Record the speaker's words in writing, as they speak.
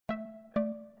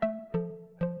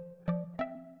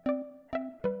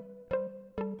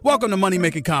Welcome to Money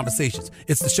Making Conversations.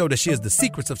 It's the show that shares the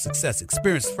secrets of success,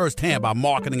 experienced firsthand by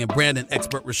marketing and branding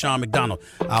expert Rushion McDonald.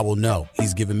 I will know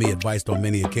he's given me advice on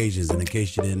many occasions, and in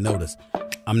case you didn't notice,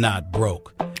 I'm not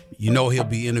broke. You know he'll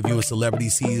be interviewing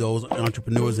celebrities, CEOs,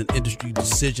 entrepreneurs, and industry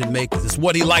decision makers. It's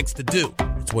what he likes to do.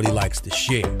 It's what he likes to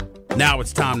share. Now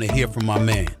it's time to hear from my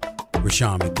man,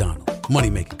 Rushion McDonald.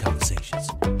 Money Making Conversations.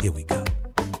 Here we go.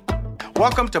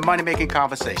 Welcome to Money Making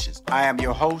Conversations. I am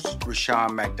your host,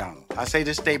 Rushion McDonald. I say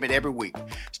this statement every week.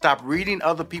 Stop reading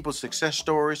other people's success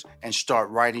stories and start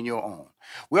writing your own.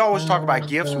 We always talk about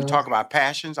gifts. We talk about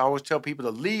passions. I always tell people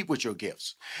to lead with your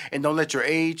gifts. And don't let your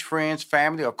age, friends,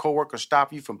 family, or coworkers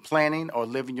stop you from planning or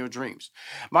living your dreams.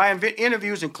 My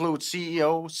interviews include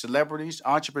CEOs, celebrities,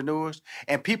 entrepreneurs,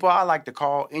 and people I like to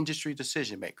call industry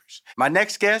decision makers. My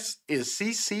next guest is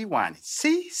CeCe Winans.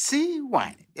 CeCe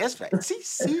Winans. That's right,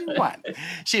 CeCe Winans.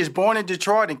 She is born in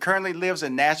Detroit and currently lives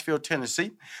in Nashville,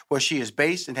 Tennessee, where she is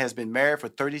based and has been married for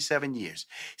 37 years.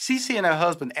 CeCe and her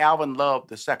husband, Alvin Love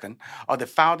II, are the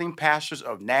founding pastors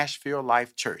of Nashville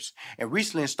Life Church and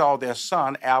recently installed their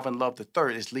son, Alvin Love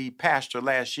III, as lead pastor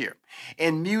last year.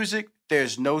 In music,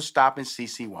 there's no stopping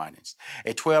CeCe Winans,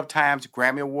 a 12 times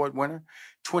Grammy Award winner,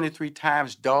 23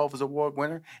 times Dove Award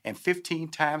winner, and 15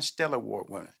 times Stellar Award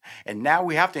winner. And now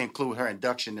we have to include her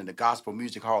induction in the Gospel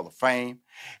Music Hall of Fame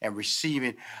and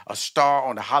receiving a star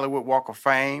on the Hollywood Walk of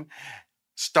Fame,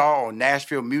 star on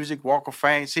Nashville Music Walk of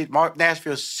Fame,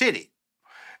 Nashville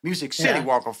Music City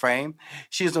Walk of Fame.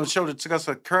 She is on the show that took us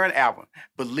her current album,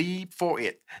 Believe For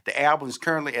It. The album is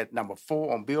currently at number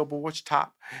 4 on Billboard's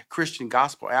top Christian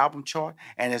gospel album chart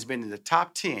and has been in the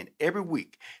top 10 every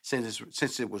week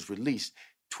since it was released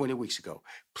 20 weeks ago.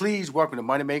 Please welcome to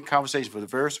Money Making Conversation for the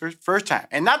very first time,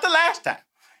 and not the last time,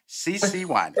 CeCe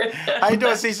Winans. How you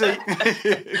doing, CeCe?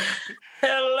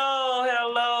 Hello,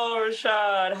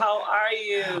 Rashad. How are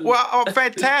you? Well,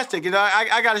 fantastic. You know,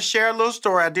 I got to share a little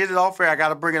story. I did it off air. I got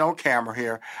to bring it on camera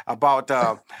here about,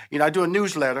 I do a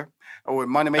newsletter with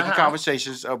Money Making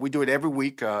Conversations. We do it every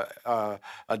week.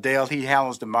 Dale, he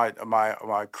handles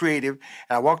my creative.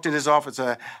 And I walked in his office.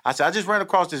 I said, I just ran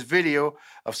across this video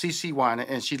of CeCe Winans,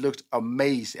 and she looks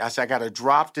amazing. I said, I got to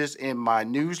drop this in my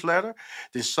newsletter.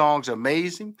 This song's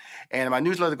amazing. And my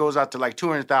newsletter goes out to like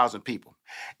 200,000 people.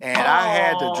 And I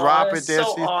had to drop it there.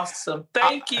 So awesome!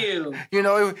 Thank you. You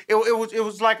know, it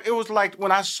was like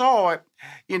when I saw it.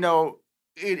 You know,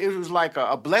 it was like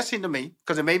a blessing to me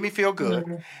because it made me feel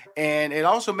good, and it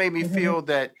also made me feel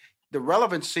that the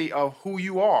relevancy of who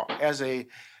you are as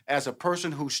a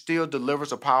person who still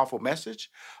delivers a powerful message,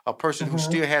 a person who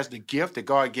still has the gift that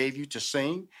God gave you to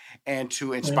sing and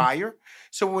to inspire.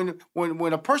 So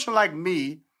when a person like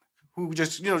me, who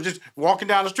just walking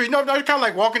down the street. No, it's kind of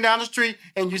like walking down the street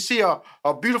and you see a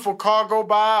beautiful car go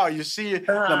by, or you see an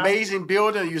amazing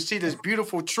building, or you see this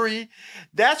beautiful tree.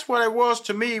 That's what it was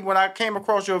to me when I came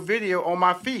across your video on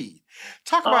my feed.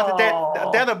 Talk about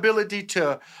that ability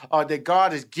to that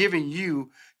God is giving you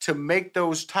to make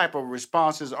those type of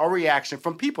responses or reaction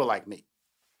from people like me.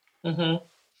 Mm-hmm.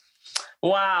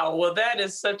 Wow. Well, that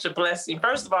is such a blessing.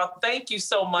 First of all, thank you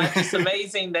so much. It's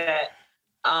amazing that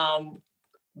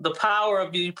the power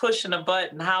of you pushing a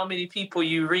button, how many people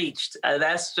you reached.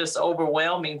 That's just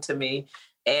overwhelming to me.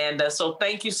 And so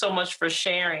thank you so much for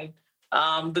sharing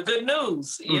the good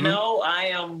news. You know,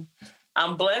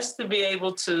 I'm blessed to be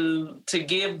able to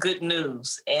give good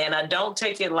news. And I don't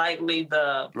take it lightly,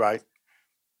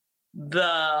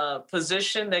 the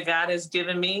position that God has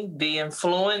given me, the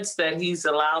influence that he's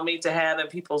allowed me to have in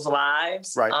people's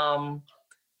lives. Right.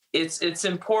 It's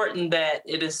important that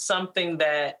it is something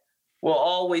that will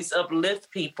always uplift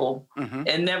people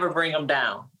and never bring them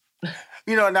down.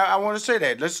 You know, now I want to say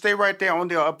that. Let's stay right there on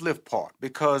the uplift part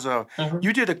because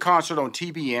you did a concert on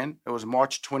TBN. It was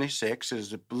March 26th. It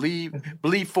was a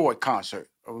Believe For It concert.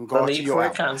 Believe For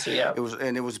It concert, yeah.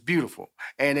 It was beautiful.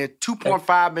 And it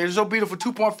 2.5 million, it was so beautiful,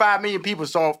 2.5 million people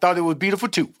thought it was beautiful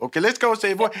too. Okay, let's go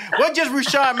say, what just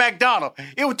Rushion McDonald?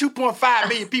 It was 2.5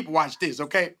 million people watched this,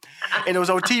 okay? And it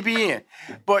was on TBN.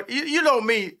 But you know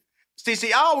me,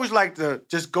 CeCe, I always like to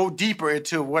just go deeper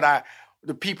into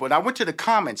the people. And I went to the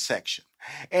comment section.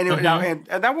 And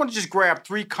I want to just grab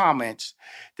 3 comments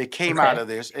that came out of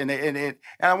this. And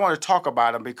I want to talk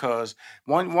about them because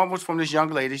one was from this young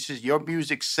lady. She says, your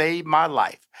music saved my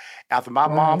life. After my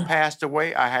mom passed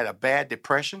away, I had a bad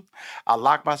depression. I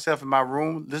locked myself in my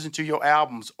room, listened to your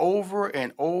albums over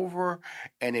and over,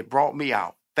 and it brought me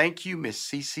out. Thank you, Miss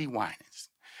CeCe Winans.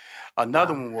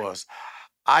 Another one was,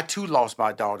 I too lost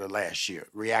my daughter last year,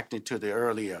 reacting to the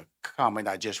earlier comment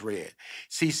I just read.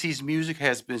 CeCe's music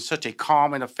has been such a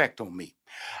calming effect on me.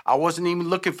 I wasn't even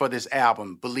looking for this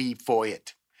album, Believe For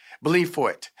It, believe for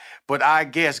it. But I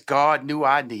guess God knew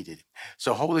I needed it.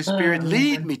 So Holy Spirit,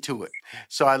 lead me to it.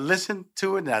 So I listened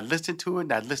to it, and I listened to it,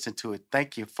 and I listened to it.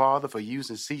 Thank you, Father, for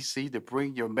using CeCe to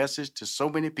bring your message to so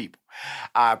many people.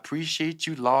 I appreciate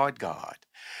you, Lord God.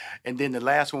 And then the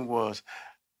last one was,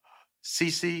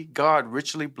 CeCe, God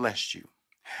richly blessed you.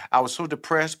 I was so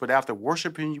depressed, but after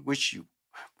worshiping with you,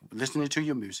 listening to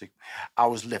your music, I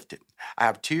was lifted. I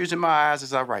have tears in my eyes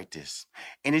as I write this.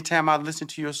 Anytime I listen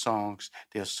to your songs,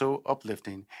 they're so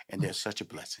uplifting and they're such a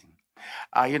blessing.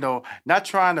 Not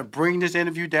trying to bring this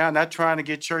interview down, not trying to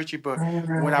get churchy, but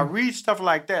when I read stuff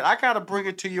like that, I got to bring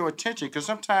it to your attention, because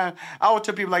sometimes I would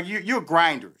tell people, like, you're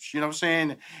grinders, you know what I'm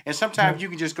saying? And sometimes you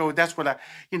can just go, that's what I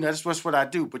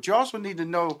do. But you also need to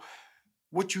know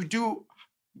what you do.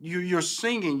 Your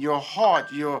singing, your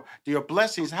heart, your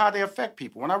blessings, how they affect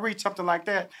people. When I read something like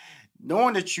that,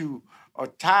 knowing that you are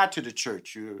tied to the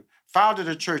church, you founded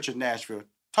a church in Nashville,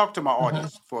 talk to my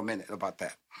audience for a minute about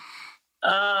that.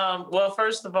 Well,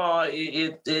 first of all,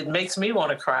 it makes me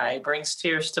want to cry. It brings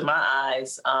tears to my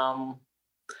eyes.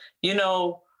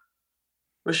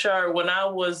 Rashard, when I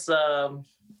was, I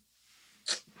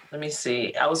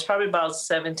was probably about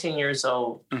 17 years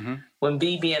old when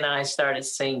Mbye and I started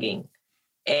singing.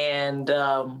 And,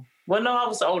 I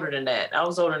was older than that.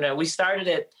 We started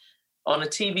it on a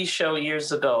TV show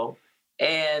years ago.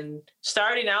 And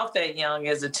starting out that young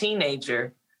as a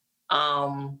teenager,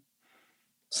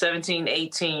 17,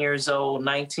 18 years old,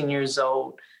 19 years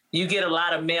old, you get a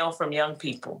lot of mail from young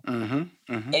people.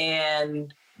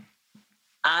 And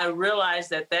I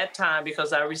realized at that time,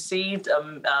 because I received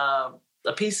a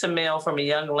piece of mail from a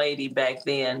young lady back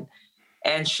then,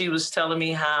 and she was telling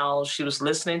me how she was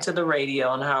listening to the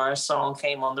radio and how our song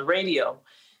came on the radio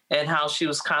and how she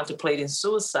was contemplating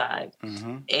suicide.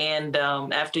 And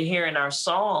after hearing our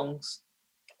songs,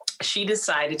 she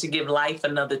decided to give life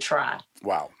another try.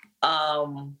 Wow.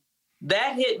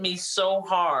 That hit me so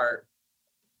hard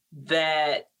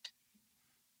that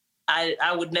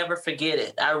I would never forget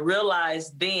it. I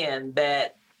realized then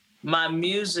that my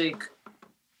music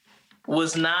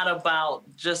was not about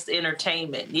just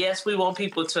entertainment. Yes, we want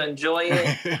people to enjoy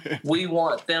it. We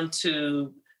want them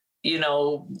to,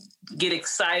 get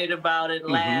excited about it,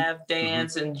 laugh,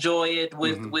 dance, enjoy it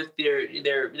with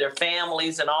their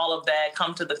families and all of that,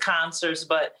 come to the concerts.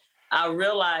 But I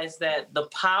realized that the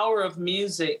power of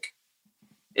music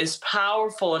is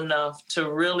powerful enough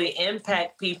to really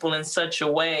impact people in such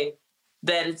a way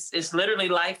that it's literally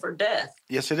life or death.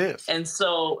 Yes, it is. And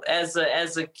so as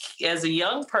a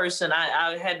young person,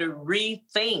 I had to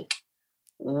rethink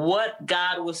what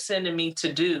God was sending me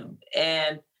to do.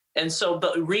 And so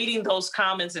reading those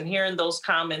comments and hearing those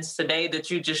comments today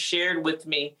that you just shared with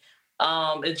me,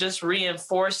 it just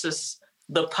reinforces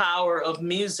the power of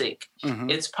music.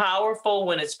 It's powerful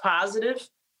when it's positive,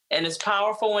 and it's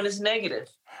powerful when it's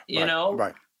negative, you know?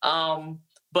 Right.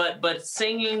 But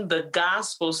singing the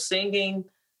gospel, singing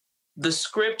the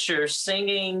scripture,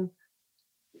 singing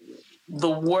the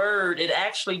word, it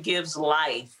actually gives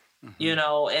life,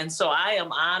 And so I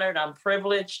am honored, I'm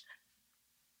privileged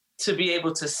to be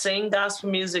able to sing gospel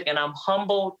music, and I'm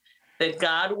humbled that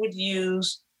God would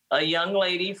use a young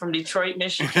lady from Detroit,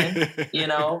 Michigan,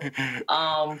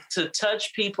 to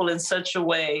touch people in such a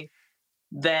way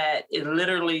that it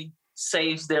literally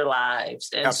saves their lives.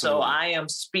 And Absolutely. So I am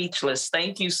speechless.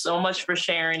 Thank you so much for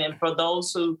sharing. And for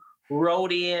those who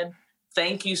wrote in,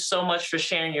 thank you so much for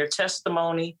sharing your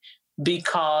testimony,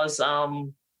 because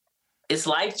it's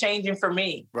life-changing for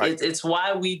me. Right. It's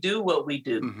why we do what we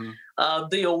do.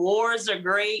 The awards are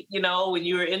great. When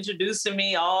you were introducing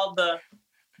me, all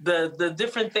the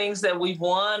different things that we've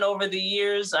won over the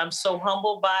years, I'm so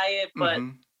humbled by it. But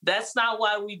that's not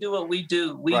why we do what we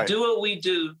do. We do what we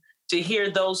do to hear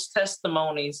those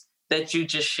testimonies that you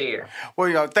just shared.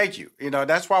 Well, thank you.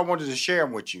 That's why I wanted to share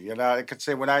them with you. I could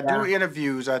say when I do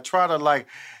interviews, I try to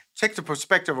take the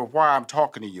perspective of why I'm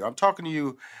talking to you. I'm talking to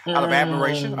you out of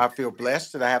admiration. I feel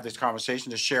blessed that I have this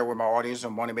conversation to share with my audience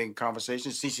on Money Making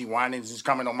Conversations. CeCe Winans is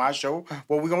coming on my show.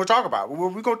 What we're going to talk about?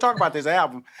 We're going to talk about this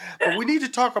album, but we need to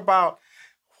talk about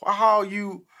how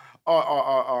you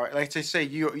are like they say,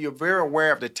 you're very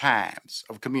aware of the times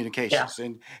of communications.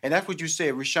 And that's what you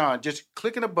said, Rashawn, just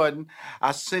clicking a button,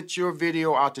 I sent your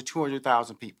video out to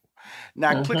 200,000 people.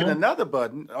 Now, clicking another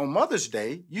button on Mother's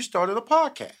Day, you started a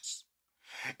podcast.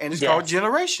 And it's called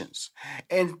Generations.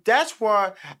 And that's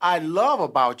what I love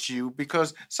about you,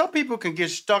 because some people can get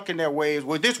stuck in their ways.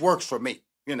 Well, this works for me,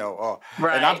 and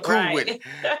I'm cool with it.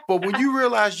 But when you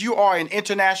realize you are an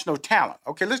international talent,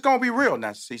 okay, let's go and be real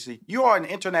now, CeCe. You are an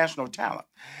international talent.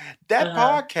 That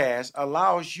podcast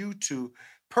allows you to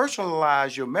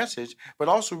personalize your message, but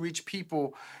also reach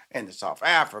people in South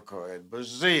Africa, in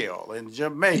Brazil, in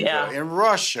Jamaica, in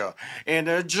Russia,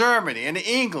 in Germany, in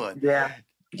England. Yeah.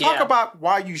 Talk about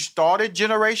why you started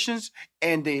Generations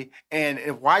and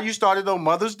why you started on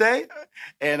Mother's Day,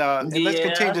 and let's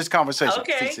continue this conversation.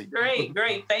 Okay, CeCe.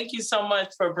 great. Thank you so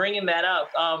much for bringing that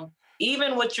up.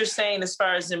 Even what you're saying as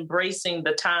far as embracing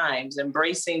the times,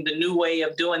 embracing the new way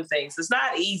of doing things, it's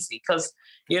not easy because,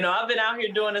 I've been out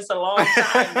here doing this a long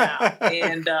time now,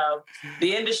 and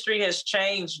the industry has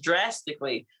changed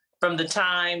drastically from the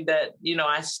time that,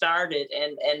 I started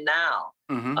and now.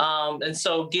 Mm-hmm. And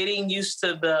so getting used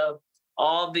to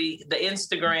all the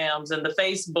Instagrams and the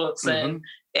Facebooks and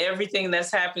everything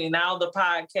that's happening now, the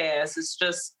podcast, it's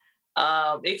just,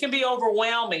 it can be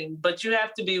overwhelming, but you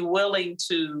have to be willing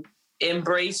to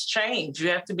embrace change. You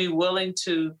have to be willing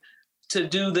to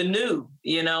do the new,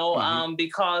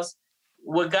 because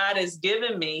what God has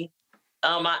given me,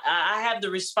 I have the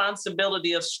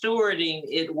responsibility of stewarding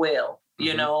it well,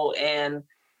 and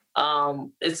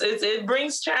it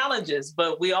brings challenges,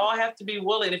 but we all have to be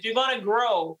willing. If you're going to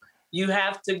grow, you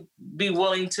have to be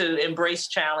willing to embrace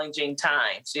challenging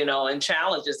times, and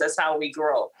challenges. That's how we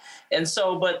grow. And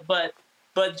so, but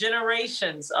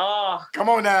Generations, come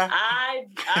on now.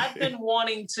 I've been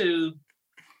wanting to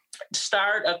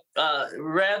start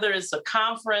whether it's a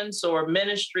conference or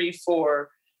ministry for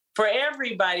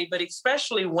everybody, but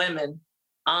especially women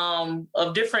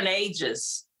of different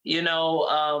ages.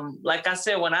 Like I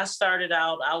said, when I started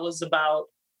out, I was about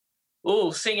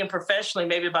singing professionally,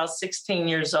 maybe about 16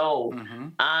 years old. Mm-hmm.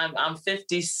 I'm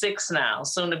 56 now,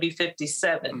 soon to be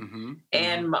 57. Mm-hmm.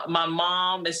 And my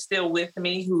mom is still with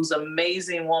me, who's an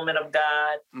amazing woman of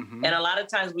God. Mm-hmm. And a lot of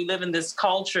times we live in this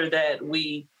culture that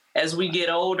as we get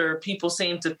older, people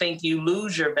seem to think you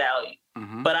lose your value.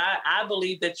 Mm-hmm. But I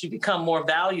believe that you become more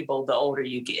valuable the older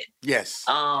you get. Yes.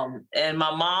 And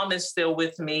my mom is still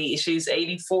with me. She's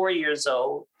 84 years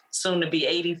old, soon to be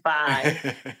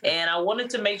 85. And I wanted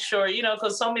to make sure,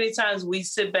 because so many times we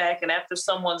sit back and after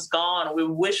someone's gone, we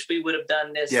wish we would have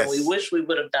done this and we wish we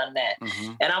would have done that.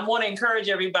 Mm-hmm. And I want to encourage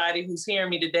everybody who's hearing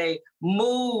me today,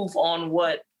 move on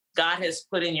what God has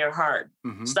put in your heart.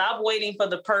 Mm-hmm. Stop waiting for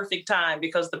the perfect time,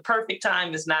 because the perfect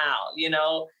time is now.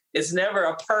 It's never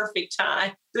a perfect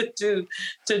time to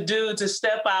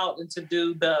step out and to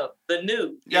do the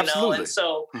new, Absolutely. And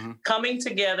so coming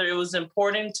together, it was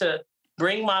important to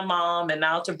bring my mom and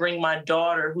now to bring my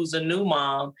daughter, who's a new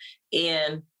mom,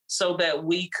 in so that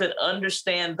we could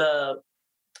understand the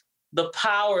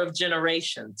power of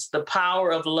generations, the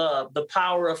power of love, the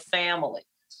power of family,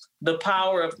 the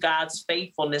power of God's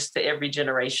faithfulness to every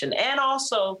generation, and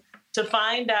also to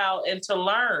find out and to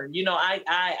learn. I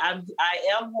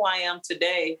am who I am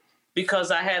today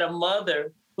because I had a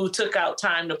mother who took out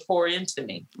time to pour into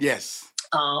me. Yes.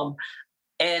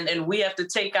 And we have to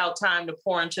take out time to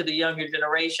pour into the younger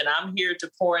generation. I'm here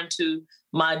to pour into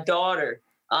my daughter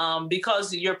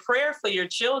because your prayer for your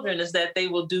children is that they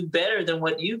will do better than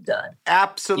what you've done.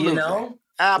 Absolutely.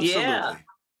 Absolutely. Yeah.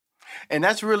 And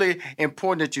that's really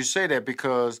important that you say that,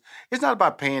 because it's not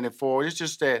about paying it forward. It's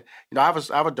just that, I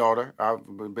have a daughter. I've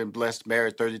been blessed,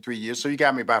 married 33 years. So you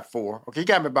got me about 4. Okay, you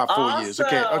got me about 4 years.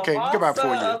 Okay, you got about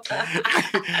 4 years.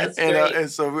 That's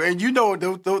great.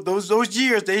 Those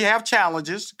years, they have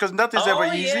challenges because nothing's ever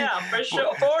easy. Yeah, for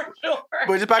sure.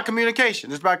 But it's about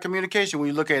communication. It's about communication when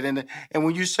you look at it. And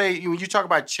when you talk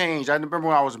about change, I remember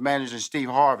when I was managing Steve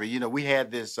Harvey, we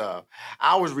had this,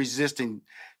 I was resisting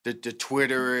the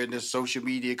Twitter and the social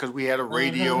media because we had a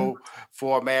radio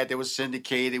format that was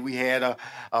syndicated. We had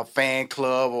a fan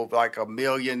club of like 1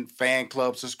 million fan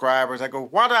club subscribers. I go,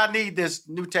 why do I need this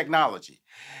new technology?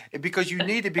 Because you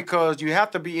need it, because you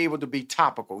have to be able to be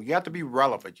topical. You have to be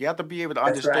relevant. You have to be able to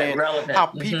understand how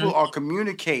people are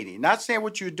communicating. Not saying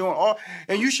what you're doing,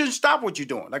 and you shouldn't stop what you're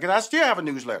doing. Like, I still have a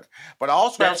newsletter, but I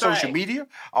also have social media.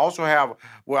 I also have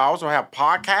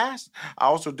podcasts. I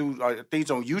also do things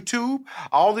on YouTube.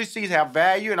 All these things have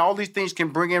value, and all these things can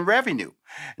bring in revenue.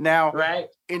 Now,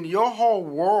 in your whole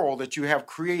world that you have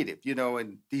created,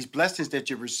 and these blessings that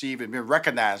you've received and been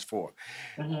recognized for,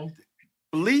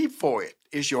 Believe for It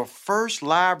is your first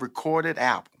live recorded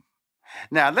album.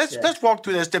 Now let's walk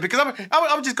through that step, because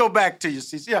I'm just go back to you,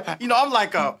 CeCe. Yeah, I'm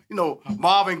like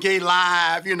Marvin Gaye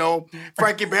live,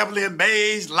 Frankie Beverly and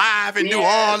Mays live in New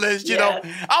Orleans.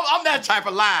 I'm that type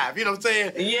of live. You know what I'm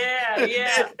saying?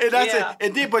 Yeah. And that's it.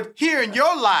 And then, but here in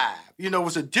your live, it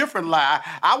was a different live.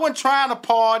 I wasn't trying to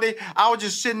party. I was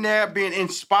just sitting there being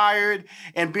inspired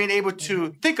and being able to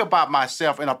think about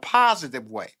myself in a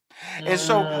positive way. And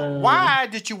so why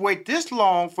did you wait this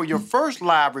long for your first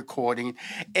live recording?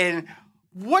 And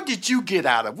what did you get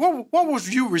out of what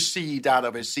was you received out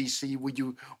of it, CeCe,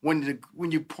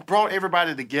 when you brought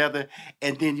everybody together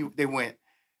and then they went,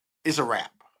 it's a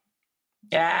wrap?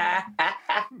 Yeah.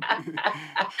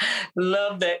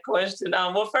 Love that question.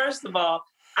 Well, first of all,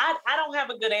 I don't have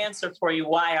a good answer for you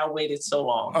why I waited so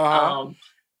long.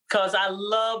 Because I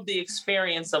love the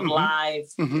experience of live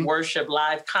worship,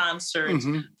 live concerts.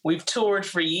 We've toured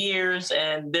for years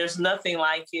and there's nothing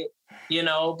like it,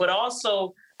 but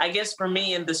also I guess for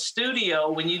me in the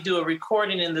studio, when you do a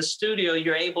recording in the studio,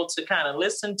 you're able to kind of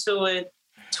listen to it,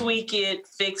 tweak it,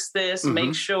 fix this,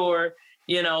 make sure,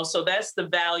 so that's the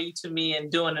value to me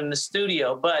in doing it in the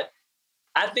studio. But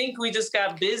I think we just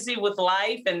got busy with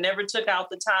life and never took out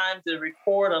the time to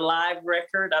record a live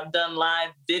record. I've done live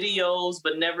videos,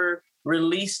 but never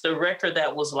released a record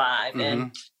that was live.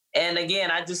 And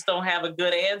again, I just don't have a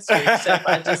good answer, except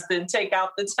I just didn't take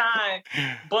out the time.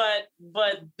 But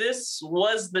this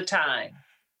was the time.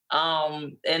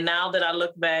 And now that I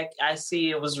look back, I see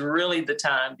it was really the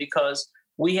time because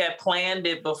we had planned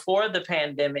it before the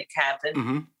pandemic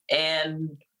happened.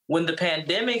 And when the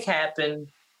pandemic happened,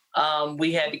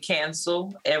 we had to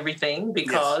cancel everything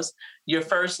because your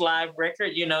first live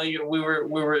record, we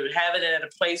were having it at a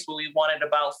place where we wanted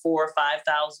about 4,000 or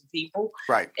 5,000 people.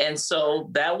 Right. And so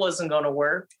that wasn't going to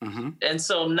work. And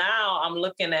so now I'm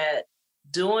looking at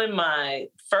doing my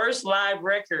first live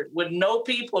record with no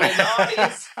people in the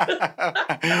audience.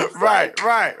 Right.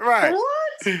 What?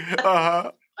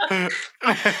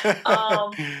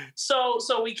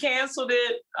 So we canceled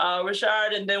it,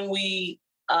 Rashard, and then we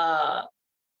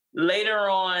later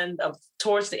on,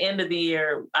 towards the end of the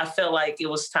year, I felt like it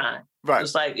was time. Right. It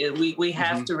was like we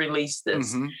have to release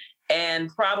this.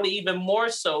 And probably even more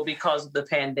so because of the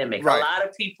pandemic. Right. A lot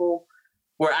of people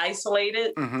were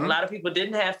isolated. A lot of people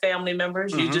didn't have family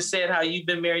members. You just said how you've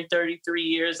been married 33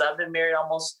 years. I've been married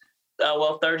almost,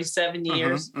 37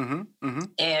 years.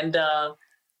 And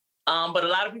but a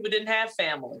lot of people didn't have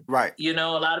family. Right. A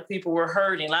lot of people were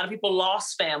hurting. A lot of people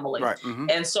lost family. Right.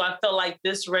 And so I felt like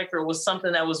this record was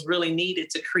something that was really needed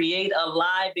to create a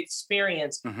live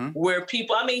experience where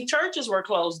people, churches were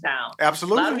closed down.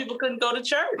 Absolutely. A lot of people couldn't go to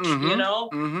church,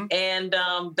 and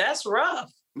that's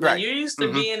rough. Right. When you're used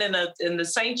to being in the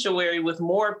sanctuary with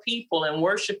more people and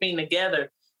worshiping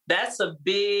together, that's a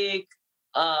big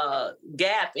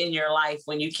gap in your life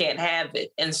when you can't have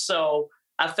it. And so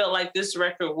I felt like this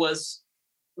record was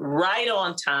right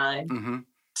on time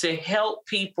to help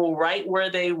people right where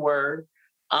they were,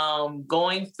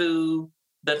 going through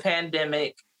the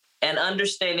pandemic and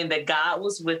understanding that God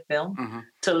was with them,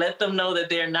 to let them know that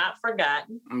they're not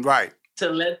forgotten. Right. To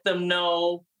let them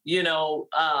know,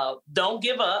 don't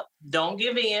give up, don't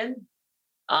give in,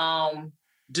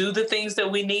 do the things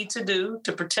that we need to do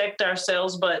to protect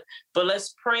ourselves, but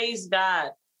let's praise God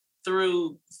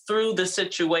through the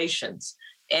situations.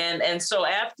 And so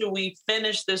after we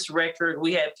finished this record,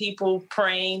 we had people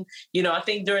praying. I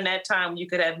think during that time you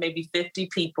could have maybe 50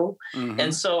 people.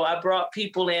 And so I brought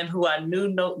people in who I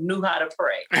knew how to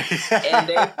pray. And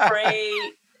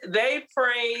they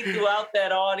prayed throughout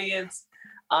that audience.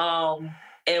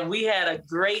 And we had a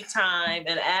great time.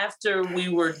 And after we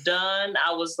were done,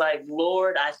 I was like,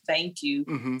 Lord, I thank you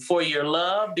for your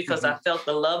love, because I felt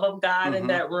the love of God in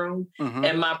that room.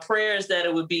 And my prayer is that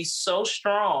it would be so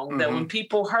strong that when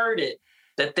people heard it,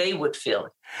 that they would feel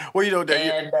it. Well,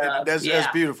 that's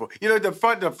beautiful.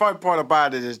 The fun part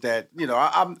about it is that,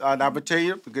 I'm going to tell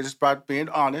you, because it's about being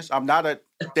honest, I'm not a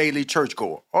daily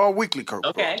churchgoer or a weekly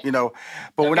churchgoer, okay.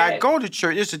 But when I go to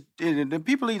church, the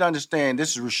people need to understand,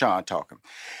 this is Rushion talking.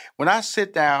 When I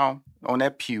sit down on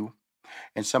that pew,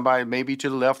 and somebody maybe to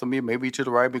the left of me, maybe to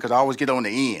the right, because I always get on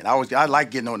the end. I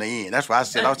like getting on the end. That's why I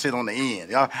sit. I'll sit on the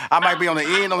end. I might be on the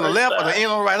end on the left or the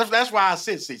end on the right. That's why I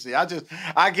sit, CeCe.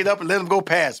 I get up and let them go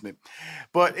past me.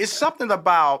 But it's something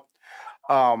about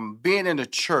being in the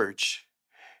church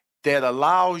that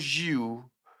allows you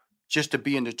just to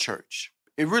be in the church.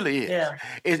 It really is. Yeah.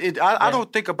 I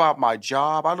don't think about my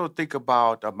job. I don't think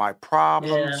about my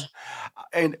problems. Yeah.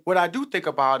 And what I do think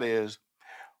about is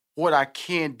what I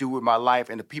can do with my life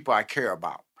and the people I care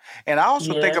about. And I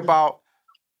also think about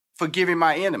forgiving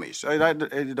my enemies.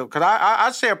 Because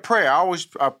I say a prayer.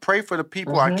 I pray for the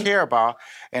people I care about,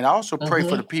 and I also pray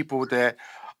for the people that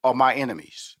are my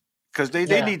enemies. Because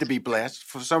they need to be blessed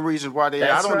for some reason. I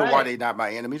don't know why they're not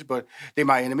my enemies, but they're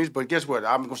my enemies. But guess what?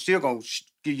 I'm still going to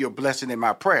give you a blessing in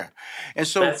my prayer. And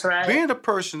so being a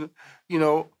person,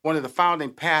 one of the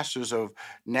founding pastors of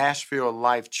Nashville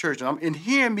Life Church, and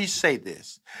hearing me say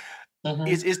this,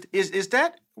 is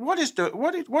that what is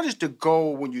the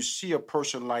goal when you see a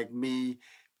person like me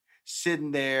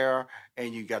sitting there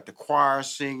and you got the choir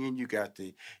singing, you got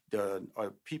the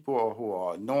people who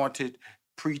are anointed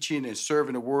preaching and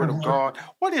serving the word of God.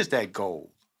 What is that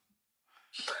goal?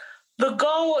 The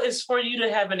goal is for you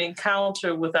to have an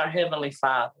encounter with our Heavenly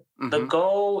Father. The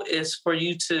goal is for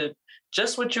you to,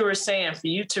 just what you were saying, for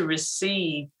you to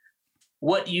receive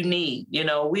what you need. You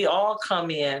know, we all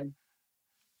come in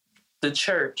the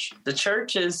church. The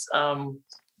church is,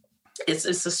 it's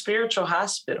a spiritual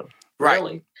hospital,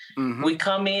 really. Mm-hmm. We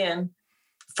come in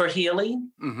for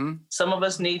healing. Mm-hmm. Some of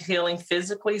us need healing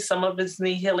physically. Some of us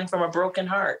need healing from a broken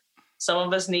heart. Some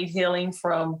of us need healing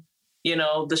from, you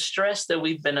know, the stress that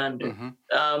we've been under.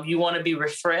 Mm-hmm. You want to be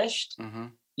refreshed. Mm-hmm.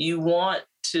 You want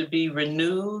to be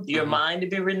renewed, your mind to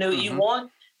be renewed. You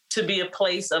want to be a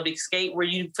place of escape where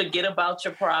you forget about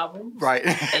your problems. Right.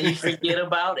 And you forget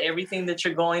about everything that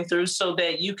you're going through so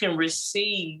that you can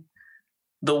receive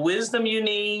the wisdom you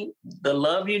need, the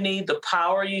love you need, the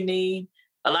power you need.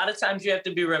 A lot of times you have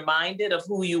to be reminded of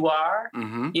who you are.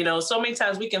 Mm-hmm. You know, so many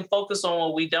times we can focus on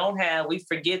what we don't have. We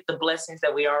forget the blessings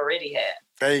that we already have.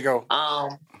 There you go.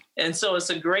 And so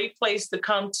it's a great place to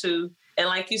come to. And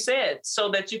like you said, so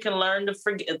that you can learn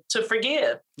to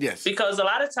forgive. Yes. Because a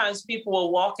lot of times people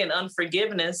will walk in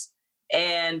unforgiveness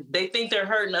and they think they're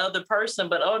hurting the other person,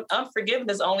 but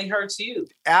unforgiveness only hurts you.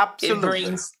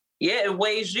 Absolutely. It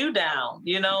weighs you down,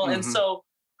 you know? And so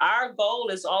our goal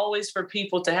is always for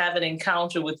people to have an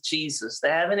encounter with Jesus, to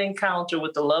have an encounter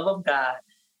with the love of God,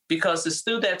 because it's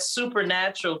through that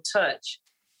supernatural touch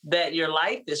that your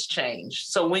life is changed.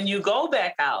 So when you go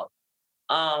back out,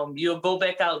 you'll go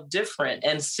back out different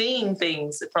and seeing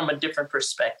things from a different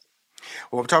perspective.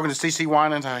 Well, I'm talking to CeCe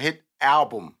Winans. Her hit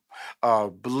album,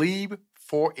 "Believe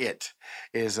for It,"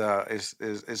 is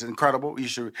incredible. You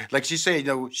should, like she said, you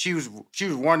know, she was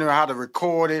wondering how to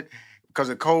record it because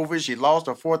of COVID. She lost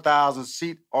a 4,000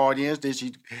 seat audience. Then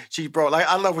she brought, like,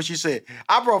 I love what she said.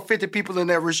 I brought 50 people in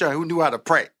there, Rashawn, who knew how to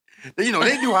pray. You know,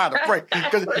 they knew how to pray.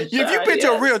 Because if you've been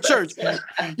to a real church,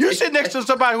 you sit next to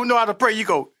somebody who know how to pray, you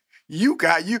go,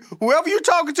 whoever you're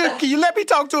talking to, can you let me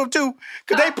talk to them too?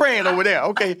 Because they praying over there,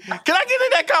 okay? Can I get in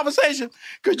that conversation?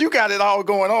 Because you got it all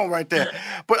going on right there.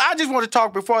 But I just want to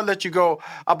talk, before I let you go,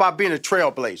 about being a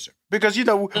trailblazer. Because, you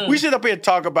know, we sit up here and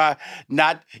talk about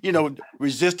not, you know,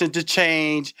 resistant to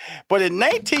change. But in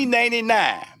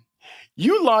 1999,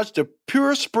 you launched the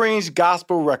Pure Springs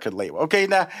Gospel record label. Okay,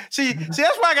 now, see, that's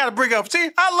what I got to bring up. See,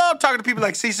 I love talking to people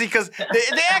like CeCe because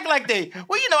they act like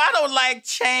well, you know, I don't like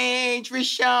change,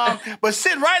 Rashawn, but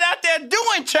sitting right out there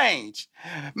doing change.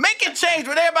 Making change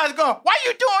when everybody's going, why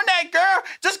you doing that, girl?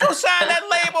 Just go sign that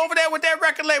label over there with that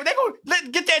record label. They go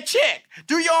get that check.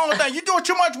 Do your own thing. You're doing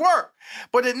too much work.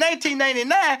 But in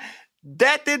 1999,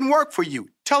 that didn't work for you.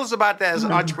 Tell us about that as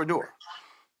an entrepreneur.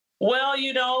 Well,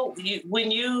 you know,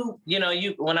 when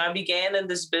I began in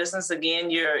this business, again,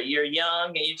 you're young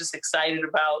and you're just excited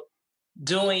about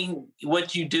doing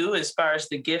what you do as far as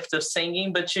the gift of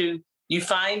singing, but you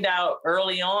find out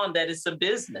early on that it's a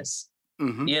business.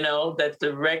 You know, that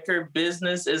the record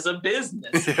business is a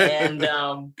business.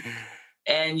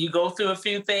 And you go through a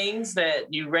few things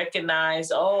that you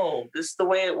recognize, oh, this is the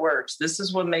way it works. This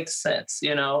is what makes sense.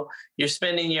 You know, you're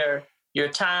spending your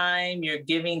time, you're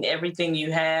giving everything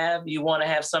you have. You want to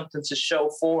have something to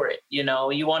show for it. You know,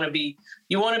 you want to be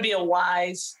a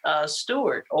wise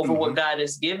steward over what God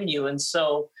has given you. And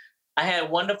so I had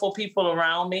wonderful people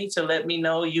around me to let me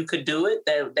know you could do it.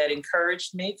 That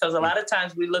encouraged me, because a lot of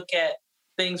times we look at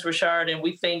things, Rashard, and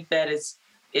we think that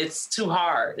it's too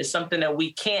hard. It's something that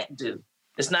we can't do.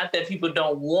 It's not that people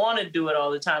don't want to do it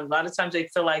all the time. A lot of times they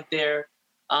feel like they're,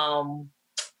 don't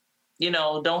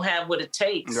have what it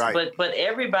takes. Right. But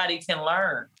everybody can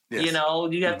learn. Yes. You know,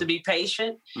 you have to be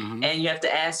patient and you have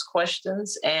to ask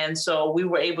questions. And so we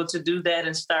were able to do that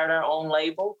and start our own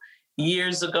label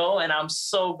years ago. And I'm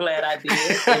so glad I did.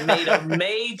 It made a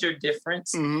major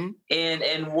difference in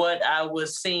what I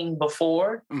was seeing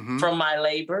before from my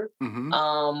labor.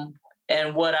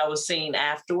 And what I was seeing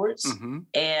afterwards.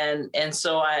 And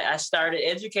so I started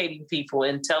educating people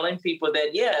and telling people that,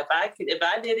 if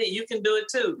I did it, you can do it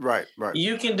too. Right.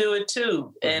 You can do it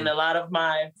too. And a lot of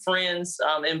my friends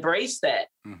embraced that,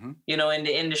 you know, in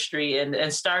the industry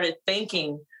and started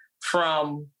thinking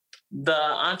from the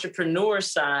entrepreneur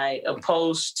side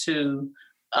opposed to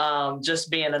just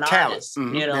being an artist,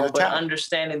 you know, but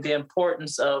understanding the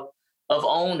importance of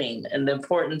owning and the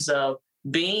importance of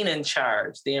being in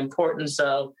charge, the importance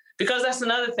of, because that's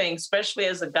another thing, especially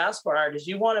as a gospel artist,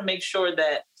 you want to make sure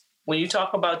that when you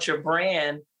talk about your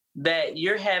brand, that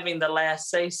you're having the last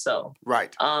say so.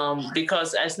 Right.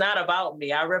 Because it's not about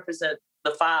me. I represent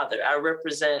the Father. I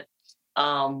represent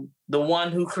the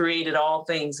one who created all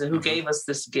things and who gave us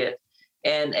this gift.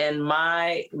 And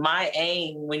my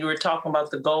aim, when you were talking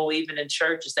about the goal, even in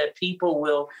church, is that people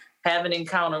will have an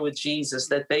encounter with Jesus,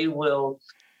 that they will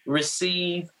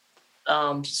receive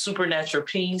supernatural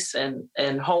peace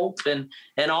and hope and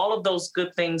all of those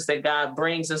good things that God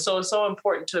brings. And so it's so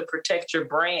important to protect your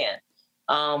brand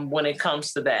when it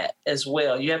comes to that as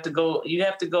well. You have to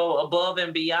go above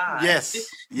and beyond. Yes.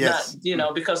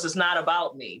 Not, because it's not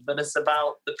about me, but it's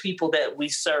about the people that we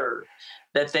serve,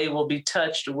 that they will be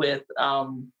touched with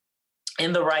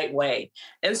in the right way.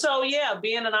 And so,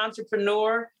 being an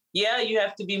entrepreneur, you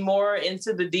have to be more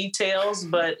into the details,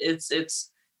 but it's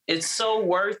so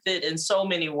worth it in so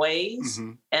many ways.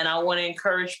 Mm-hmm. And I want to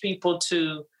encourage people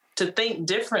to think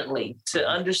differently, to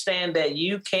understand that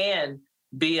you can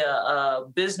be a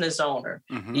business owner.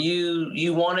 Mm-hmm.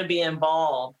 You want to be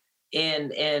involved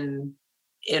in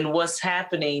what's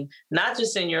happening, not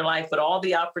just in your life, but all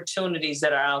the opportunities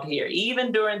that are out here.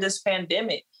 Even during this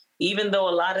pandemic, even though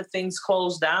a lot of things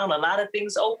closed down, a lot of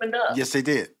things opened up. Yes, they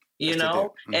did.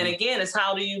 Mm-hmm. And again, it's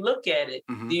how do you look at it?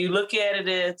 Mm-hmm. Do you look at it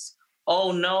as,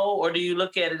 oh no, or do you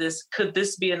look at it as, could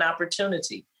this be an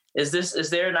opportunity? Is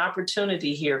there an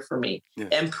opportunity here for me? Yes.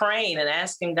 And praying and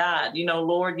asking God,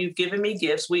 Lord, you've given me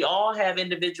gifts. We all have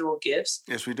individual gifts.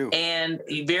 Yes, we do. And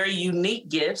very unique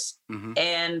gifts. Mm-hmm.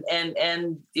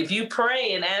 And if you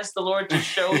pray and ask the Lord to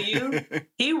show you,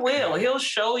 he will. He'll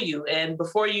show you. And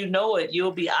before you know it,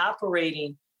 you'll be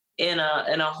operating in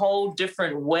a whole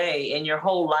different way, and your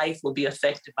whole life will be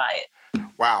affected by it.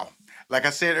 Wow. Like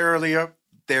I said earlier,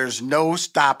 there's no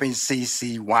stopping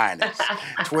CeCe Winans.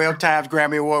 12 times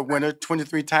Grammy Award winner,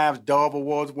 23 times Dove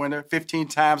Awards winner, 15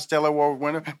 times Stellar Award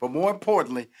winner. But more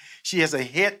importantly, she has a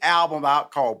hit album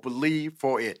out called Believe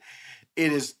for It.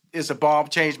 It's a bomb,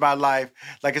 changed my life.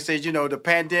 Like I said, the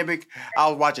pandemic, I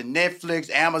was watching Netflix,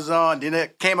 Amazon, then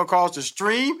it came across the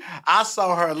stream. I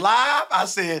saw her live. I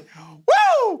said,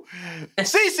 woo!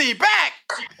 CeCe back!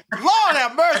 Lord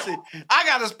have mercy. I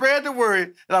got to spread the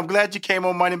word. And I'm glad you came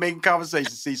on Money Making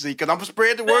Conversation, CeCe, because I'm going to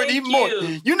spread the word even more.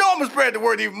 You know I'm going to spread the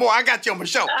word even more. I got you on my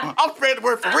show. I'm spreading the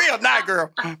word for real now, girl.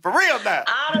 For real now.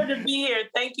 Honored to be here.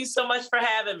 Thank you so much for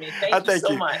having me. Thank you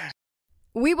so much.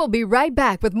 We will be right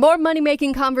back with more Money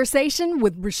Making Conversation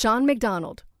with Rushion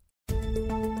McDonald.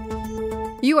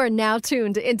 You are now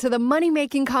tuned into the Money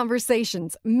Making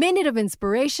Conversations Minute of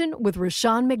Inspiration with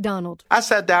Rushion McDonald. I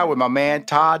sat down with my man,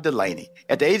 Todd Delaney.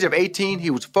 At the age of 18, he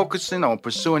was focusing on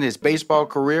pursuing his baseball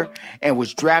career and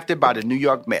was drafted by the New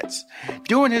York Mets.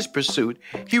 During his pursuit,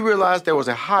 he realized there was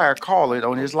a higher calling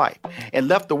on his life and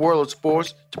left the world of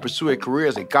sports to pursue a career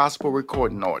as a gospel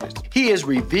recording artist. He is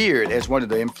revered as one of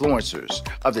the influencers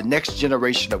of the next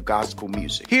generation of gospel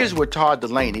music. Here's what Todd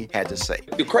Delaney had to say.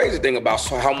 The crazy thing about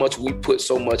how much we put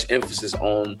so much emphasis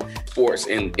on sports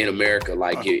in America.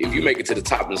 Like if you make it to the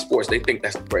top in sports, they think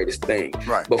that's the greatest thing.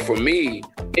 Right. But for me,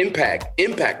 impact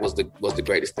was the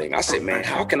greatest thing. I said, man,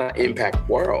 how can I impact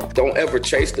the world? Don't ever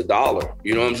chase the dollar.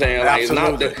 You know what I'm saying? Like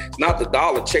it's not the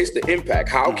dollar, chase the impact.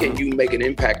 How can you make an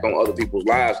impact on other people's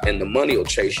lives and the money will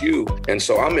chase you? And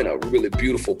so I'm in a really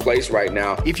beautiful place right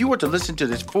now. If you were to listen to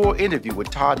this full interview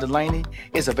with Todd Delaney,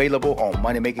 it's available on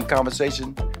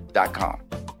moneymakingconversation.com.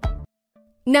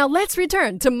 Now let's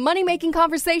return to Money Making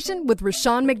Conversation with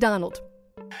Rushion McDonald.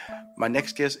 My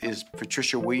next guest is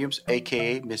Patricia Williams,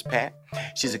 a.k.a. Miss Pat.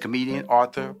 She's a comedian,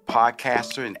 author,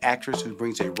 podcaster, and actress who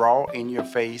brings a raw,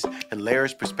 in-your-face,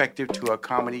 hilarious perspective to her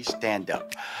comedy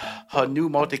stand-up. Her new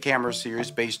multi-camera series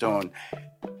based on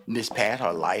Miss Pat,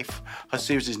 her life. Her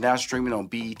series is now streaming on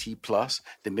BET+,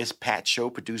 The Miss Pat Show,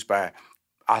 produced by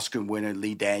Oscar winner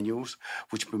Lee Daniels,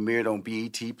 which premiered on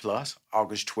BET+,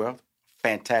 August 12th.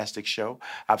 Fantastic show.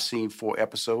 I've seen 4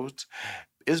 episodes.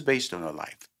 It's based on her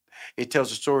life. It tells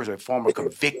the stories of a former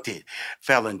convicted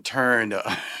felon turned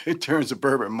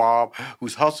suburban mob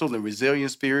whose hustle and resilient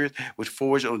spirit was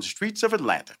forged on the streets of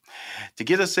Atlanta. To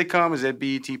get a sitcom is at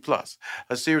BET+.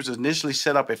 Her series was initially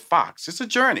set up at Fox. It's a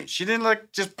journey. She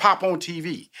didn't just pop on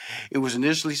TV. It was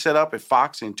initially set up at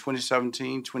Fox in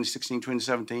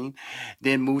 2017,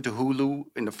 then moved to Hulu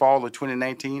in the fall of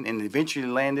 2019, and eventually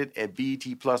landed at BET+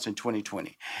 in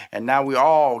 2020. And now we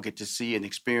all get to see and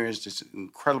experience this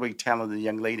incredibly talented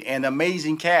young lady and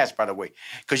amazing cast, by the way,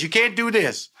 because you can't do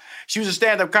this. She was a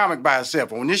stand-up comic by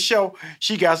herself. On this show,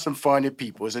 she got some funny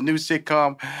people. It's a new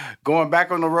sitcom. Going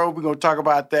back on the road, we're going to talk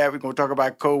about that. We're going to talk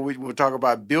about COVID. We're going to talk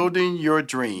about building your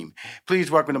dream.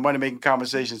 Please welcome to Money Making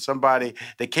Conversation somebody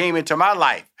that came into my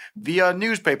life via a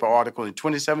newspaper article in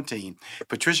 2017,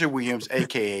 Patricia Williams,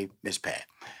 a.k.a. Miss Pat.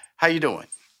 How you doing?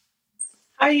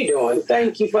 How you doing?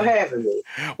 Thank you for having me.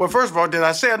 Well, first of all, did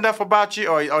I say enough about you,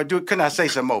 or couldn't I say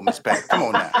some more, Miss Pat? Come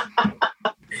on now.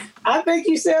 I think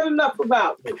you said enough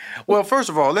about me. Well, first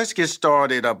of all, let's get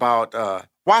started about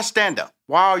why stand-up?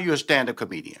 Why are you a stand-up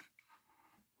comedian?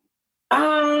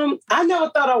 I never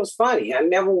thought I was funny. I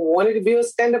never wanted to be a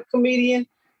stand-up comedian.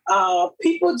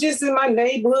 People just in my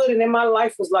neighborhood and in my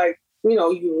life was like, you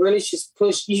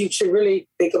should really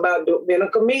think about being a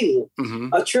comedian.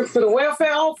 Mm-hmm. A trip to the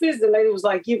welfare office, the lady was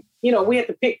like, we had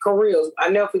to pick careers. I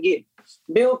never forget.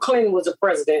 Bill Clinton was the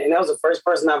president, and that was the first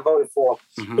person I voted for.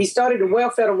 Mm-hmm. He started the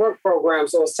welfare to work program,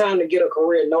 so it's time to get a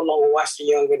career, no longer watch The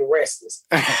Young and the Restless.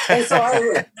 And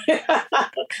so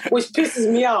which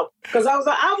pisses me off, because I was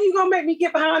like, how are you going to make me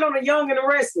get behind on The Young and the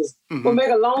Restless? Mm-hmm. But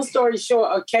make a long story short,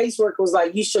 a caseworker was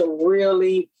like, you should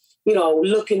really,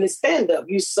 look into stand-up.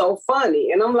 You're so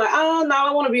funny. And I'm like, oh, no,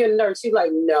 I want to be a nurse. She's like,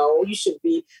 no, you should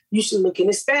look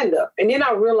into stand-up. And then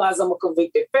I realized I'm a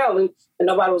convicted felon and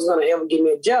nobody was going to ever give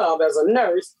me a job as a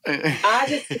nurse. I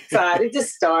just decided to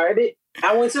start it.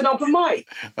 I went to an open mic.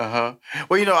 Uh-huh.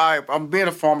 Well, I'm being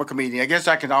a former comedian. I guess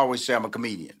I can always say I'm a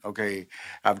comedian, okay?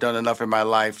 I've done enough in my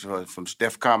life, from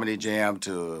Steph Comedy Jam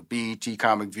to BET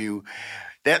Comic View.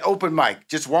 That open mic,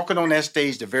 just walking on that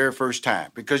stage the very first time,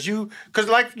 because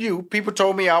like you, people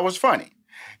told me I was funny.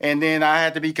 And then I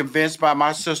had to be convinced by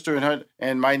my sister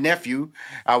and my nephew.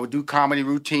 I would do comedy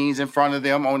routines in front of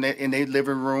them in their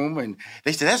living room. And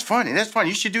they said, that's funny.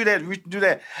 You should do that. You should do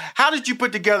that. How did you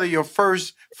put together your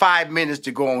first 5 minutes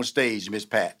to go on stage, Miss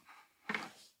Pat?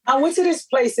 I went to this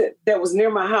place that was near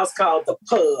my house called The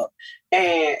Pub.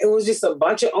 And it was just a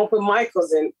bunch of open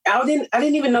micers. And I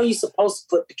didn't even know you're supposed to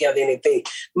put together anything.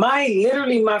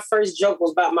 My first joke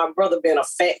was about my brother being a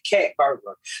fat cat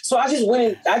burglar. So I just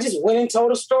went and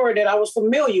told a story that I was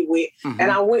familiar with. Mm-hmm.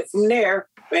 And I went from there,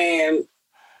 and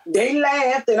they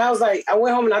laughed. And I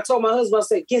went home and I told my husband, I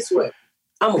said, guess what?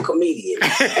 I'm a comedian.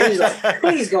 And he's like,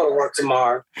 please go to work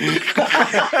tomorrow.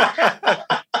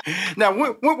 Now,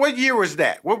 what year was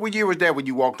that? What year was that when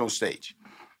you walked on stage?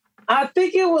 I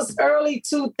think it was early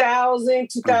 2000,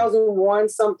 2001,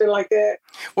 something like that.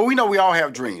 Well, we know we all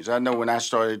have dreams. I know when I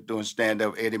started doing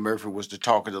stand-up, Eddie Murphy was the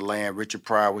talk of the land. Richard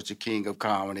Pryor was the king of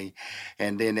comedy.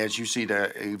 And then as you see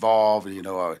that evolve,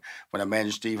 when I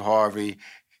managed Steve Harvey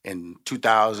in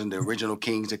 2000, the original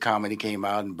Kings of Comedy came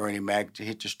out, and Bernie Mac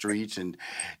hit the streets, and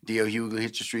D.L. Hughley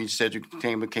hit the streets. Cedric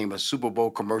became a Super Bowl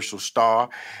commercial star,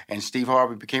 and Steve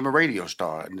Harvey became a radio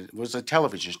star and was a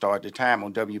television star at the time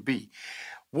on WB.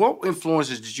 What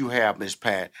influences did you have, Miss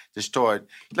Pat, to start?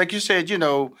 Like you said,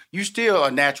 you still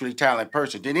a naturally talented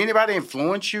person. Did anybody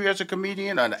influence you as a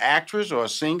comedian, an actress, or a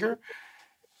singer?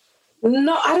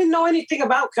 No, I didn't know anything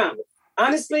about comedy.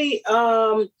 Honestly,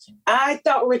 I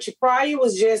thought Richard Pryor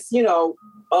was just, an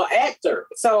actor.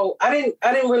 So I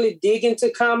didn't really dig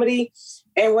into comedy.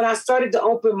 And when I started to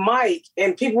open mic,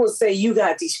 and people would say, you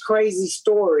got these crazy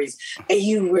stories, and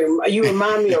you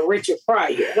remind me of Richard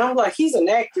Pryor. And I'm like, he's an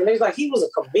actor. And they're like, he was a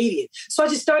comedian. So I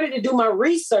just started to do my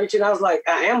research, and I was like,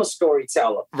 I am a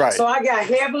storyteller. Right. So I got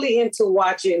heavily into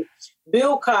watching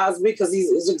Bill Cosby, because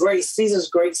he's a great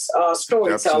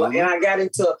storyteller. Absolutely. And I got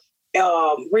into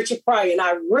Richard Pryor, and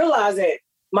I realized that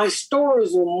my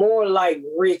stories were more like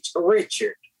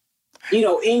Richard,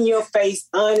 in your face,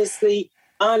 honest,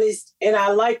 and I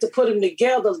like to put them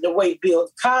together the way Bill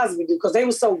Cosby do, because they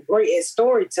were so great at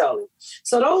storytelling.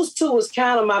 So those two was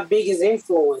kind of my biggest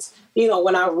influence,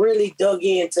 when I really dug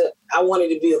into, I wanted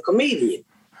to be a comedian.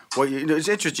 Well, it's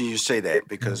interesting you say that,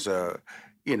 because,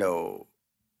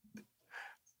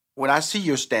 when I see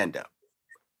your stand-up,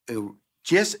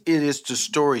 yes, it is the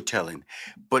storytelling,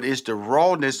 but it's the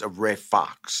rawness of Red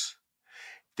Fox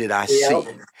that I see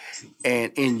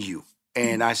and in you.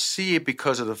 And I see it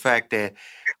because of the fact that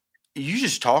you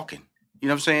just talking. You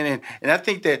know what I'm saying? And I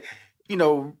think that,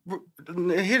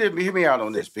 hear me out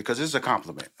on this, because it's a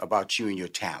compliment about you and your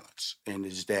talents. And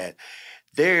it's that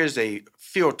there's a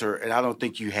filter, and I don't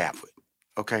think you have it.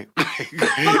 Okay?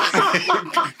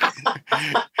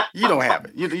 You don't have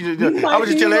it. I was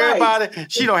just telling everybody,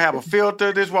 she don't have a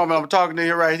filter. This woman I'm talking to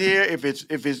here right here, if it's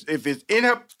in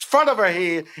her front of her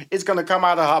head, it's gonna come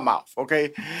out of her mouth.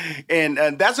 Okay, and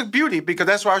that's a beauty, because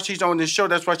that's why she's on this show.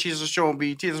 That's why she's a show on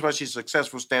BET. That's why she's a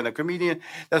successful stand-up comedian.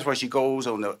 That's why she goes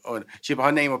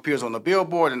her name appears on the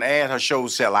billboard, and her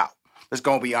shows sell out. Let's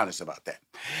go and be honest about that.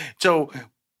 So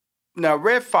now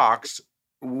Red Fox,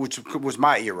 which was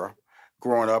my era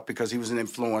growing up, because he was an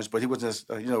influence, but he wasn't,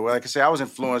 like I said, I was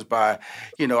influenced by,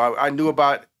 I knew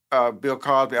about Bill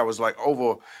Cosby. I was like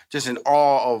just in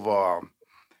awe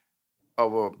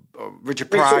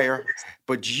Richard Pryor.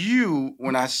 But you,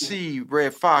 when I see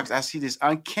Red Fox, I see this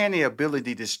uncanny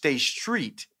ability to stay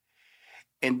street,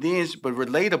 and then but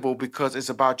relatable because it's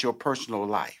about your personal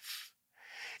life.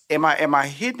 Am I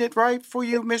hitting it right for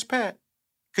you, Miss Pat?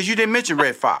 Because you didn't mention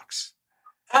Red Fox.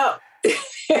 Oh,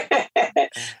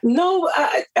 no,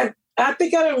 I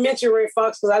think I didn't mention Red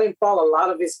Fox because I didn't follow a lot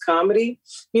of his comedy.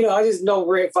 You know, I just know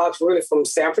Red Fox really from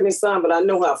Sanford and Son, but I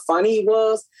know how funny he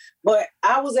was. But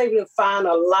I was able to find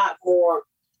a lot more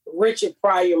Richard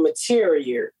Pryor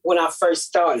material when I first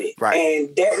started. Right.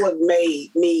 And that what made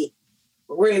me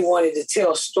really wanted to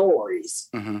tell stories.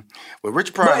 Mm-hmm. Well,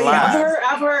 Richard Pryor live.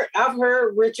 I've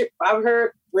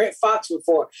heard Red Fox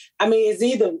before. I mean, it's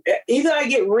either I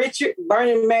get Richard,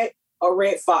 Burning Mac, or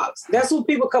Red Fox. That's what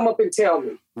people come up and tell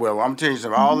me. Well, I'm telling you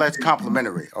something. All that's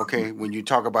complimentary, okay, when you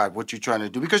talk about what you're trying to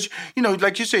do. Because, you know,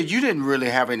 like you said, you didn't really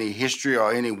have any history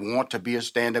or any want to be a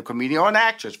stand-up comedian or an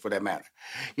actress for that matter.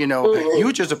 You know, you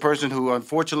were just a person who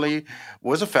unfortunately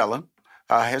was a felon.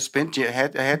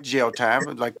 Had jail time,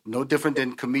 like no different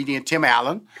than comedian Tim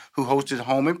Allen, who hosted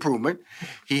Home Improvement.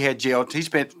 He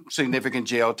spent significant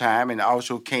jail time and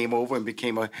also came over and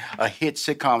became a hit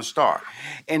sitcom star.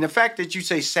 And the fact that you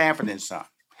say Sanford and Son,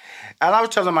 and I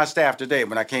was telling my staff today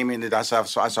when I came in that I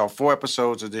saw 4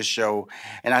 episodes of this show,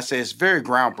 and I said it's very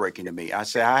groundbreaking to me. I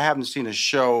said I haven't seen a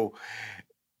show,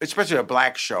 especially a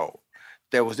black show,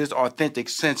 that was this authentic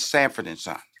since Sanford and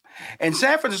Son. And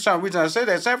Sanford and Son, the reason I say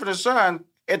that, Sanford and Son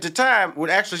at the time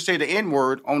would actually say the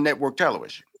N-word on network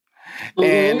television.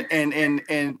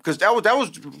 Mm-hmm. And because that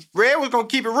was Red was gonna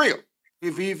keep it real.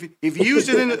 If he used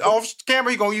it off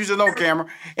camera, he's gonna use it on camera,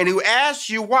 and he would ask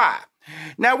you why.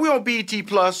 Now we on BET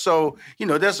Plus, so you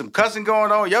know there's some cussing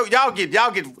going on. Y'all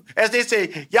get, as they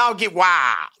say, y'all get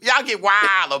wild. Y'all get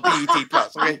wild on BET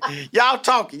Plus. Okay? Y'all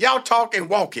talk and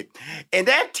walk it. And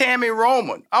that Tammy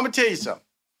Roman, I'm gonna tell you something.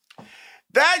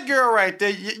 That girl right there,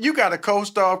 you got a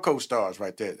co-star of co-stars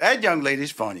right there. That young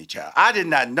lady's funny, child. I did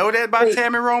not know that about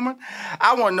Tammy Roman.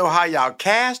 I want to know how y'all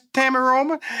cast Tammy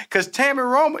Roman, because Tammy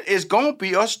Roman is going to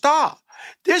be a star.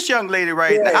 This young lady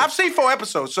right now, I've seen 4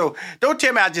 episodes, so don't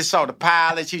tell me I just saw the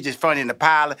pilot. She's just funny in the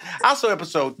pilot. I saw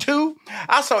episode 2.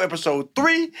 I saw episode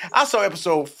 3. I saw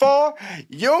episode 4.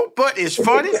 Your butt is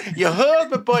funny. Your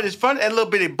husband butt is funny. That little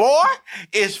bitty boy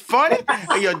is funny.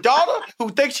 And your daughter who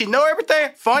thinks she know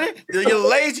everything, funny. Your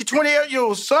lazy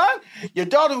 28-year-old son. Your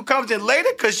daughter who comes in later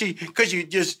because you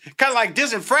just kind of like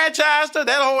disenfranchised her.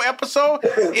 That whole episode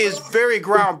is very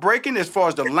groundbreaking as far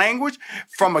as the language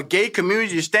from a gay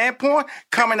community standpoint.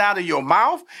 Coming out of your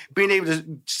mouth, being able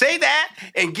to say that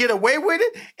and get away with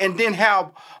it, and then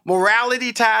have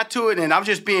morality tied to it, and I'm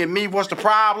just being me, what's the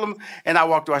problem? And I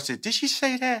walked away, I said, did she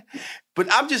say that? But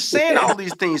I'm just saying all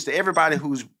these things to everybody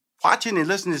who's watching and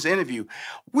listening to this interview.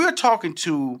 We're talking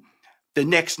to the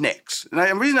next. And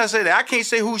the reason I say that, I can't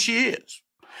say who she is,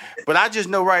 but I just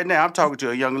know right now, I'm talking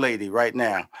to a young lady right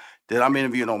now that I'm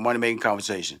interviewing on Money Making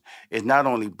Conversation. Is not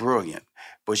only brilliant,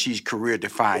 but she's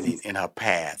career-defining in her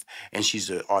path, and she's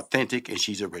authentic and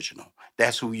she's original.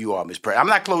 That's who you are, Miss Pratt. I'm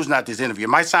not closing out this interview. It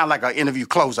might sound like an interview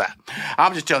closeout.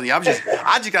 I'm just telling you, I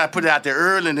just got to put it out there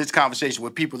early in this conversation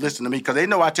with people listening to me because they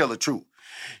know I tell the truth.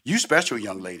 You special,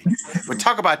 young lady. But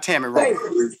talk about Tammy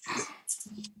Roman.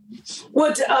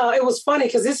 Well, it was funny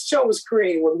because this show was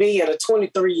created with me and a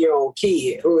 23-year-old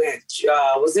kid who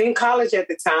was in college at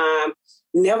the time,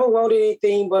 never wrote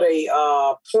anything but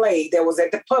a play that was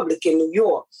at the Public in New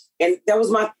York. And that was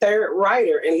my 3rd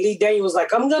writer. And Lee Daniel was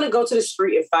like, I'm going to go to the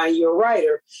street and find you a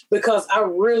writer because I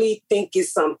really think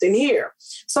it's something here.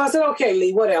 So I said, okay,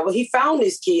 Lee, whatever. He found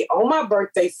this kid on my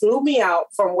birthday, flew me out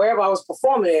from wherever I was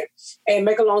performing at. And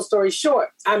make a long story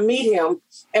short, I meet him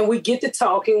and we get to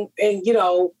talking and, you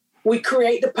know, we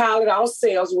create the pilot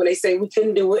ourselves when they say we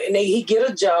couldn't do it. And he get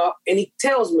a job and he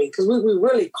tells me, because we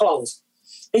really close.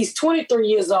 He's 23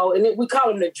 years old, and we call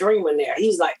him the dreamer now.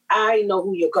 He's like, I know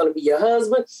who you're going to be your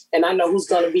husband, and I know who's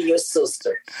going to be your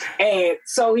sister. And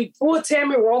so he pulled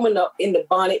Tammy Roman up in the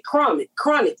Bonnet Chronic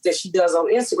that she does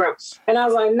on Instagram. And I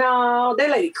was like, no, that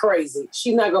lady crazy.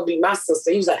 She's not going to be my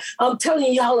sister. He was like, I'm telling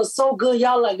you, y'all are so good.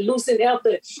 Y'all like Lucy and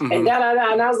Elton and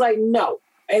da-da-da. And I was like, no.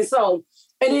 And so...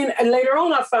 And then later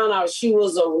on, I found out she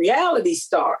was a reality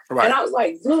star. Right. And I was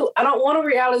like, dude, I don't want a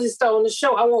reality star on the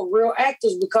show. I want real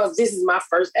actors because this is my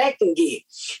first acting gig.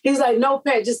 He's like, no,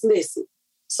 Pat, just listen.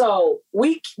 So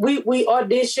we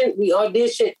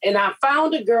auditioned, and I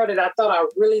found a girl that I thought I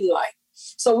really liked.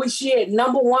 So she had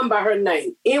number 1 by her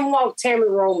name. In walked Tammy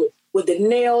Roman with the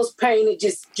nails painted,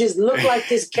 just looked like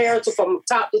this character from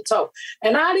top to toe.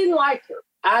 And I didn't like her.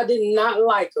 I did not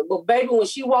like her. But baby, when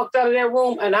she walked out of that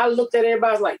room and I looked at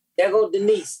everybody, I was like, there go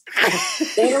Denise.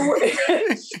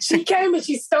 She came and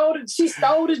she stole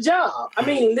the job. I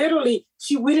mean, literally,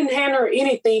 we didn't hand her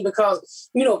anything because,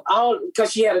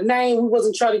 because she had a name. We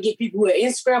wasn't trying to get people who had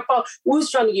Instagram followers. We was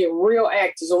trying to get real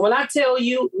actors. And when I tell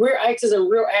you, real actors and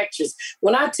real actors,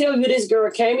 when I tell you this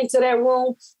girl came into that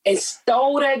room and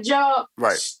stole that job,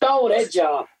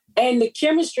 and the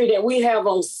chemistry that we have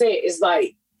on set is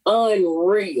like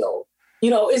unreal.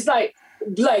 It's like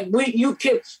the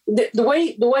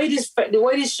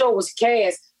way this show was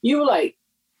cast, you were like,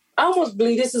 I almost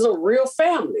believe this is a real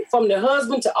family, from the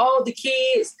husband to all the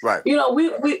kids. Right.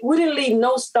 We didn't leave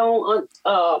no stone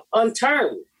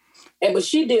unturned. But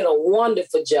she did a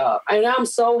wonderful job. And I'm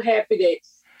so happy that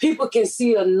people can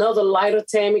see another light of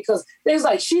Tammy, because there's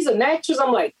like, she's an actress.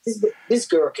 I'm like, this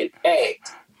girl can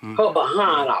act her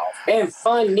behind off and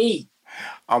funny.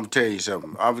 I'm gonna tell you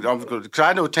something. Because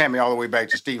I know Tammy all the way back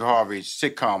to Steve Harvey's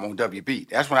sitcom on WB.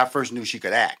 That's when I first knew she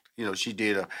could act. She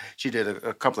did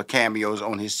a couple of cameos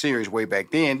on his series way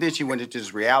back then. Then she went into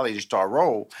this reality star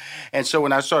role. And so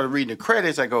when I started reading the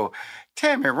credits, I go,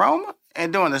 Tammy Roma,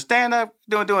 and doing the stand-up,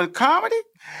 doing comedy.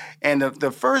 And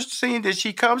the first scene that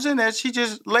she comes in, that she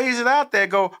just lays it out there,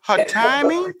 her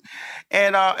timing.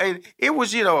 And it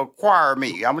was, acquire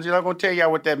me. I'm not going to tell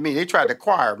y'all what that means. They tried to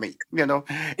acquire me, And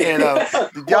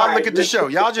y'all look at the show.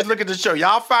 Y'all just look at the show.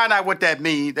 Y'all find out what that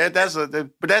means. But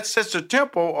that sets the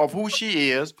tempo of who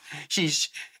she is. She's,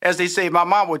 as they say, my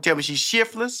mom would tell me, she's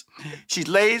shiftless. She's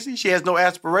lazy. She has no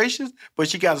aspirations, but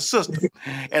she got a sister.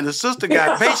 And the sister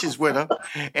got patience with her.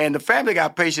 And the family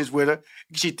got patience with her.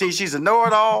 She thinks she's a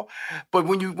know-it-all. But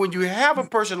when you have a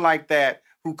person like that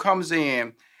who comes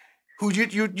in, who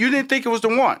you didn't think it was the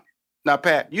one. Now,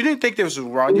 Pat, you didn't think there was a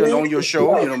wrong, on your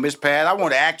show, Miss Pat. I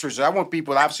want actresses. I want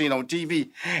people I've seen on TV.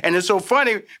 And it's so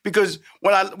funny because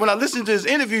when I listened to this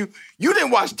interview, you didn't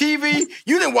watch TV,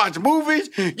 you didn't watch movies,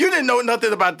 you didn't know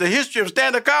nothing about the history of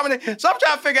stand-up comedy. So I'm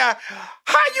trying to figure out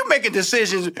how you making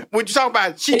decisions when you talk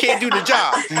about she can't do the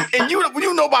job. And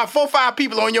you know about 4 or 5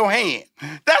 people on your hand.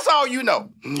 That's all you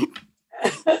know.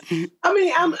 I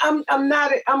mean,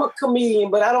 I'm a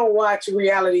comedian, but I don't watch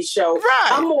reality shows. Right.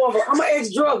 I'm an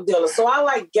ex-drug dealer, so I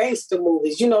like gangster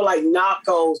movies, like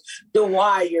Narcos, The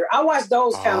Wire. I watch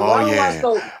those kind of. I don't watch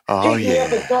those pick me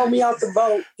up and throw me out the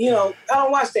boat. I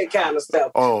don't watch that kind of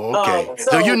stuff. Oh, okay.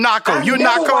 So you're Narco. You're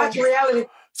Narco. Watch reality.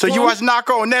 So you watch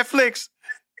Narco on Netflix?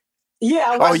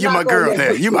 Yeah, you my girl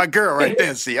there. You my girl right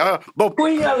there, see.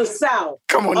 Queen of the South.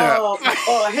 Come on now.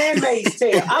 Handmaid's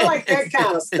Tale. I like that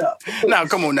kind of stuff. Now,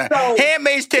 come on now. So,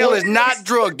 Handmaid's Tale is not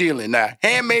drug dealing now.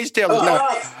 Handmaid's Tale is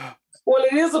not. Well,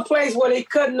 it is a place where they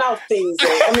cutting off things.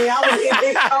 I mean,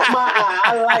 it caught my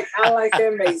eye. I like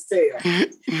Handmaid's Tale.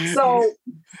 So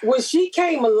when she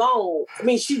came along, I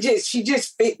mean, she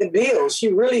just fit the bill.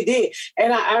 She really did.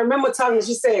 And I remember talking,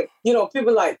 she said,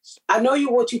 people like, I know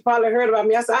what you probably heard about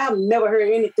me. I said, I have never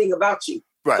heard anything about you.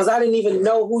 Because I didn't even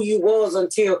know who you was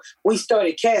until we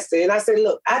started casting. And I said,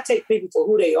 look, I take people for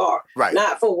who they are,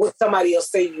 not for what somebody else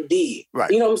say you did.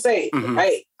 Right. You know what I'm saying? Mm-hmm.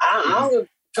 Hey, I don't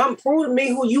come prove to me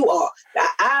who you are.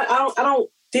 I don't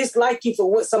dislike you for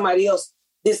what somebody else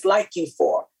dislike you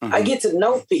for. Mm-hmm. I get to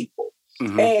know people.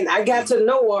 Mm-hmm. And I got to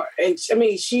know her. And I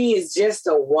mean, she is just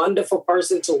a wonderful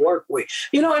person to work with.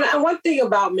 And one thing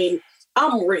about me,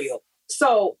 I'm real.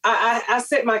 So I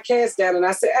set my cast down and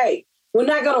I said, hey, we're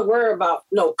not going to worry about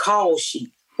no call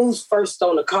sheet. Who's first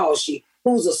on the call sheet?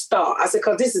 Who's a star? I said,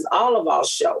 because this is all of our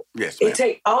show. Yes, it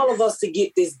takes all of us to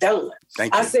get this done.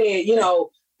 Thank you. I said,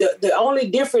 the only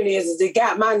difference is it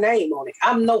got my name on it.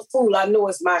 I'm no fool. I know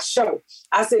it's my show.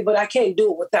 I said, but I can't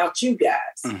do it without you guys.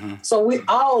 Mm-hmm. So we're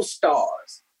all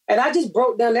stars. And I just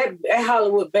broke down that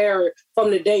Hollywood barrier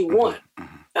from the day one.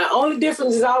 Mm-hmm. The only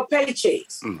difference is our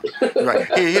paychecks. Right.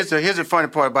 Here's a funny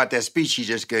part about that speech she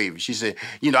just gave. She said,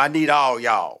 I need all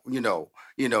y'all,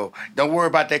 don't worry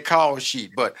about that call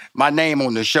sheet, but my name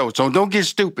on the show. So don't get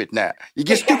stupid now. You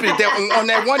get stupid on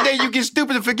that one day you get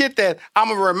stupid and forget that. I'm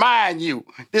going to remind you,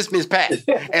 this Miss Pat,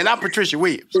 and I'm Patricia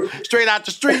Williams. Straight out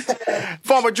the streets,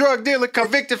 former drug dealer,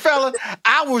 convicted fella.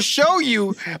 I will show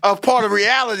you a part of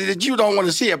reality that you don't want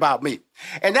to see about me.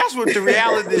 And that's what the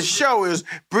reality of this show is,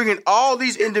 bringing all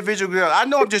these individual girls. I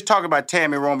know I'm just talking about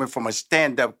Tammy Roman from a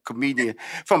stand-up comedian,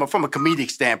 from a comedic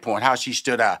standpoint, how she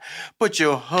stood out. But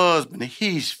your husband,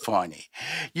 he's funny.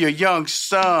 Your young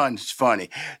son's funny.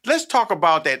 Let's talk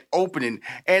about that opening.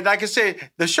 And like I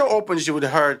said, the show opens with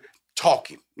her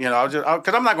talking, because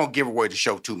I'm not going to give away the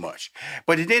show too much.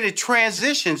 But then it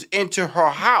transitions into her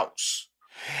house.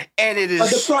 And it is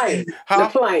the plane. Huh?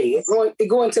 The plane.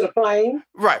 Going to the plane.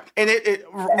 Right. And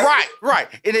right.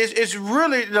 And it's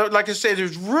really, like I said,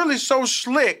 it's really so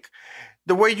slick.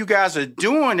 the way you guys are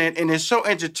doing it, and it's so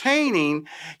entertaining.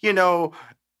 You know,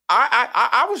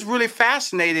 I was really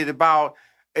fascinated about.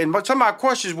 And some of my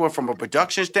questions were from a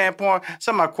production standpoint.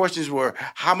 Some of my questions were,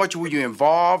 how much were you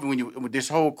involved with this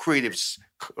whole creative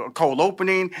cold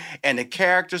opening and the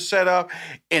character setup,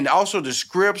 and also the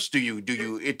scripts? Do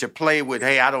you interplay with,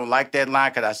 hey, I don't like that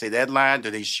line, could I say that line?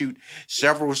 Do they shoot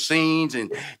several scenes,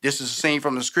 and this is a scene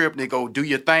from the script, and they go, do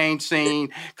your thing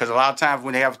scene? Because a lot of times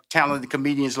when they have talented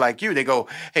comedians like you, they go,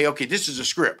 hey, okay, this is a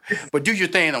script, but do your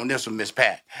thing on this one, Miss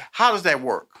Pat. How does that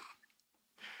work?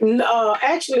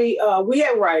 Actually, we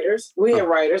had writers.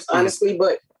 Honestly,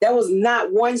 but that was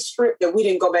not one script that we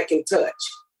didn't go back and touch.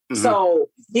 Mm-hmm. So,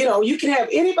 you can have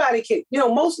anybody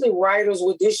mostly writers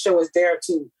with this show is there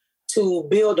to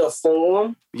build a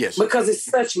form. Yes. Because it's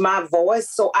such my voice.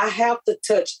 So I have to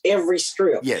touch every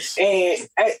script. Yes.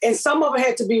 And some of it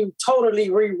had to be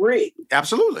totally rewritten.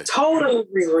 Absolutely. Totally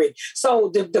rewritten. So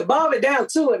to boil it down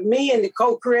to it, me and the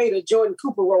co-creator, Jordan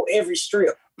Cooper, wrote every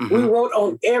strip. Mm-hmm. We wrote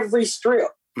on every strip.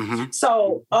 Mm-hmm.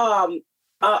 So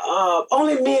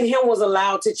only me and him was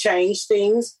allowed to change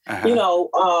things.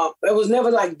 Uh-huh. It was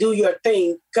never like do your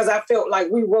thing, because I felt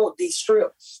like we wrote these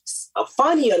strips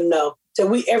funny enough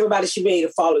that everybody should be able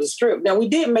to follow the strip. Now, we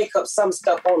did make up some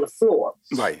stuff on the floor.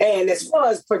 Right. And as far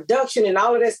as production and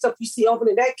all of that stuff you see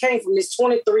opening, that came from this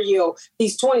 23-year-old,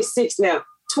 he's 26 now,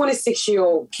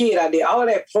 26-year-old kid I did. All of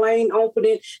that plane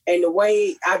opening and the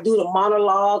way I do the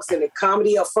monologues and the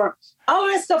comedy up front, all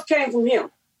of that stuff came from him.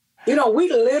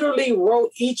 We literally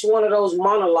wrote each one of those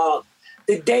monologues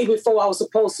the day before I was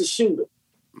supposed to shoot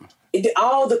it.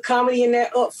 All the comedy in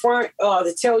that up front,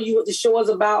 to tell you what the show is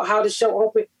about, how the show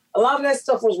opened, a lot of that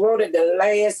stuff was wrote at the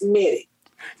last minute.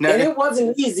 Now, and it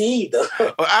wasn't easy either.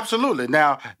 Oh, absolutely.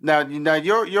 Now,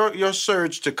 your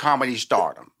surge to comedy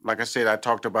stardom. Like I said, I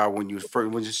talked about when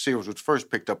the series was first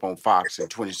picked up on Fox in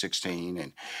 2016,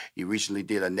 and you recently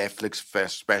did a Netflix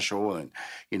special, and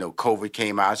COVID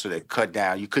came out, so they cut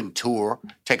down. You couldn't tour,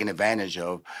 taking advantage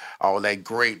of all that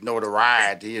great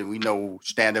notoriety. And we know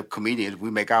stand-up comedians,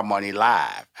 we make our money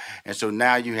live, and so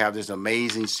now you have this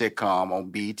amazing sitcom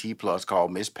on BET Plus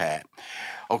called Miss Pat.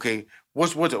 Okay.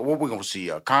 What we gonna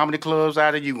see? Comedy clubs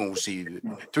out of you? Gonna see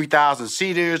 3,000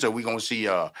 seaters? Are we gonna see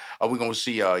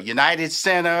United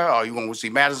Center? Or are you gonna see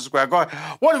Madison Square Garden?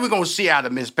 What are we gonna see out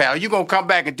of Miss Pat? Are you gonna come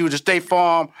back and do the State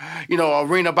Farm,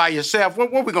 arena by yourself?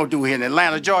 What we gonna do here in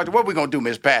Atlanta, Georgia? What we gonna do,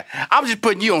 Miss Pat? I'm just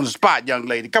putting you on the spot, young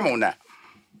lady. Come on now.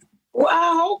 Well,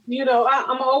 I hope,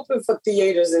 I'm hoping for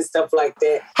theaters and stuff like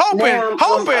that.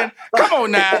 Hoping? Come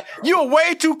on now. You're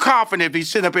way too confident if you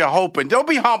sit up here hoping. Don't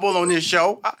be humble on this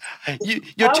show.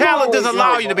 Your talent doesn't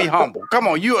allow you to be humble. Come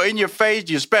on, you are in your face.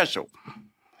 You're special.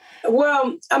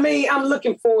 Well, I'm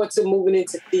looking forward to moving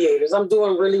into theaters. I'm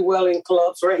doing really well in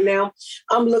clubs right now.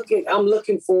 I'm looking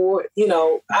forward.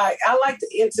 I like the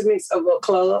intimates of a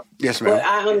club. Yes, ma'am. But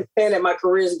I understand that my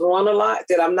career is growing a lot.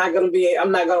 That I'm not going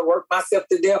to work myself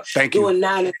to death doing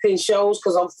 9 and 10 shows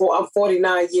because I'm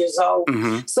 49 years old.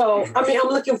 Mm-hmm. So I'm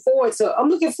looking forward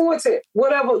to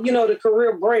whatever the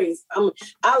career brings.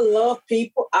 I love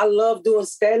people. I love doing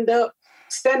stand up.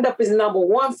 Stand-up is number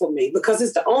one for me because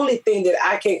it's the only thing that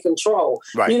I can control.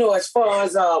 Right. As far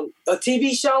as a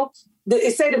TV show,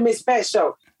 it say the Miss Pat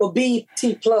show, but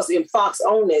BET Plus and Fox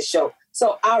own that show.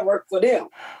 So I work for them.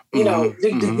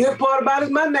 The good part about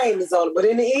it, my name is on it. But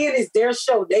in the end, it's their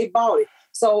show. They bought it.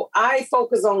 So I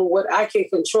focus on what I can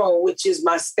control, which is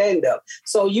my stand-up.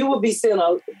 So you will be seeing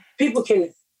people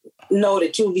can know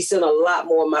that you'll be seeing a lot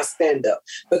more of my stand-up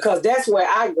because that's where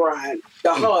I grind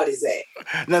the hardest at.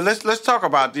 Now let's talk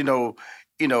about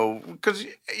because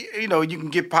you can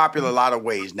get popular a lot of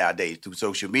ways nowadays through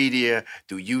social media,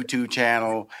 through YouTube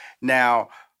channel. Now,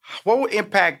 what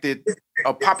impact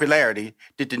popularity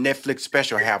did the Netflix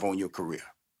special have on your career?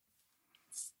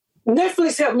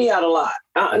 Netflix helped me out a lot.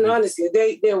 And honestly,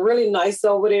 they're really nice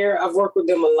over there. I've worked with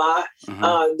them a lot.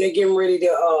 Mm-hmm. They're getting ready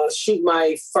to shoot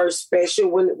my first special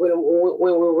when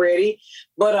we're ready.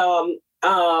 But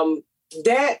doing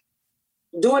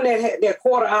that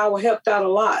quarter hour helped out a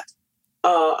lot.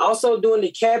 Also doing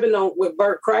the cabin with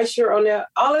Bert Kreischer on there,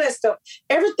 all of that stuff.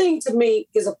 Everything to me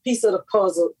is a piece of the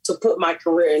puzzle to put my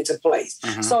career into place.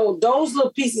 Mm-hmm. So those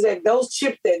little pieces, those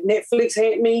chips that Netflix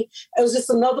handed me, it was just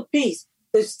another piece.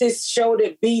 This show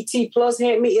that BET Plus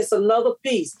handed me, it's another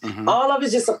piece. Mm-hmm. All of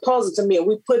it's just a puzzle to me, and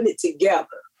we're putting it together.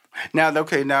 Now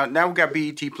we got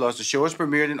BET Plus. The show is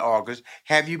premiered in August.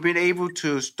 Have you been able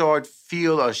to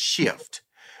feel a shift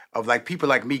of people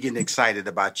like me getting excited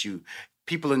about you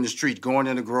people in the street going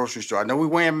in the grocery store? I know we're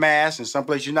wearing masks, and some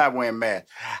places you're not wearing masks.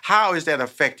 How is that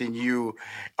affecting you?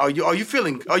 Are you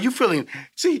feeling?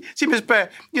 See, Miss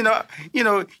Pat, you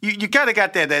kind of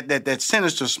got that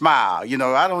sinister smile.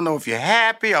 I don't know if you're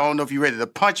happy. I don't know if you're ready to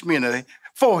punch me in the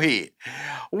forehead.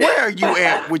 Where are you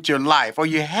at with your life? Are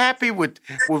you happy with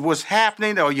what's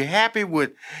happening? Are you happy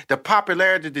with the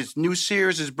popularity this new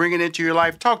series is bringing into your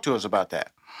life? Talk to us about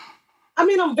that. I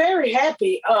mean, I'm very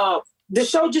happy. The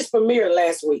show just premiered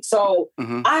last week, so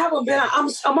I haven't been.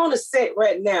 I'm on a set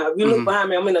right now. If you look behind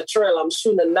me, I'm in a trailer. I'm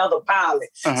shooting another pilot,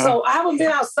 so I haven't been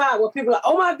outside where people are like,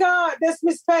 "Oh my God, that's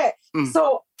Miss Pat."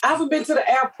 So I haven't been to the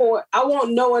airport. I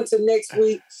won't know until next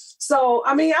week. So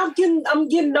I mean, I'm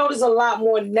getting noticed a lot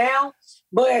more now.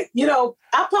 But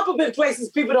I pop up in places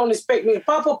people don't expect me to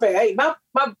pop up at. Hey,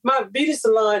 my beauty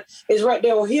salon is right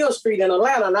there on Hill Street in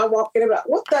Atlanta, and I walk in and I'm like,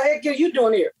 "What the heck are you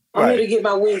doing here?" I'm here to get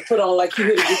my wig put on like you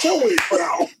here to get your wig put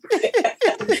on.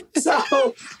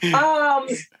 So,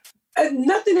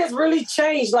 nothing has really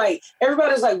changed. Like,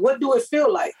 everybody's like, what do it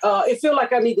feel like? It feels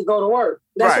like I need to go to work.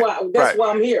 That's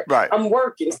why I'm here. Right. I'm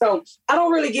working. So I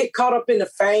don't really get caught up in the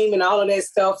fame and all of that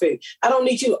stuff. And I don't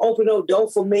need you to open no door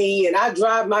for me. And I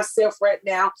drive myself right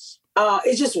now.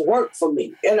 It just worked for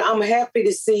me. And I'm happy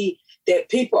to see that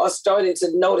people are starting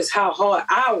to notice how hard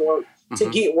I work to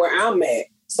get where I'm at.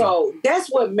 So that's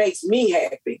what makes me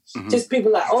happy. Just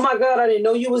people like, oh my God, I didn't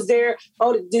know you was there.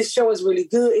 Oh, this show is really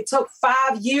good. It took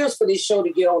 5 years for this show to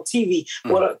get on TV.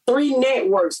 With 3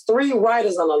 networks, 3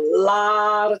 writers, and a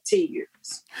lot of tears.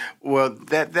 Well,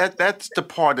 that's the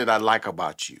part that I like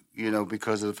about you,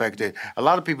 because of the fact that a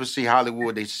lot of people see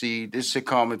Hollywood, they see this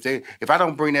sitcom. If I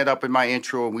don't bring that up in my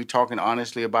intro and we talking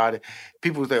honestly about it,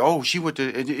 people say, oh, she went to,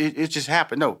 it just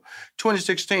happened. No,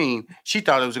 2016, she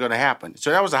thought it was going to happen. So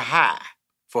that was a high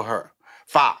for her,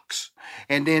 Fox.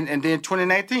 And then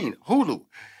 2019, Hulu.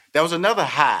 That was another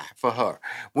high for her.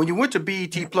 When you went to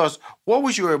BET Plus, what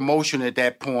was your emotion at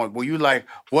that point? Were you like,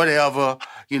 whatever,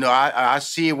 I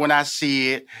see it when I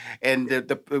see it, and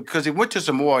because it went to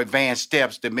some more advanced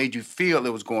steps that made you feel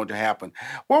it was going to happen.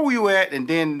 Where were you at? And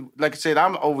then, like I said,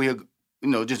 I'm over here,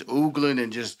 just oogling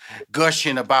and just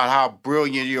gushing about how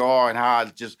brilliant you are and how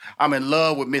I'm in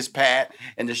love with Miss Pat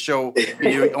and the show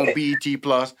on BET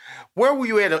Plus. Where were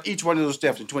you at each one of those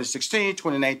steps in 2016,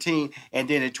 2019, and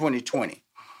then in 2020?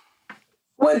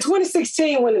 Well, in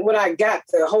 2016, when I got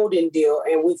the holding deal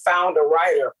and we found a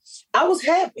writer, I was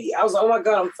happy. I was like, oh my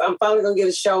God, I'm finally going to get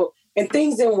a show. And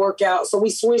things didn't work out. So we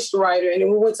switched writer and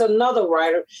then we went to another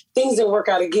writer. Things didn't work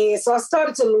out again. So I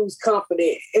started to lose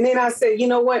confidence. And then I said, you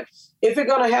know what? If it's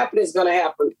going to happen, it's going to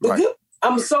happen.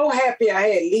 I'm so happy I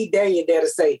had Lee Daniel there to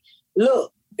say,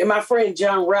 look, and my friend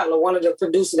John Rattler, one of the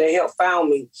producers that helped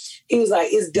found me, he was like,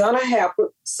 it's going to happen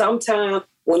sometime.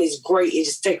 When it's great, it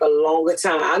just take a longer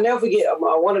time. I'll never forget,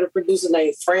 one of the producers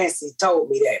named Francis told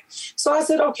me that. So I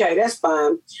said, okay, that's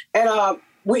fine. And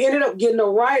we ended up getting a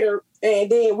writer,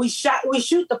 and then we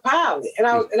shoot the pilot. And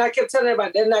I kept telling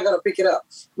everybody, they're not going to pick it up.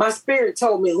 My spirit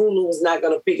told me Hulu was not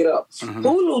going to pick it up.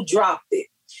 Hulu dropped it.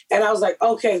 And I was like,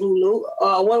 okay, Hulu,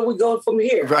 where are we going from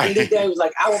here? Right. And he was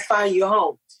like, I will find you a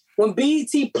home. When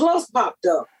BET Plus popped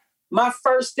up, my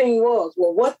first thing was,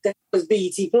 well, what the hell is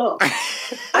BET Plus?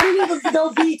 I didn't even know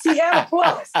BET had a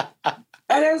plus.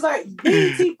 And it was like,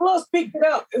 BET Plus picked it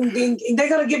up. And they're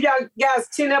going to give y'all guys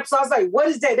 10 episodes. I was like, what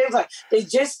is that? They was like, they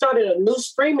just started a new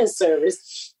streaming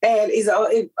service. And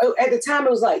at the time,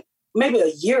 it was like maybe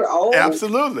a year old.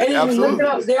 Absolutely. And if you look it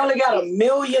up, they only got 1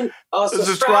 million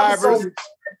subscribers.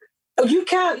 So you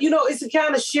can't, it's a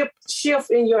kind of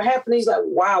shift in your happenings. Like,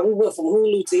 wow, we went from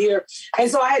Hulu to here. And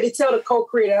so I had to tell the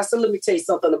co-creator, I said, let me tell you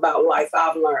something about life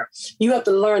I've learned. You have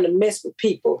to learn to mess with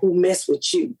people who mess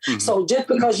with you. So just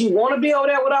because you want to be over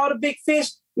there with all the big fish,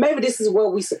 maybe this is where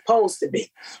we're supposed to be.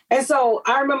 And so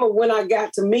I remember when I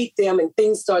got to meet them and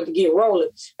things started to get rolling.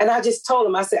 And I just told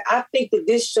them, I said, I think that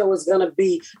this show is going to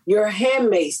be your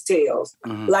Handmaid's Tales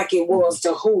like it was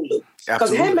to Hulu.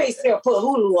 Because Handmaid's Tale put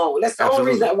Hulu on. That's the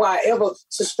only reason why I ever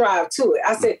subscribed to it.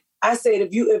 I said,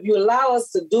 if you allow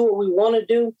us to do what we want to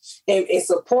do and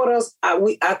support us,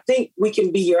 I think we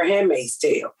can be your Handmaid's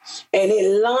Tale. And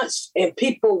it launched and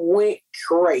people went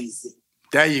crazy.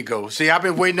 There you go. See, I've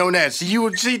been waiting on that.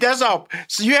 See, that's all.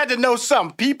 So you had to know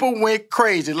something. People went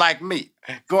crazy like me.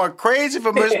 Going crazy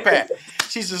for Miss Pat.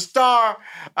 She's a star.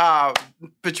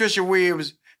 Patricia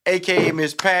Williams, a.k.a.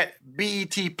 Miss Pat,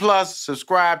 BET Plus.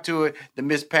 Subscribe to it, The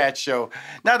Miss Pat Show.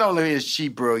 Not only is she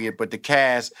brilliant, but the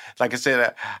cast, like I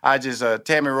said,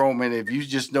 Tammy Roman, if you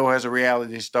just know her as a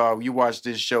reality star, you watch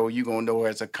this show, you're going to know her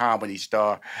as a comedy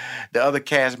star. The other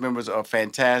cast members are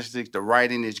fantastic. The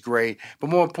writing is great. But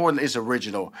more important, it's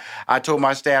original. I told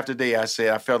my staff today, I said,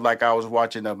 I felt like I was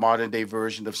watching a modern-day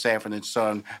version of Sanford and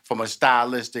Son from a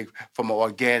stylistic, from an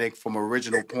organic, from an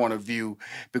original point of view,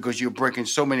 because you're breaking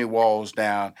so many walls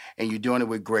down, and you're doing it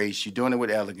with grace. You're doing it with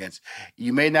elegance.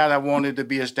 You may not have wanted to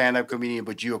be a stand-up comedian,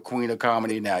 but you're a queen of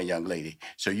comedy now, young lady.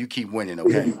 So you keep winning,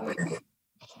 okay?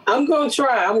 I'm going to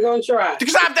try.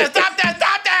 Stop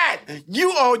that!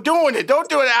 You are doing it. Don't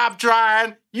do it. I'm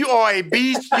trying. You are a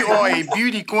beast. You are a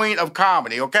beauty queen of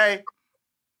comedy, okay?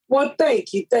 Well,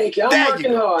 thank you. I'm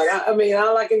working hard. I mean,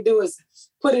 all I can do is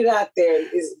put it out there.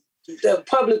 The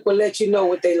public will let you know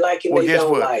what they like and they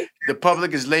don't like. The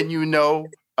public is letting you know.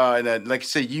 Like I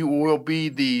said, you will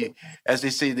be as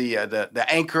they say, the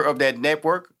anchor of that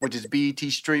network, which is BET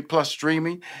Street Plus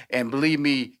streaming. And believe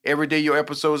me, every day your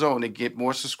episode's on, they get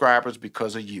more subscribers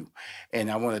because of you. And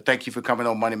I want to thank you for coming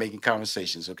on Money Making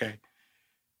Conversations, okay?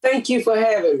 Thank you for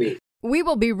having me. We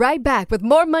will be right back with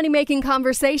more Money Making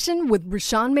Conversation with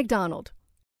Rushion McDonald.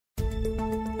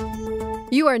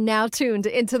 You are now tuned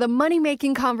into the Money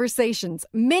Making Conversations,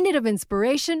 Minute of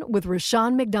Inspiration with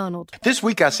Rushion McDonald. This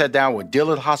week I sat down with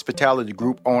Dillard Hospitality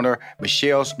Group owner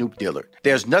Michelle Snoop Dillard.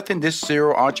 There's nothing this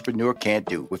serial entrepreneur can't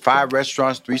do. With 5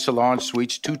 restaurants, 3 salon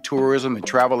suites, 2 tourism and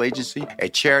travel agency, a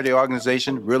charity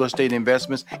organization, real estate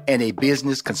investments, and a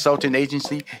business consulting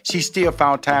agency, she still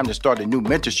found time to start a new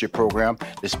mentorship program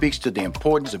that speaks to the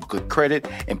importance of good credit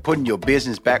and putting your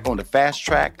business back on the fast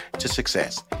track to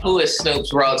success. Who is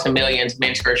Snoop's Road to Millions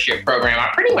mentorship program?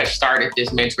 I pretty much started this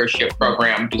mentorship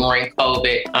program during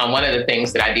COVID. One of the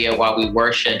things that I did while we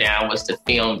were shut down was to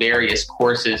film various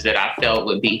courses that I felt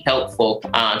would be helpful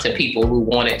to people who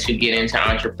wanted to get into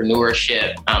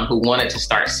entrepreneurship, who wanted to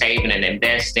start saving and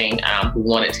investing, who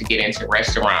wanted to get into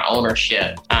restaurant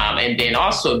ownership. And then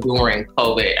also during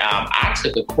COVID, I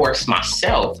took a course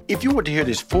myself. If you want to hear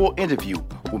this full interview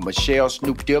with Michelle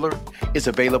Snoop Dillard, it's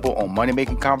available on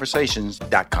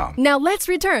moneymakingconversations.com. Now let's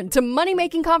return to Money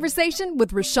Making Conversation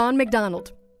with Rushion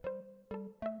McDonald.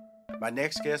 My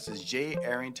next guest is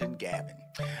Arrington Gavin.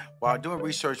 While doing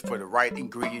research for the right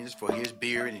ingredients for his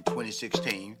beard in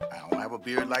 2016, I don't have a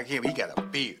beard like him. He got a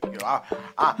beard. You know,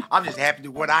 I'm just happy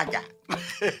with what I got.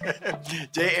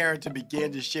 Arrington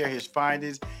began to share his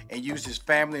findings and use his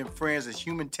family and friends as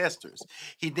human testers.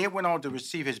 He then went on to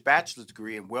receive his bachelor's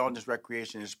degree in wellness,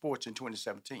 recreation, and sports in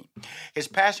 2017. His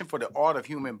passion for the art of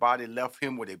human body left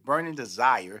him with a burning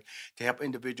desire to help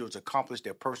individuals accomplish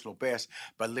their personal best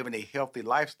by living a healthy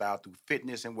lifestyle through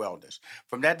fitness and wellness.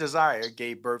 From that desire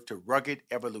gave birth to Rugged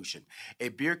Evolution, a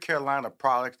beer care line of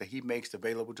products that he makes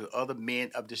available to other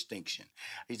men of distinction.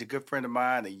 He's a good friend of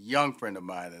mine, a young friend of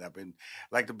mine, and I've been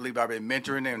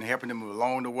mentoring him and helping him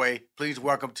along the way. Please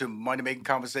welcome to Money Making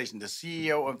Conversation, the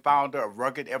CEO and founder of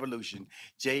Rugged Evolution,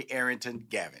 Arrington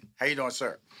Gavin. How you doing,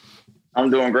 sir? I'm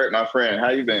doing great, my friend. How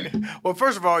you been? Well,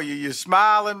 first of all, you're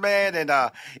smiling, man, and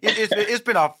it's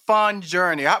been a fun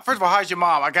journey. First of all, how's your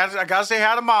mom? I gotta say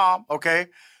hi to mom, okay?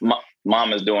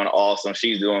 Mom is doing awesome.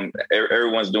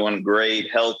 Everyone's doing great,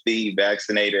 healthy,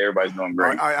 vaccinated. Everybody's doing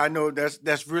great. I know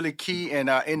that's really key. And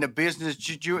in the business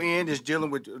that you're in, is dealing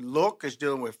with look, it's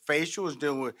dealing with facial, it's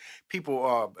dealing with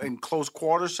people in close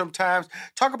quarters sometimes.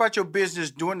 Talk about your business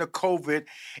during the COVID,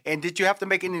 and did you have to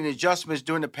make any adjustments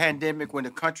during the pandemic when the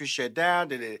country shut down?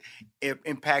 Did it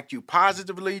impact you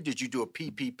positively? Did you do a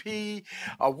PPP?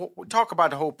 Talk about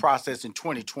the whole process in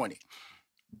 2020.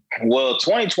 Well,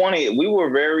 2020, we were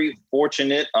very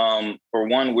fortunate. For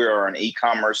one, we are an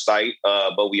e-commerce site,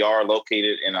 but we are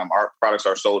located and our products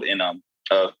are sold in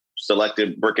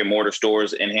selected brick and mortar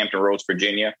stores in Hampton Roads,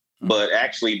 Virginia. Mm-hmm. But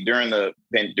actually, during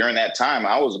that time,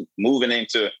 I was moving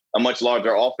into a much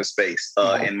larger office space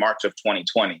in March of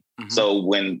 2020. Mm-hmm. So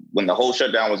when the whole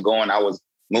shutdown was going, I was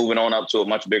moving on up to a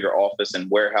much bigger office and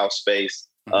warehouse space.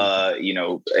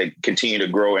 Continue to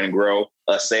grow and grow.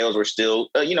 Sales were still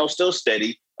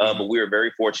steady, but we were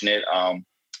very fortunate.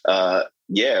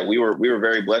 We were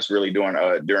very blessed really during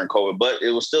COVID, but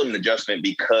it was still an adjustment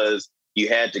because you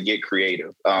had to get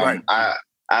creative. Right.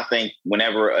 I think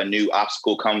whenever a new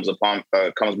obstacle comes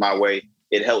my way,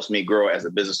 it helps me grow as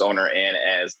a business owner and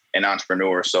as an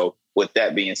entrepreneur. So with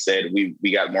that being said,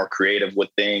 we got more creative with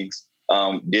things.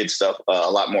 Did stuff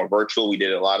a lot more virtual. We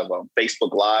did a lot of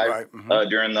Facebook Live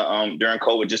during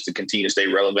COVID just to continue to stay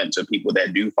relevant to people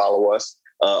that do follow us.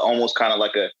 almost kind of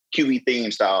like a QB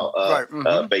theme style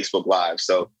Facebook Live.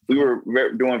 So we were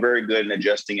doing very good and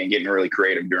adjusting and getting really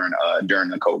creative during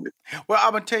the COVID. Well,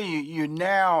 I'm gonna tell you, you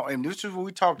now, and this is what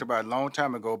we talked about a long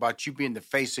time ago about you being the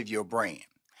face of your brand.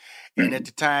 And at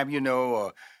the time,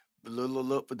 the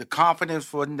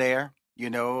confidence wasn't there. I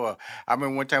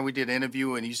remember one time we did an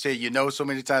interview and you said, so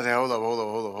many times, I said,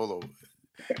 hold up.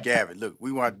 Gavin, look,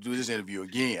 we want to do this interview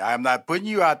again. I'm not putting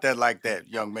you out there like that,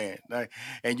 young man.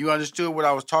 And you understood what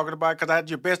I was talking about because I had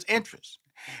your best interest.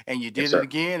 And you did it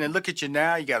again. And look at you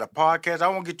now. You got a podcast. I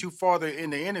won't get too farther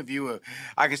in the interview.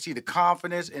 I can see the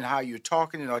confidence in how you're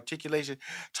talking and articulation.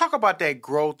 Talk about that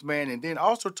growth, man. And then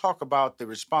also talk about the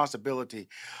responsibility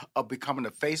of becoming the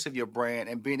face of your brand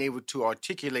and being able to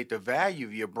articulate the value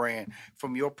of your brand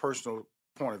from your personal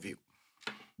point of view.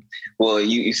 Well,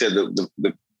 you said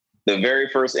the very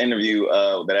first interview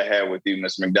that I had with you,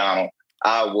 Mr. McDonald,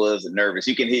 I was nervous.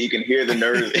 You can hear the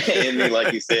nerves in me,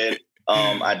 like you said.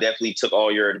 I definitely took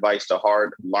all your advice to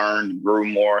heart, learned, grew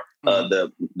more.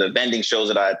 The vending shows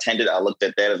that I attended, I looked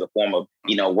at that as a form of,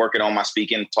 working on my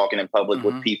speaking, talking in public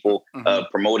with people,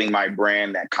 promoting my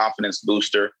brand, that confidence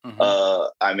booster.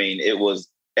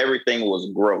 Everything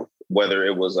was growth, whether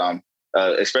it was,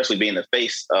 especially being the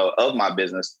face of my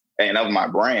business and of my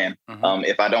brand.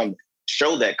 If I don't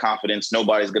show that confidence,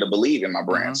 nobody's going to believe in my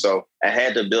brand. So I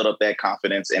had to build up that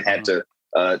confidence and had to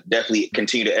definitely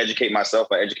continue to educate myself.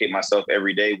 I educate myself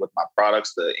every day with my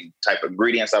products, the type of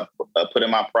ingredients I put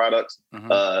in my products,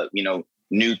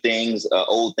 new things,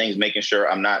 old things, making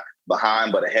sure I'm not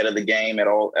behind, but ahead of the game at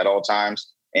all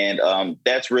times. And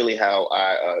that's really how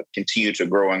I continue to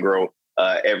grow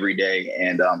every day.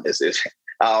 And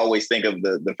I always think of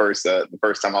the first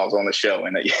time I was on the show,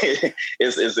 and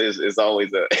it's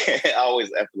always I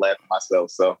always have to laugh at myself.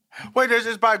 So,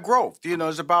 it's about growth.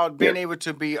 It's about being able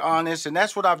to be honest, and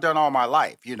that's what I've done all my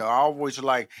life. I always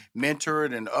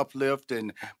mentored and uplift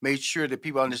and made sure that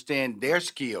people understand their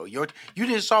skill. You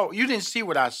didn't see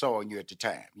what I saw in you at the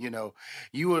time.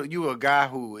 You were a guy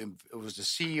who was the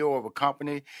CEO of a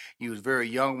company. You was very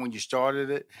young when you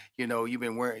started it. You've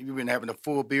been having a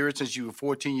full beard since you were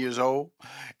 14 years old.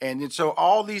 And so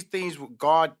all these things,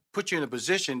 God put you in a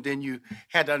position, then you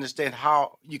had to understand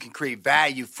how you can create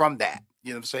value from that.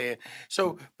 You know what I'm saying?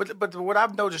 So, but what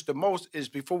I've noticed the most is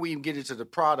before we even get into the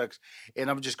products, and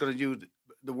I'm just going to use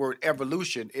the word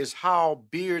evolution, is how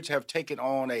beards have taken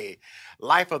on a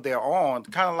life of their own,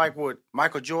 kind of like what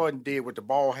Michael Jordan did with the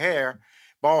bald head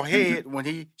when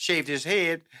he shaved his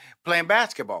head playing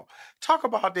basketball. Talk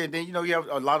about that. Then, you have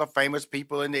a lot of famous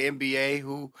people in the NBA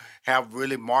who have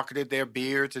really marketed their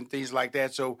beards and things like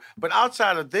that. So, but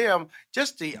outside of them,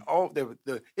 just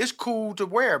it's cool to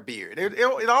wear a beard.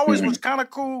 It always was kind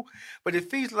of cool, but it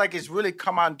feels like it's really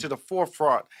come out into the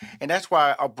forefront. And that's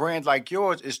why a brand like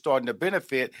yours is starting to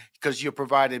benefit because you're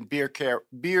providing beard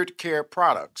care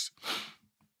products.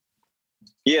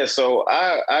 Yeah, so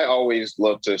I always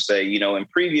love to say, in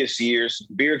previous years,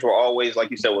 beards were always,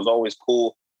 like you said, was always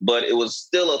cool, but it was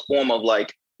still a form of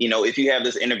if you have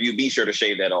this interview, be sure to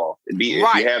shave that off. If you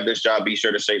have this job, be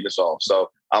sure to shave this off. So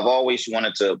I've always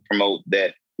wanted to promote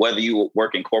that whether you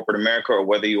work in corporate America or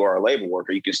whether you are a labor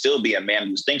worker, you can still be a man of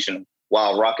distinction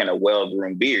while rocking a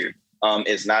well-groomed beard.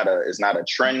 It's not a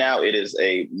trend now. It is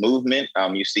a movement.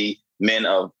 You see men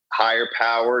of higher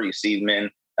power. You see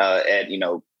men at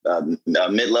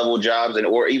mid-level jobs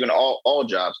or even all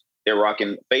jobs. They're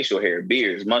rocking facial hair,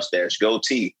 beards, mustache,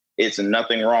 goatee. It's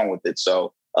nothing wrong with it.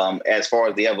 So as far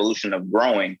as the evolution of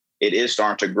growing, it is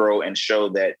starting to grow and show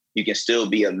that you can still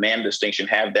be a man of distinction,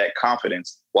 have that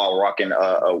confidence while rocking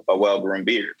a well-groomed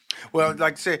beard. Well,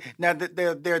 like I said, now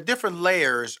there are different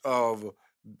layers of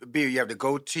beard. You have the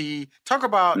goatee. Talk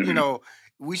about,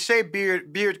 we say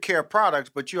beard care products,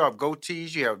 but you have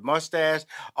goatees, you have mustache.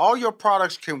 All your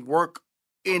products can work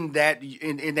in that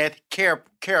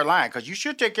care line, because you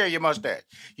should take care of your mustache.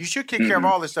 You should take care of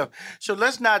all this stuff. So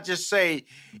let's not just say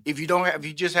if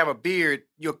you just have a beard,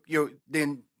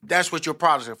 then that's what your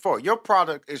products are for. Your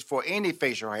product is for any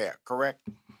facial hair, correct?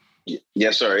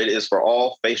 Yes, sir. It is for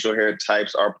all facial hair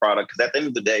types. Our product, because at the end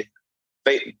of the day,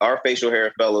 our facial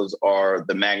hair fellows are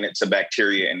the magnet to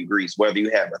bacteria and grease. Whether you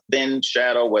have a thin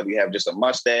shadow, whether you have just a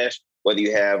mustache, whether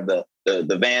you have the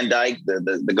Van Dyke,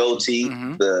 the goatee,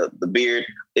 the beard,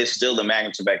 it's still the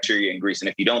magnet to bacteria and grease. And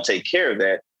if you don't take care of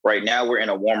that, right now we're in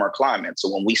a warmer climate.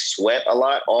 So when we sweat a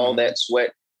lot, all that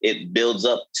sweat, it builds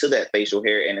up to that facial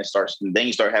hair, and then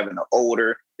you start having the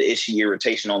odor, the itchy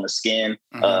irritation on the skin,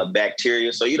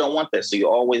 bacteria. So you don't want that. So you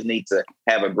always need to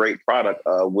have a great product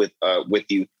with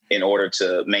you in order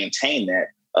to maintain that.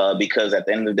 Because at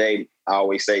the end of the day, I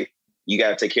always say, you got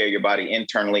to take care of your body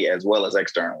internally as well as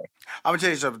externally. I'm gonna tell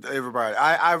you something, everybody.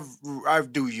 I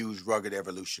do use Rugged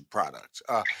Evolution products.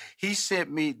 He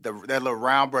sent me that little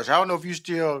round brush. I don't know if you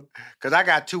still, because I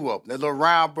got two of them. That little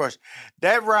round brush,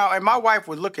 and my wife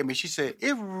would look at me. She said,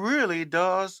 "It really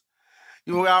does."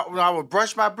 You know, when I would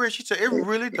brush my beard, she said, it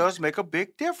really does make a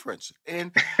big difference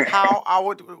in how I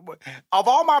would, of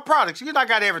all my products, I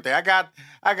got everything. I got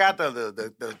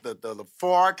the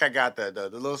fork, I got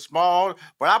the little small,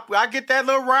 but I get that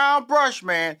little round brush,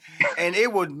 man, and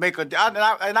it would make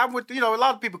I would, a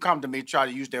lot of people come to me try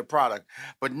to use their product,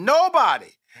 but nobody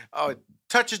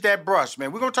touches that brush,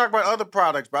 man. We're gonna talk about other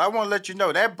products, but I want to let you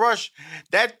know that brush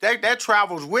that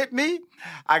travels with me.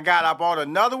 I bought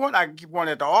another one. I keep one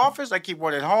at the office. I keep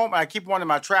one at home, and I keep one in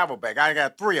my travel bag. I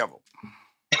got 3 of them.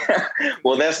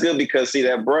 Well, that's good because see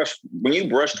that brush, when you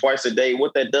brush twice a day,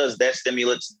 what that does, that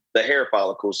stimulates the hair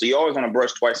follicles. So you always want to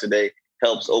brush twice a day.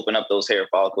 Helps open up those hair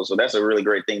follicles. So that's a really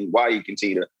great thing. Why you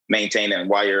continue to maintain it, and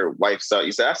why your wife saw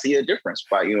you say, I see a difference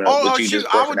by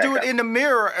I would do it in the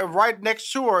mirror right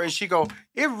next to her, and she go,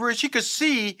 she could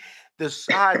see this.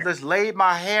 I just laid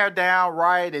my hair down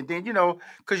right, and then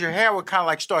because your hair would kind of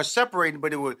like start separating,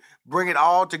 but it would bring it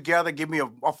all together, give me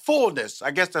a fullness. I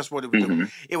guess that's what it would do.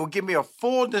 It would give me a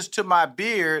fullness to my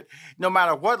beard, no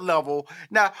matter what level.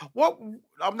 Now,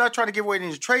 I'm not trying to give away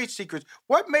any trade secrets.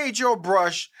 What made your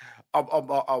brush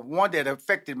one that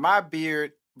affected my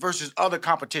beard versus other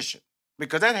competition?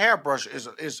 Because that hairbrush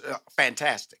is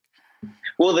fantastic.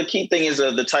 Well, the key thing is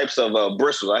the types of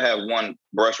bristles. I have one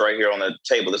brush right here on the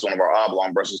table. This is one of our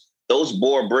oblong brushes. Those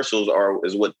boar bristles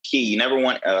is what key. You never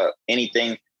want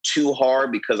anything too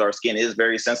hard because our skin is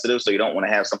very sensitive. So you don't want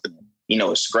to have something,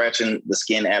 scratching the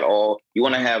skin at all. You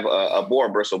want to have a boar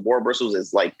bristle. Boar bristles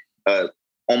is like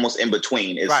almost in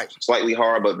between. It's slightly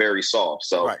hard, but very soft.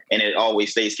 So, and it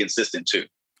always stays consistent too.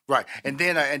 Right. And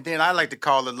then I like to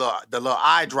call it the little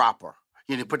eyedropper.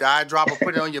 You put the eyedropper,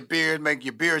 put it on your beard, make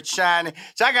your beard shiny.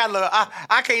 So I got a little,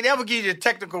 I can't ever give you the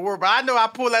technical word, but I know I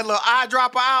pull that little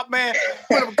eyedropper out, man,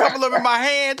 put a couple of them in my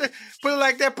hand, put it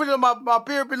like that, put it on my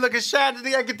beard, be looking shiny.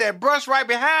 Then I get that brush right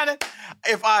behind it.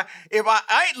 If I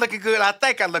ain't looking good, I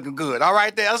think I'm looking good. All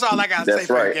right, that's all I got to say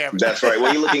for you, Gavin. That's right.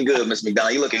 Well, you're looking good, Miss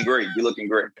McDonald. You're looking great. You're looking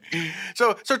great.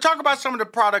 So talk about some of the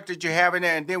product that you have in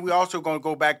there, and then we're also going to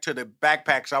go back to the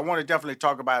backpacks. I want to definitely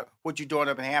talk about what you're doing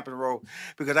up in Hampton Road,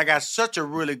 because I got such a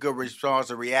really good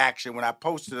response and reaction when I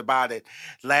posted about it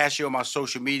last year on my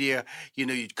social media.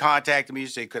 You contacted me, you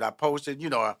say, could I post it?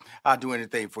 I'll do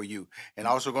anything for you. And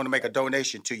also going to make a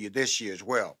donation to you this year as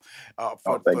well.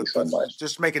 Thank you so much.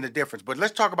 Just making a difference. But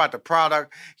let's talk about the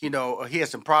product. Here's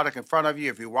some product in front of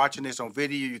you. If you're watching this on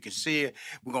video, you can see it.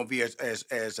 We're going to be as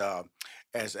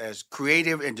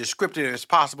creative and descriptive as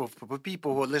possible for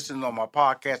people who are listening on my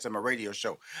podcast and my radio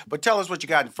show. But tell us what you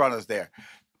got in front of us there.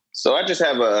 So I just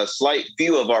have a slight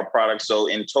few of our products. So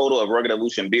in total of Rugged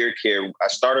Evolution Beard Care, I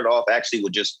started off actually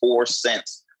with just 4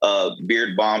 scents of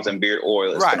beard balms and beard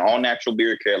oil. It's an all-natural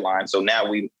beard care line. So now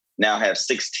we have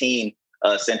 16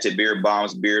 scented beard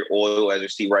balms, beard oil. As you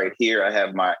see right here, I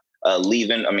have my our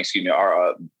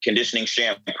conditioning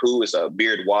shampoo. Is a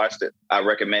beard wash that I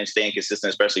recommend staying consistent,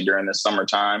 especially during the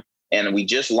summertime. And we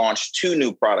just launched 2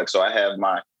 new products. So I have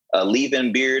my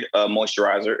leave-in beard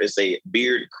moisturizer. It's a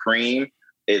beard cream.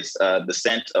 It's the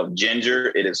scent of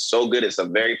ginger. It is so good. It's a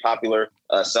very popular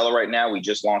seller right now. We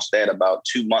just launched that about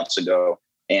 2 months ago.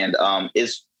 And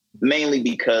it's mainly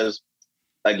because,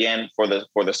 again, for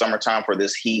the summertime, for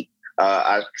this heat,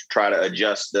 I try to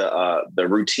adjust the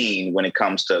routine when it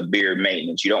comes to beard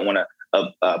maintenance. You don't want to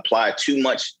apply too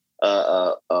much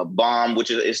balm,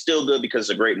 which is still good because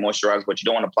it's a great moisturizer, but you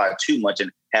don't want to apply too much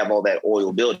and have all that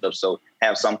oil build up. So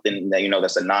have something that,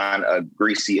 that's a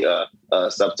non-greasy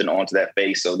substance onto that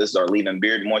face. So this is our leave-in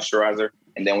beard moisturizer.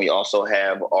 And then we also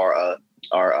have our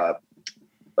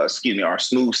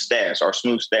smooth stash. Our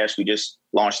smooth stash, we just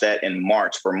launched that in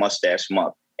March for Mustache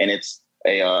Month. And it's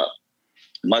a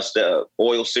mustard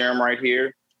oil serum right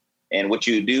here. And what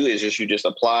you do is you just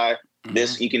apply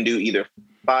this. You can do either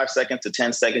 5 seconds to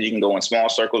 10 seconds. You can go in small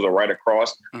circles or right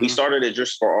across. We started it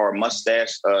just for our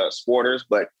mustache sporters,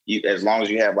 but as long as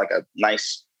you have like a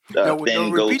nice thin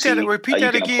goatee, repeat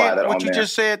that again. What you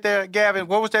just said there, Gavin.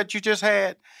 What was that you just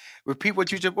had? Repeat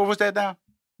what was that now?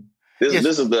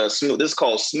 This is this is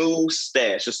called Smooth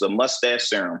Stash. It's a mustache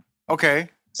serum. Okay.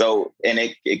 So, and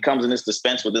it comes in this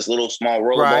dispense with this little small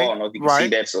roller ball. I don't know if you can see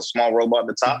that. It's a small roller ball at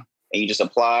the top. And you just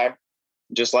apply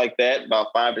just like that, about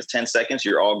 5 to 10 seconds.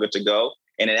 You're all good to go.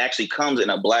 And it actually comes in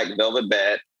a black velvet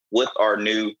bag with our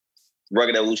new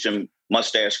Rugged Evolution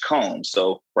mustache comb.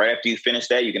 So right after you finish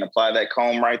that, you can apply that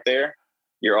comb right there.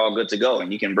 You're all good to go.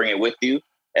 And you can bring it with you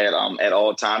at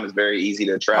all times. It's very easy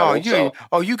to travel.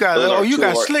 You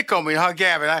got slick on me, huh,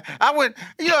 Gavin? I would,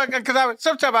 because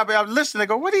sometimes I listen and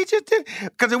go, what he just did?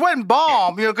 Because it wasn't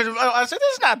balm, because I said,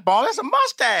 this is not balm, that's a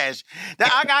mustache. Now,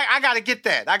 I got to get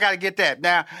that.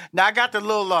 Now I got the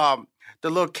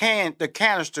little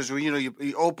canisters where,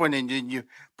 you open and then you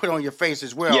put on your face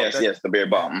as well. Yes, the beard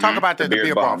balm. Talk about the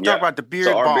beard balm. Talk about the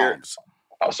beard balms.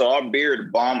 Our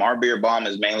beard balm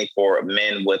is mainly for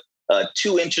men with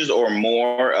 2 inches or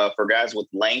more. For guys with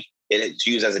length, it's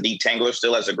used as a detangler,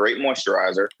 still as a great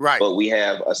moisturizer. Right. But we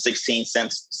have 16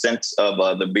 cents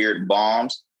of the beard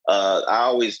balms. I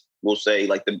always will say,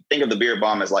 think of the beard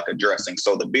balm as like a dressing.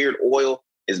 So the beard oil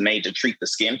is made to treat the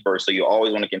skin first. So you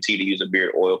always want to continue to use a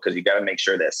beard oil because you got to make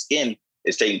sure that skin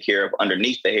is taken care of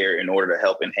underneath the hair in order to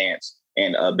help enhance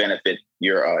and benefit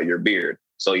your beard.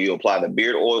 So you apply the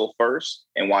beard oil first.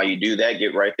 And while you do that,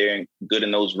 get right there and good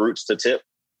in those roots to tip.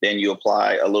 Then you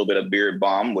apply a little bit of beard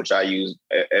balm, which I use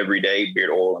every day, beard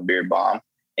oil and beard balm.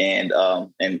 And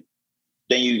then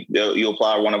you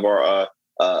apply one of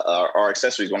our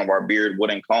accessories, one of our beard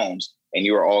wooden combs, and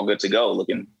you are all good to go,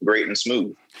 looking great and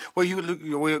smooth.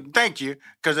 Well, thank you,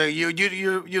 because you're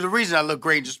the reason I look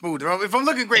great and smooth. If I'm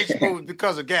looking great and smooth,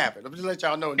 because of Gavin. I'm just let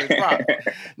y'all know this problem.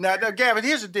 Now, Gavin,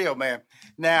 here's the deal, man.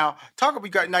 Now, you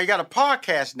got a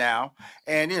podcast now,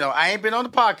 and I ain't been on the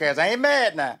podcast. I ain't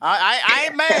mad now. I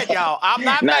ain't mad, y'all. I'm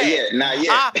not mad. Not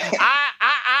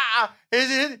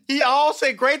yet. He all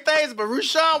say great things, but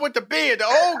Rushion with the beard, the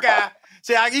old guy.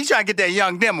 See, he's trying to get that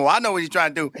young demo. I know what he's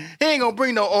trying to do. He ain't going to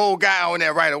bring no old guy on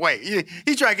there right away.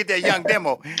 He trying to get that young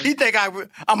demo. He think I'm going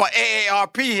to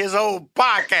AARP his old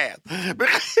podcast. I'm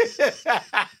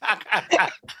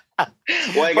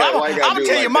going to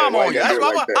tell your mama on you. I'm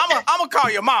going to call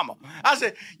your mama. I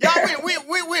said, y'all,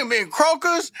 we been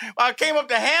Crocus. I came up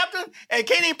to Hampton and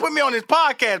can't even put me on his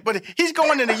podcast, but he's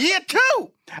going into year 2.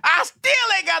 I still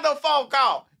ain't got no phone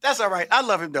call. That's all right. I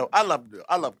love him, though. I love him.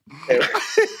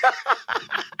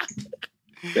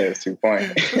 That's too funny.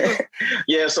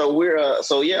 Yeah, so we're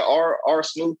our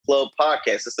Smooth Club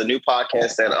podcast. It's a new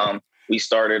podcast that we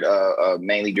started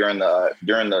mainly during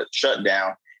the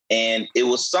shutdown, and it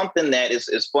was something that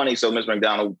is funny. So, Ms.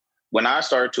 McDonald, when I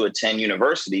started to attend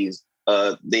universities,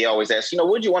 they always ask,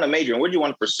 what do you want to major in? What do you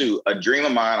want to pursue? A dream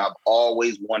of mine. I've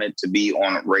always wanted to be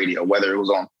on radio, whether it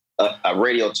was on a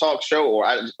radio talk show or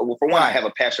I have a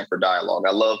passion for dialogue.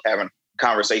 I love having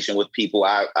conversation with people.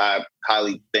 I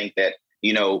highly think that,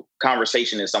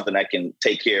 conversation is something that can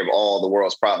take care of all the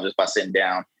world's problems just by sitting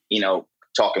down,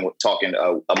 talking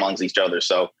amongst each other.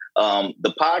 So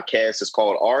the podcast is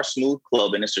called Our Smooth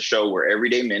Club, and it's a show where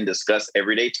everyday men discuss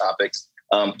everyday topics.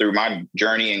 Through my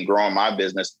journey and growing my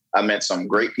business, I met some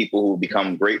great people who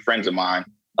become great friends of mine.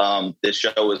 This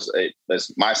show is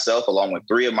myself, along with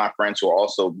 3 of my friends who are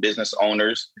also business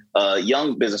owners,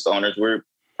 young business owners. We're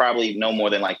probably no more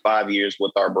than 5 years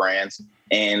with our brands.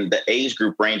 And the age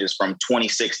group ranges from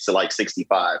 26 to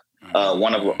 65.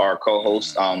 One of our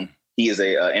co-hosts, he is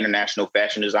a international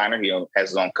fashion designer. He has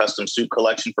his own custom suit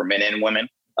collection for men and women.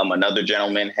 Another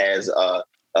gentleman has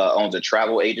owns a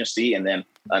travel agency. And then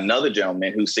another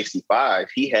gentleman who's 65,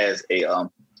 he has a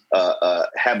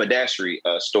haberdashery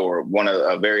store,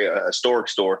 a very historic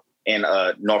store in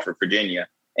Norfolk, Virginia.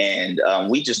 And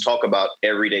we just talk about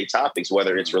everyday topics,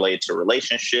 whether it's related to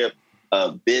relationship,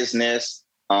 business,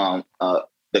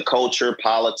 the culture,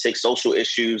 politics, social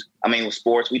issues. With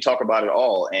sports, we talk about it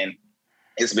all. And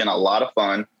it's been a lot of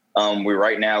fun. We're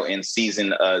right now in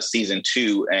season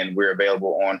 2, and we're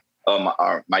available on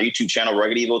my YouTube channel,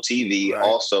 Rugged Evo TV. Right.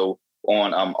 Also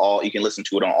on you can listen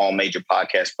to it on all major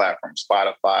podcast platforms,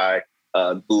 Spotify,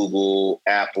 Google,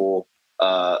 Apple,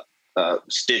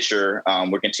 Stitcher.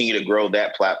 We're continuing to grow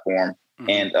that platform.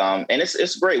 And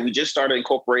it's great. We just started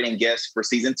incorporating guests for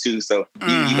season 2, so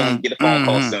you're gonna get a phone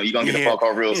call soon. You're gonna get a phone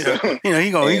call real soon.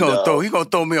 He gonna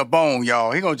throw me a bone,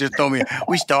 y'all. He gonna just throw me.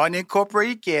 We starting to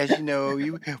incorporate guests. We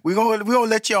gonna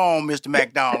let you on, Mr.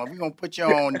 McDonald. We gonna put you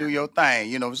on, do your thing.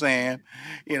 You know what I'm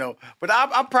saying? But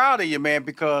I'm proud of you, man,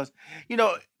 because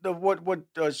what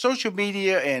social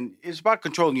media, and it's about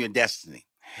controlling your destiny,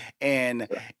 and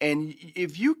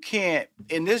if you can't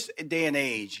in this day and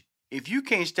age. If you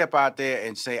can't step out there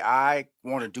and say, I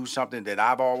want to do something that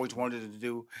I've always wanted to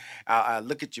do, I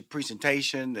look at your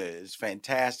presentation, it's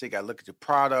fantastic. I look at the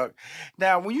product.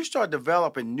 Now, when you start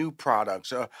developing new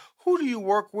products, who do you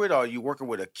work with? Are you working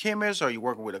with a chemist? Are you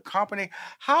working with a company?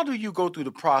 How do you go through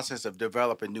the process of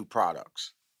developing new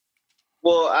products?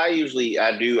 Well, I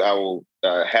will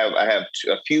have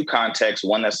a few contacts.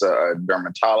 One that's a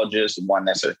dermatologist, one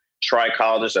that's a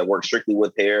trichologist that works strictly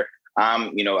with hair.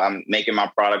 I'm making my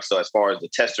products. So as far as the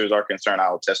testers are concerned, I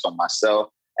will test on myself.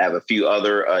 have a few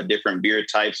other different beard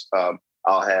types.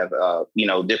 I'll have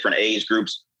different age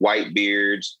groups, white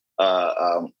beards,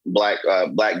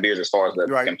 black beards as far as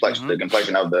the complexion, the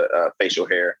complexion of the facial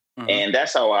hair, and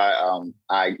that's how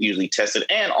I usually test it.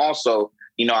 And also,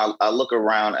 I look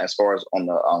around as far as on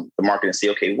the market and see,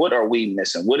 okay, what are we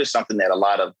missing? What is something that a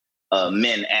lot of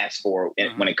men ask for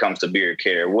when it comes to beard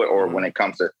care, or when it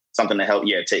comes to something to help,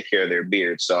 take care of their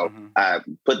beard. So I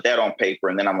put that on paper,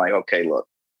 and then I'm like, okay, look,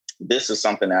 this is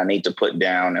something that I need to put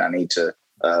down, and I need to,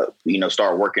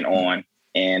 start working on.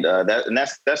 And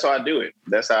that's how I do it.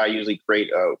 That's how I usually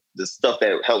create the stuff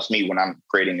that helps me when I'm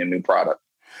creating a new product.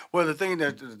 Well, the thing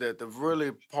that the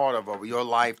really part of your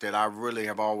life that I really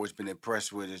have always been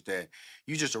impressed with is that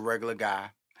you're just a regular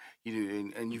guy.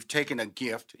 And you've taken a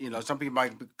gift. Some people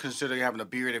might consider having a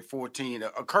beard at 14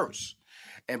 a curse.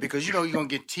 And because, you're going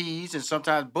to get teased and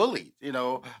sometimes bullied,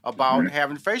 about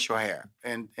having facial hair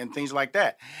and things like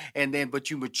that. And then, but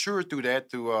you mature through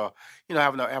that, through,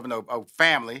 having a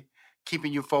family,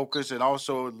 keeping you focused, and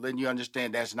also letting you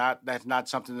understand that's not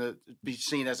something to be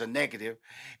seen as a negative.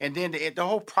 And then the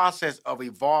whole process of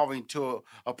evolving to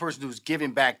a person who's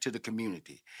giving back to the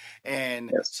community.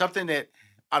 And something that,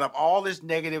 out of all this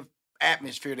negative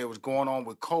atmosphere that was going on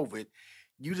with COVID,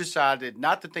 you decided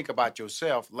not to think about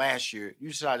yourself last year. You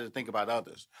decided to think about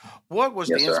others. What was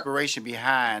the inspiration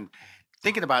behind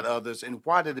thinking about others, and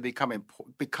why did it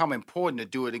become important to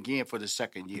do it again for the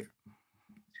second year?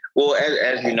 Well,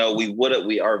 as you know,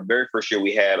 our very first year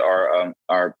we had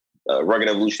our Rugged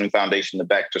Evolution Foundation, the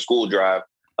Back to School drive.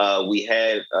 We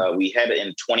had it in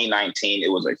 2019.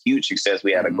 It was a huge success.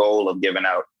 We had a goal of giving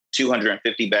out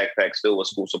 250 backpacks filled with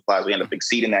school supplies. We ended up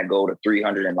exceeding that goal to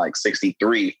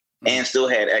 363, and still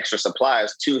had extra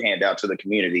supplies to hand out to the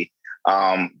community.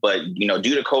 But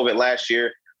due to COVID last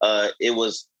year, it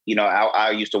was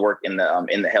I used to work in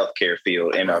the healthcare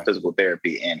field in physical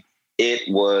therapy, and it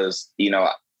was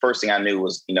first thing I knew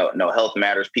was health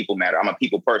matters, people matter. I'm a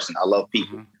people person. I love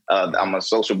people. I'm a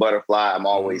social butterfly. I'm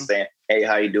always saying, hey,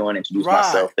 how you doing? Introduce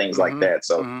myself, things like that.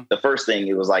 So the first thing,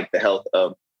 it was like the health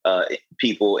of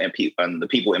people and the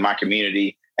people in my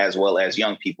community, as well as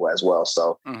young people as well.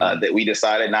 So that we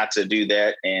decided not to do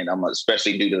that, and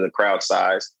especially due to the crowd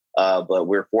size. But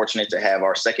we're fortunate to have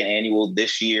our second annual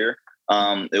this year.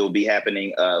 It will be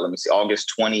happening,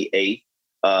 August 28th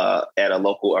at a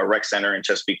local rec center in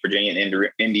Chesapeake, Virginia,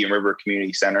 Indian River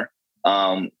Community Center.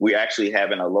 We're actually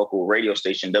having a local radio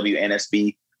station,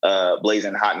 WNSB,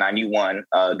 Blazing Hot 91,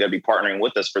 going to be partnering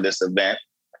with us for this event.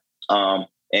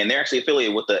 And they're actually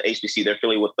affiliated with the HBC. They're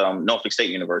affiliated with Norfolk State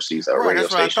University's radio station.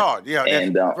 That's what I thought. Yeah,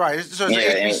 and, right. So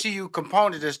it's an HBCU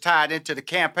component that's tied into the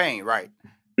campaign, right?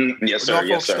 Yes, sir.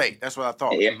 Norfolk State. That's what I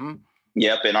thought. Yeah.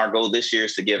 Yep. And our goal this year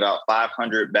is to give out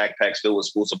 500 backpacks filled with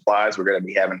school supplies. We're going to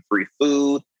be having free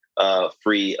food,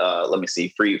 free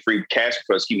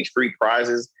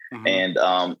prizes, and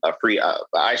a free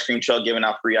ice cream truck giving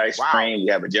out free ice cream.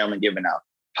 We have a gentleman giving out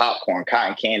popcorn,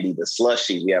 cotton candy, the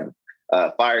slushies. We have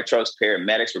fire trucks,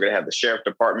 paramedics. We're going to have the sheriff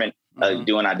department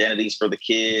doing identities for the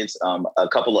kids. A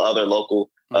couple of other local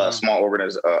small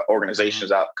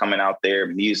organizations coming out there,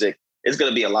 music. It's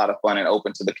going to be a lot of fun and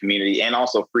open to the community, and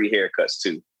also free haircuts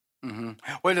too.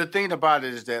 Well, the thing about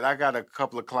it is that I got a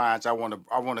couple of clients I want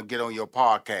to get on your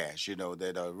podcast,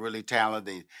 that are really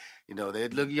talented. They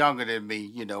look younger than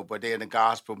me, but they're in the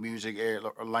gospel music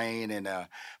lane, and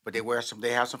but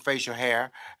they have some facial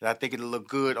hair, and I think it'll look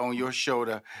good on your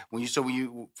shoulder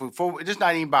it's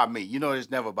not even about me. It's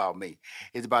never about me.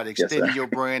 It's about extending your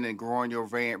brand and growing your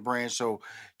brand. So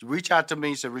reach out to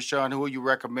me. Say, Rashawn, who are you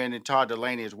recommending? Todd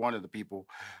Delaney is one of the people,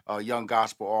 young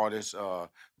gospel artist. Well,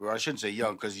 I shouldn't say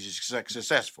young because he's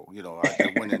successful.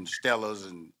 Winning Stellas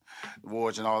and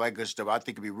awards and all that good stuff. I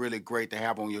think it'd be really great to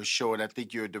have on your show, and I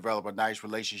think you'll develop a nice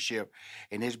relationship,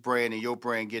 and his brand and your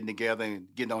brand getting together and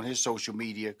getting on his social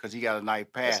media, because he got a nice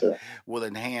path, will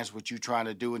enhance what you're trying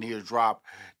to do, and he'll drop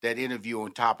that interview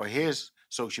on top of his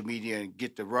social media and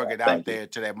get the rugged out there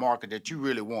to that market that you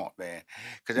really want, man.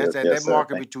 Because that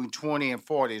market between 20 and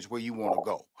 40 is where you want to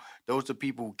go. Those are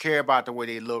people who care about the way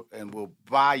they look and will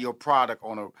buy your product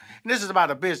and this is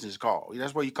about a business call.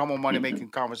 That's where you come on Money Making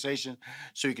Conversation,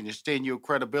 so you can extend your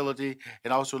credibility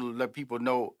and also let people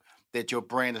know that your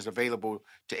brand is available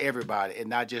to everybody and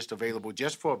not just available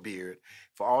just for a beard,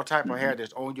 for all type of hair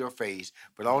that's on your face.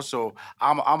 But also,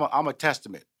 I'm a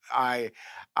testament. I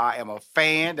am a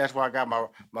fan. That's why I got my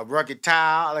rugged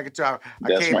towel. I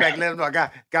came back and let them know I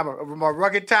got my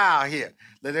rugged towel here.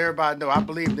 Let everybody know I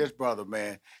believe in this brother,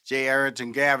 man.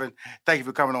 Arrington, Gavin, thank you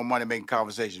for coming on Money Making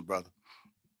Conversations, brother.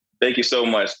 Thank you so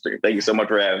much. Thank you so much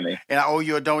for having me. And I owe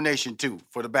you a donation too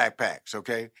for the backpacks,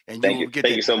 okay? And Thank you.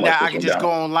 Thank you so much. Now I can just go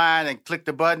online and click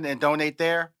the button and donate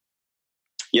there?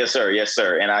 Yes, sir. Yes,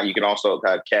 sir. And you can also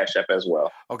Cash App as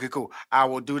well. Okay, cool. I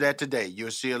will do that today. You'll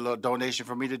see a little donation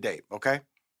from me today, okay?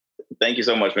 Thank you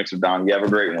so much, Mr. Don. You have a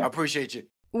great one. I appreciate you.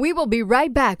 We will be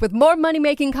right back with more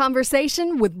money-making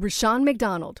conversation with Rushion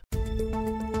McDonald.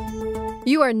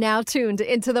 You are now tuned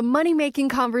into the Money-Making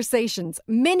Conversations,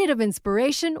 Minute of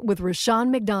Inspiration with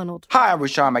Rushion McDonald. Hi, I'm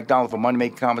Rushion McDonald for Money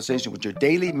Making Conversation with your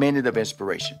daily Minute of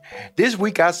Inspiration. This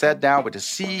week, I sat down with the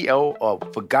CEO of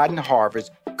Forgotten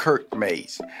Harvest, Kurt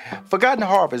Mays. Forgotten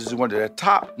Harvest is one of the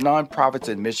top nonprofits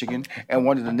in Michigan and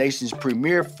one of the nation's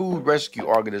premier food rescue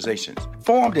organizations.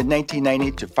 Formed in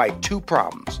 1990 to fight two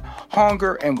problems,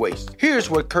 hunger and waste.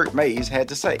 Here's what Kurt Mays had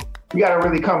to say. We got to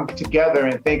really come together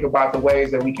and think about the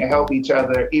ways that we can help each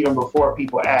other even before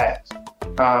people ask,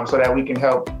 so that we can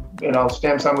help,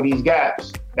 stem some of these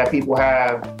gaps that people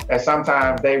have. That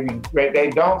sometimes they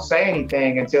don't say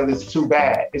anything until it's too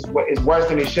bad. It's worse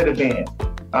than it should have been.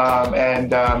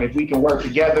 If we can work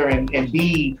together and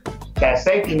be that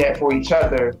safety net for each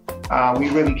other, we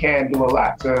really can do a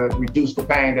lot to reduce the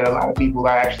pain that a lot of people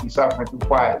are actually suffering through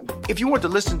quietly. If you want to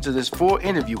listen to this full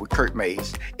interview with Kurt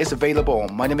Mays, it's available on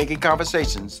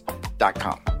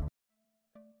moneymakingconversations.com.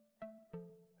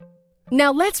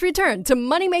 Now let's return to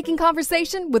Money Making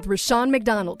Conversation with Rushion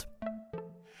McDonald.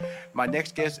 My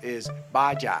next guest is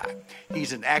Mbye.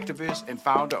 He's an activist and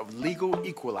founder of Legal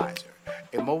Equalizer,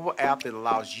 a mobile app that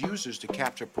allows users to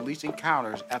capture police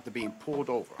encounters after being pulled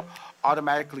over,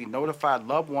 automatically notify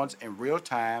loved ones in real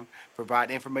time,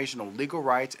 provide information on legal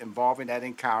rights involving that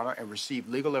encounter, and receive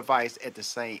legal advice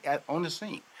on the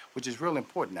scene, which is real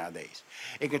important nowadays.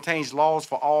 It contains laws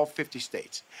for all 50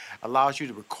 states, allows you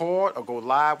to record or go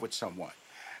live with someone.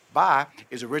 Mbye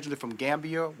is originally from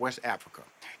Gambia, West Africa,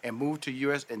 and moved to the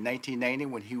U.S. in 1990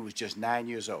 when he was just 9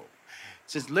 years old.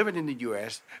 Since living in the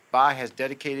U.S., Mbye has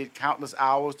dedicated countless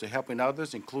hours to helping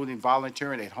others, including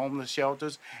volunteering at homeless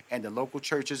shelters and the local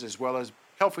churches, as well as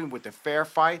helping with the Fair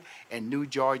Fight and New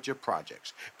Georgia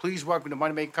projects. Please welcome to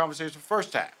Money Making Conversation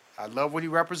first time. I love what he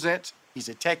represents. He's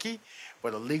a techie,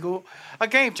 but a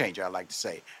game changer, I like to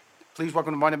say. Please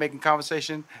welcome to Money Making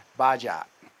Conversation, Mbye.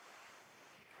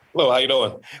 Hello, how you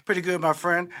doing? Pretty good, my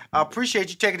friend. I appreciate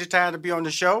you taking the time to be on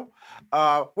the show.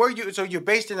 Where are you? So you're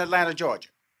based in Atlanta, Georgia?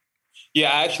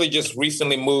 Yeah, I actually just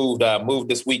recently moved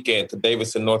this weekend to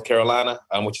Davidson, North Carolina,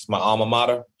 which is my alma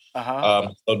mater.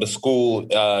 So the school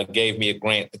gave me a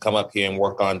grant to come up here and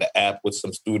work on the app with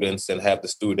some students and have the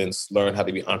students learn how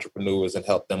to be entrepreneurs and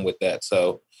help them with that.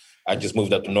 So I just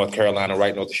moved up to North Carolina,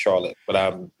 right north of Charlotte, but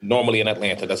I'm normally in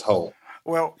Atlanta. That's home.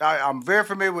 Well, I'm very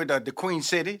familiar with the Queen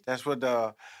City. That's what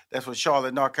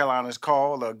Charlotte, North Carolina is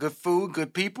called. Good food,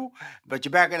 good people. But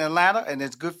you're back in Atlanta, and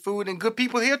there's good food and good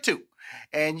people here too.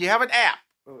 And you have an app.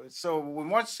 So when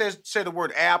one say the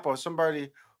word app or somebody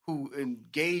who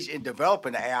engaged in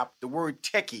developing the app, the word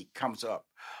techie comes up.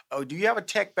 Do you have a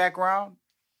tech background?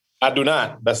 I do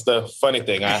not. That's the funny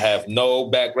thing. I have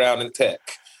no background in tech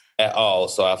at all.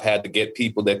 So I've had to get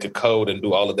people that could code and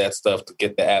do all of that stuff to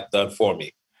get the app done for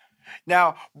me.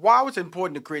 Now, why was it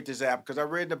important to create this app? Because I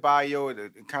read in the bio,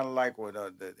 kind of like with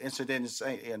the incident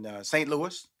in St.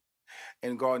 Louis,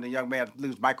 and going the young man, I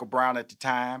believe it was Michael Brown at the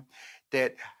time,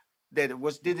 did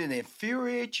it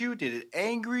infuriate you? Did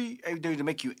it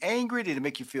make you angry? Did it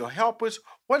make you feel helpless?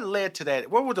 What led to that?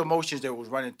 What were the emotions that was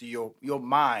running through your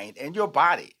mind and your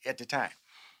body at the time?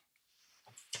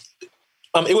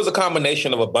 It was a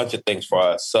combination of a bunch of things for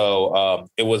us. So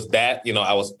it was that,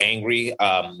 I was angry,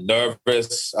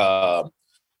 nervous,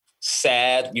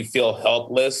 sad. You feel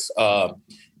helpless.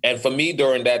 And for me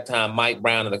during that time, Mike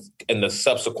Brown and the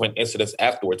subsequent incidents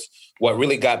afterwards, what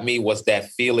really got me was that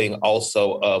feeling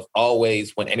also of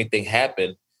always when anything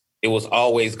happened, it was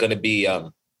always going to be,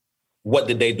 what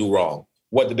did they do wrong?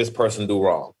 What did this person do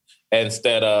wrong?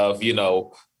 Instead of,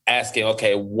 asking,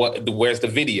 okay, where's the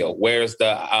video? Where's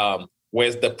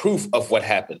the proof of what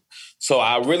happened? So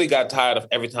I really got tired of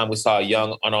every time we saw a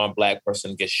young unarmed Black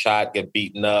person get shot, get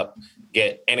beaten up,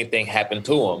 get anything happen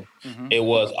to them. Mm-hmm. It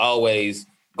was always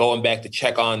going back to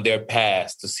check on their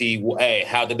past to see, hey,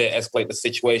 how did they escalate the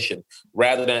situation?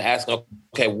 Rather than asking,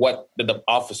 okay, what did the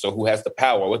officer who has the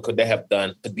power, what could they have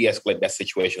done to de-escalate that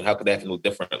situation? How could they have handled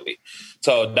differently?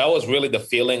 So that was really the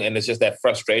feeling. And it's just that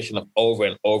frustration of over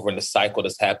and over in the cycle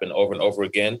that's happened over and over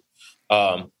again.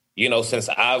 Since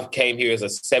I came here as a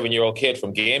 7-year-old kid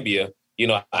from Gambia,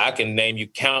 I can name you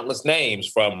countless names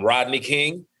from Rodney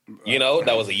King,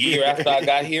 that was a year after I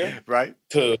got here, right?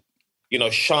 To,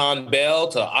 Sean Bell,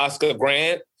 to Oscar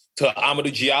Grant, to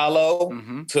Amadou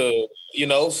Diallo to, you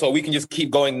know, so we can just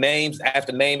keep going names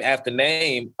after name after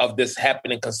name of this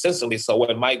happening consistently. So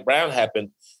when Mike Brown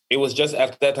happened, it was just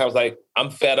after that time, I was like, I'm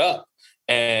fed up.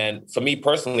 And for me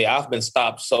personally, I've been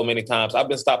stopped so many times. I've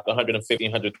been stopped 150,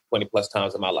 120 plus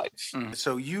times in my life.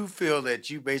 So you feel that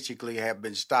you basically have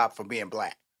been stopped for being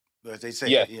black? As they say,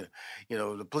 Yeah. you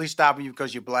know, the police stopping you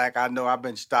because you're black. I know I've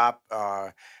been stopped,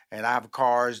 and I have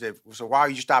cars that. So why are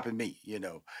you stopping me? You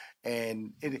know,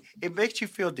 and it makes you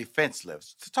feel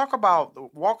defenseless. To talk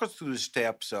about, walk us through the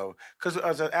steps. So, because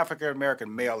as an African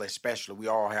American male, especially, we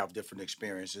all have different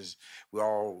experiences. We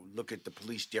all look at the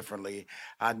police differently.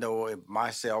 I know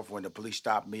myself when the police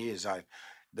stop me is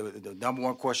the number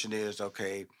one question is,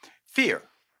 okay, fear.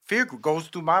 Fear goes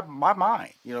through my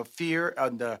mind. You know, fear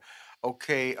and the.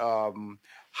 Okay,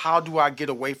 how do I get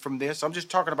away from this? I'm just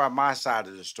talking about my side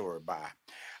of the story.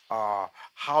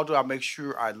 How do I make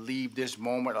sure I leave this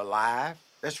moment alive?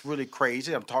 That's really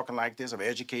crazy. I'm talking like this. I'm an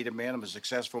educated man. I'm a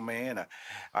successful man.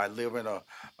 I live in an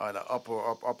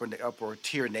upper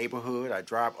tier neighborhood. I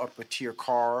drive upper tier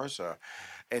cars.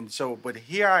 And so, but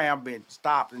here I am being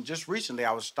stopped. And just recently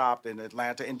I was stopped in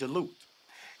Atlanta in Duluth.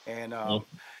 And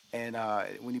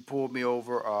when he pulled me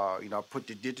over, you know, I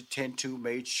did the 10-2,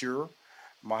 made sure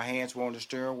my hands were on the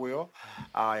steering wheel.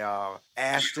 I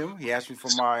asked him. He asked me for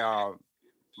my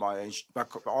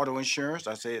auto insurance.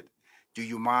 I said, "Do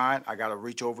you mind? I got to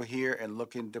reach over here and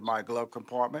look into my glove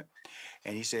compartment."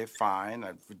 And he said, "Fine."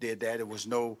 I did that. It was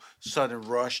no sudden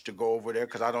rush to go over there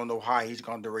because I don't know how he's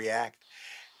going to react.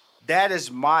 That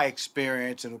is my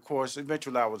experience. And of course,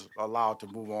 eventually I was allowed to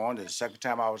move on. The second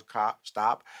time I was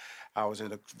stopped, I was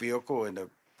in a vehicle, and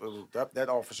that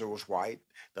officer was white.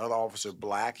 The other officer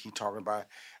black. He talking about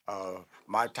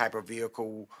my type of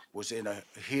vehicle was in a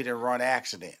hit and run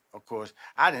accident. Of course,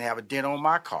 I didn't have a dent on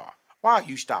my car. Why are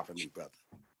you stopping me,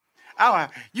 brother?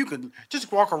 You can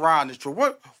just walk around this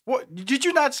road. What did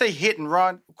you not say hit and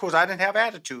run? Of course, I didn't have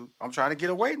attitude. I'm trying to get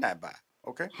away from that by.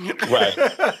 Okay. Right.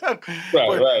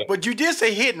 Right. But you did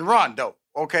say hit and run though.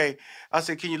 Okay. I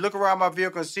said, can you look around my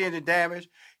vehicle and see any damage?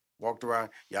 Walked around.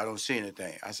 Yeah, I don't see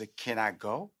anything. I said, can I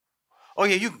go? Oh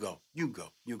yeah, you can go. You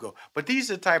can go. But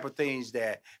these are the type of things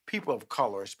that people of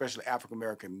color, especially African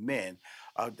American men,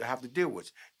 have to deal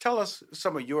with. Tell us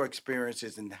some of your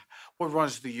experiences and what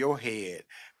runs through your head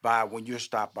by when you're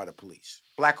stopped by the police,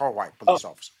 black or white police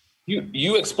officer.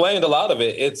 You explained a lot of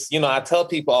it. It's, you know, I tell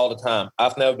people all the time,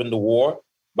 I've never been to war,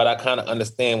 but I kind of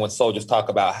understand when soldiers talk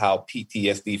about how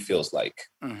PTSD feels like.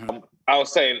 I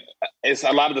was saying it's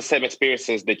a lot of the same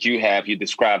experiences that you have. You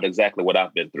described exactly what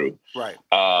I've been through. Right.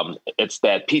 It's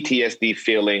that PTSD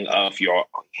feeling of your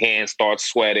hands start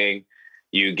sweating.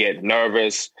 You get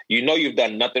nervous. You know you've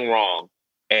done nothing wrong.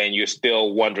 And you're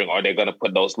still wondering, are they going to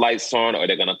put those lights on? Are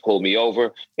they going to pull me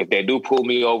over? If they do pull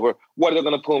me over, what are they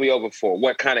going to pull me over for?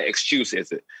 What kind of excuse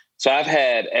is it? So I've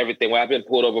had everything where I've been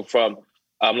pulled over from,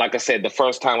 like I said, the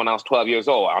first time when I was 12 years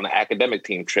old on an academic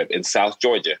team trip in South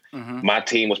Georgia. My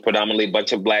team was predominantly a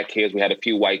bunch of black kids. We had a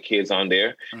few white kids on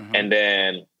there. And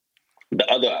then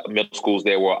the other middle schools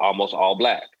there were almost all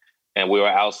black. And we were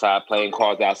outside playing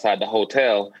cards outside the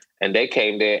hotel. And they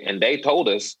came there and they told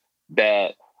us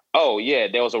that, oh, yeah,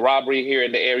 there was a robbery here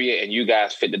in the area and you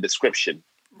guys fit the description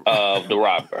of the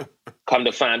robber. Come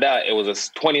to find out, it was a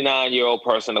 29-year-old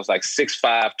person that was like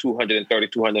 6'5", 230,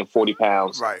 240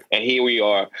 pounds. Right. And here we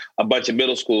are, a bunch of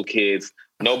middle school kids,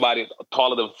 nobody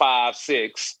taller than 5'6",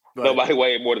 right. Nobody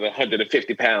weighing more than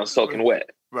 150 pounds soaking wet.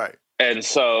 Right. And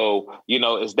so, you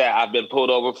know, it's that I've been pulled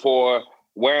over for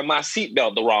wearing my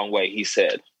seatbelt the wrong way, he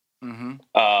said.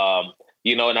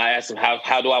 You know, and I asked him,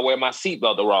 how do I wear my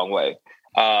seatbelt the wrong way?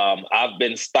 I've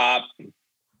been stopped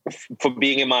for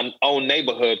being in my own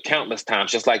neighborhood countless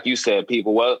times, just like you said,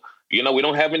 people, well, you know, we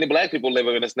don't have any black people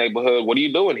living in this neighborhood. What are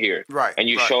you doing here? Right. And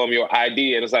you show them your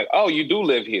ID and it's like, oh, you do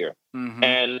live here.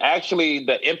 And actually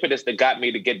the impetus that got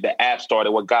me to get the app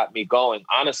started, what got me going,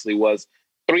 honestly, was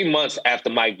 3 months after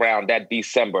Mike Brown, that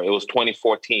December, it was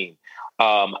 2014.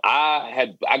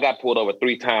 I got pulled over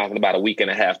 3 times in about a week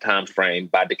and a half time frame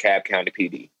by DeKalb County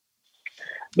PD.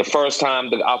 The first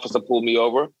time the officer pulled me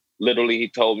over, literally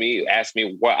he asked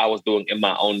me what I was doing in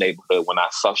my own neighborhood. When I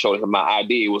showed him my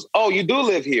ID, it was, oh, you do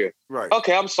live here. Right.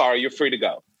 Okay, I'm sorry, you're free to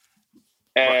go.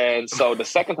 And so the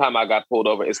second time I got pulled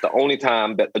over, it's the only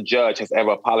time that the judge has ever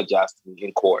apologized to me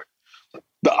in court.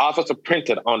 The officer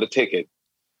printed on the ticket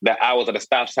that I was at a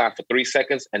stop sign for 3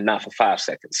 seconds and not for 5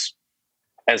 seconds.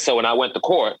 And so when I went to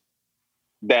court,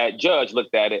 that judge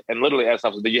looked at it and literally asked,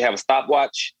 did you have a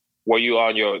stopwatch? Were you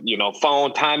on your,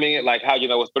 phone timing it? Like, how you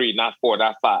know it's 3, not 4,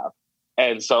 not 5?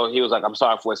 And so he was like, I'm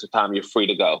sorry for wasting time. You're free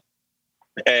to go.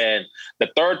 And the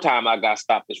third time I got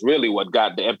stopped is really what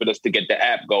got the impetus to get the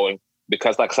app going.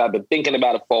 Because like I said, I've been thinking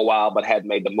about it for a while, but hadn't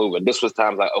made the move. And this was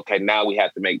times like, okay, now we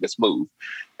have to make this move.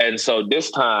 And so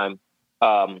this time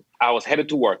I was headed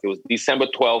to work. It was December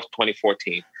 12th,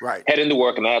 2014. Right. Heading to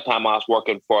work. And at that time I was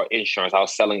working for insurance. I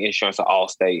was selling insurance at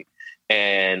Allstate.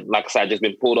 And like I said, I'd just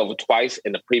been pulled over twice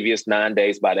in the previous 9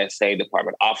 days by that same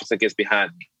department. Officer gets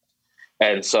behind me.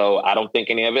 And so I don't think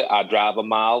any of it. I drive a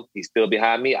mile. He's still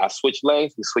behind me. I switch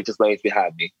lanes. He switches lanes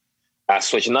behind me. I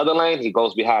switch another lane. He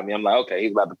goes behind me. I'm like, okay,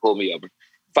 he's about to pull me over.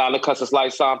 Finally cuts his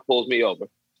lights on, pulls me over.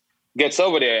 Gets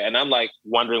over there, and I'm like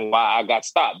wondering why I got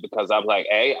stopped, because I'm like,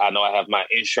 hey, I know I have my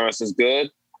insurance is good.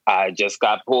 I just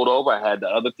got pulled over. I had the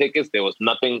other tickets. There was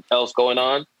nothing else going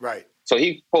on. Right. So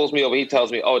he pulls me over. He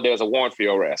tells me, oh, there's a warrant for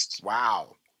your arrest.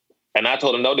 Wow. And I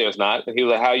told him, no, there's not. And he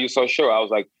was like, how are you so sure? I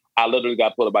was like, I literally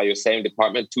got pulled over by your same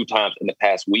department 2 times in the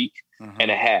past week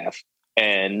and a half.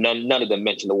 And none of them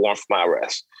mentioned the warrant for my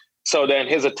arrest. So then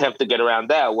his attempt to get around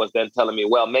that was then telling me,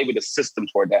 well, maybe the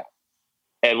systems were down.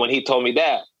 And when he told me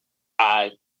that,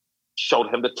 I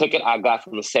showed him the ticket I got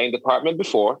from the same department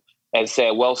before and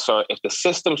said, well, sir, if the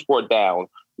systems were down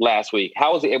last week,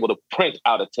 how was he able to print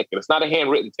out a ticket? It's not a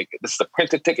handwritten ticket. This is a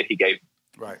printed ticket he gave me.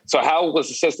 Right. So how was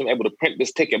the system able to print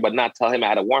this ticket but not tell him I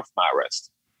had a warrant for my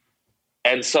arrest?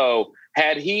 And so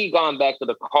had he gone back to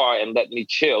the car and let me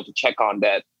chill to check on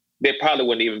that, there probably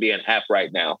wouldn't even be an app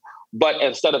right now. But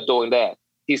instead of doing that,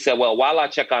 he said, well, while I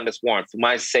check on this warrant for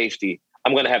my safety,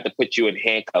 I'm going to have to put you in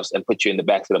handcuffs and put you in the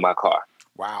backseat of my car.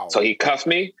 Wow. So he cuffed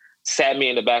me, sat me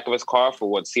in the back of his car for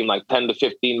what seemed like 10 to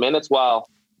 15 minutes while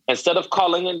instead of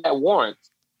calling in that warrant,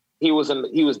 he was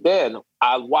dead.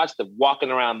 I watched him walking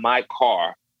around my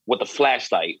car with a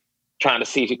flashlight trying to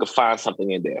see if he could find something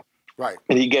in there. Right.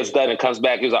 And he gets done and comes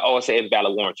back. He was like, oh, it's an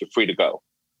invalid warrant. You're free to go.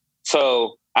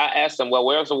 So I asked him, well,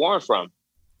 where's the warrant from?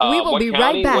 We will be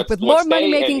right back with more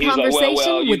money-making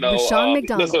conversation with Rushion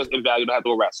McDonald. This is invalid. You don't have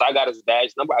to arrest. So I got his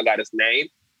badge number. I got his name.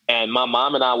 And my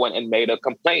mom and I went and made a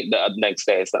complaint the next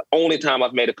day. It's the only time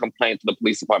I've made a complaint to the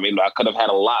police department. I could have had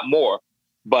a lot more.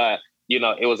 But,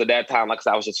 it was at that time, like I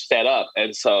said, I was just fed up.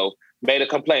 And so made a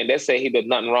complaint. They say he did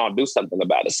nothing wrong. Do something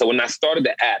about it. So when I started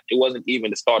the app, it wasn't even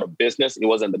to start a business. It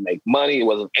wasn't to make money. It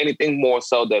wasn't anything more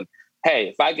so than, hey,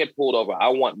 if I get pulled over, I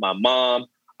want my mom,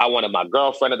 I wanted my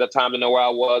girlfriend at the time to know where I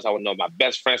was. I would know my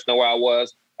best friends to know where I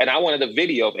was. And I wanted a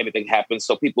video if anything happened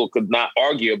so people could not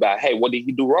argue about, hey, what did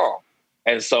he do wrong?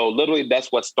 And so literally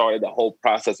that's what started the whole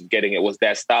process of getting it, was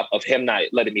that stop of him not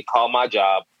letting me call my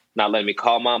job, not letting me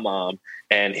call my mom,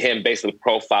 and him basically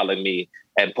profiling me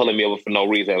and pulling me over for no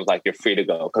reason. It was like, you're free to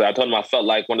go. Because I told him I felt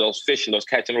like one of those fish in those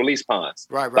catch and release ponds.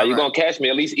 Right. You're going to catch me,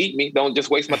 at least eat me. Don't just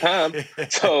waste my time.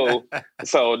 so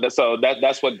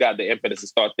that's what got the impetus to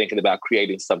start thinking about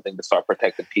creating something to start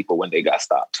protecting people when they got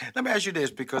stopped. Let me ask you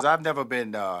this, because I've never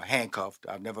been handcuffed.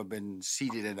 I've never been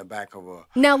seated in the back of a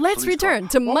Now let's police return car.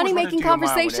 to What was Money running Making through your mind when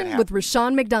that Conversation with happened?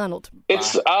 Rushion McDonald.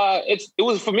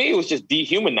 For me, it was just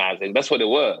dehumanizing. That's what it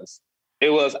was.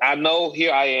 It was, I know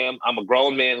here I am. I'm a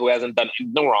grown man who hasn't done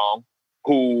anything wrong,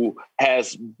 who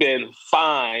has been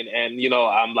fine. And,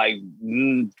 I'm like,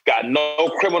 got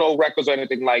no criminal records or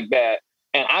anything like that.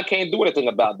 And I can't do anything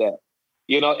about that.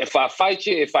 If I fight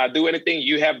you, if I do anything,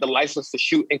 you have the license to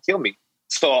shoot and kill me.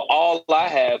 So all I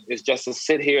have is just to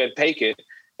sit here and take it.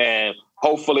 And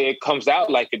hopefully it comes out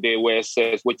like it did, where it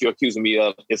says what you're accusing me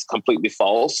of is completely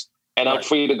false. And I'm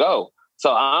free to go.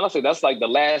 So honestly, that's like the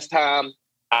last time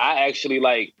I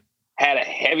actually had a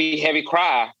heavy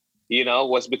cry,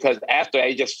 was because after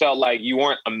I just felt like you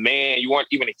weren't a man, you weren't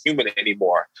even a human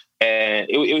anymore. And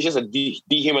it was just a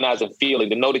dehumanizing feeling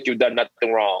to know that you've done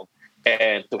nothing wrong.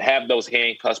 And to have those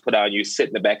handcuffs put on you, sit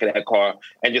in the back of that car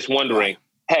and just wondering,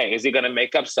 hey, is he going to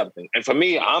make up something? And for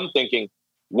me, I'm thinking,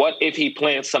 what if he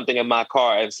plants something in my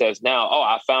car and says now, oh,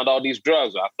 I found all these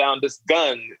drugs, or I found this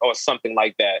gun or something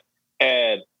like that.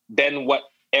 And then what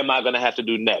am I going to have to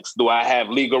do next? Do I have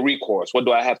legal recourse? What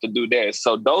do I have to do there?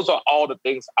 So those are all the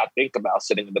things I think about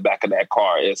sitting in the back of that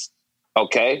car is,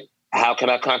 okay, how can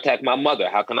I contact my mother?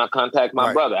 How can I contact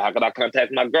my brother? How can I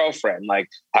contact my girlfriend?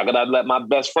 How can I let my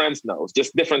best friends know?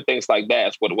 Just different things like that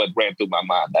is what ran through my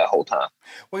mind that whole time.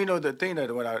 Well, the thing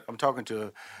that when I'm talking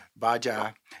to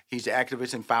Mbye, he's the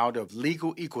activist and founder of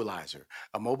Legal Equalizer,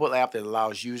 a mobile app that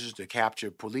allows users to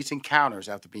capture police encounters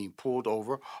after being pulled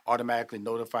over, automatically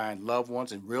notifying loved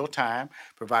ones in real time,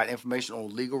 provide information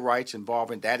on legal rights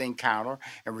involving that encounter,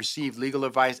 and receive legal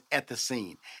advice at the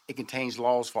scene. It contains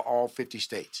laws for all 50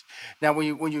 states. Now,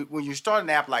 when you start an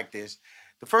app like this,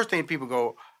 the first thing people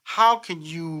go, how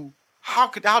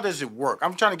does it work?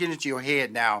 I'm trying to get into your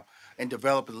head now and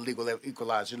developing the legal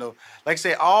equalizer. Like I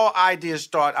say, all ideas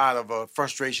start out of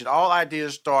frustration. All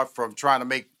ideas start from trying to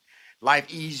make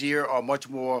life easier or much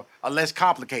more or less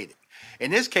complicated.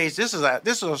 In this case, this is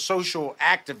a social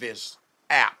activist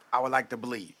app, I would like to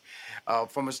believe,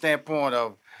 from a standpoint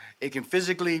of it can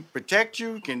physically protect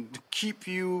you, can keep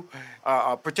you,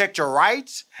 protect your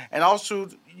rights, and also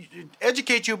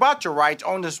educate you about your rights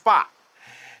on the spot.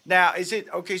 Now,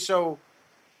 so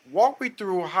walk me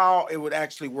through how it would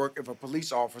actually work if a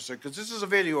police officer, because this is a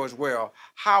video as well,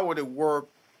 how would it work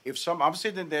if I'm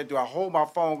sitting there, do I hold my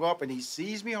phone up and he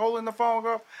sees me holding the phone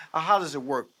up? Or how does it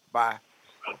work?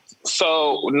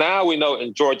 So now we know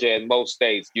in Georgia and most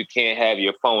states, you can't have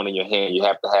your phone in your hand. You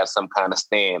have to have some kind of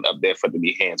stand up there for it to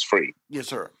be hands-free. Yes,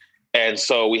 sir. And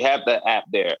so we have the app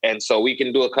there. And so we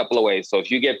can do a couple of ways. So if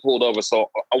you get pulled over,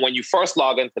 so when you first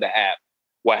log into the app,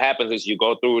 what happens is you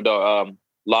go through the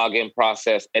login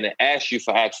process and it asks you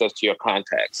for access to your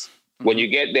contacts. Mm-hmm. When you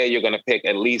get there, you're going to pick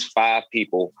at least 5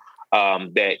 people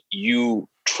that you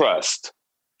trust,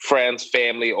 friends,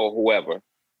 family, or whoever.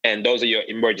 And those are your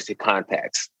emergency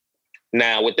contacts.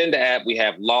 Now, within the app, we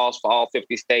have laws for all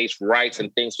 50 states, rights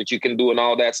and things that you can do and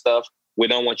all that stuff. We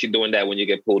don't want you doing that when you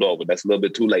get pulled over. That's a little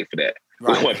bit too late for that.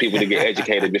 Right. We want people to get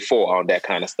educated before on that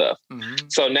kind of stuff. Mm-hmm.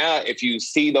 So now if you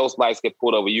see those lights get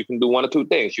pulled over, you can do one or two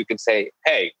things. You can say,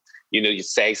 hey, you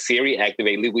say, Siri,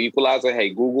 activate legal equalizer. Hey,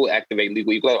 Google, activate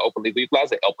legal equalizer, open legal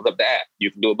equalizer. It opens up the app. You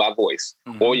can do it by voice.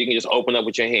 Mm-hmm. Or you can just open up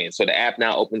with your hand. So the app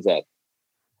now opens up.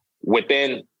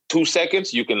 Within 2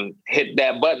 seconds, you can hit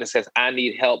that button that says, I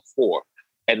need help for.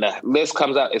 And the list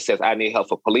comes out. It says, I need help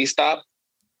for police stop,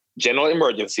 general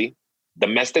emergency,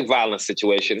 domestic violence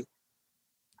situation,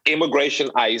 immigration,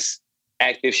 ICE,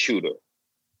 active shooter.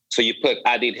 So you put,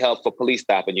 I need help for police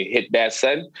stop, and you hit that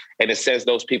send, and it sends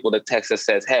those people the text that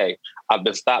says, hey, I've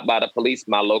been stopped by the police.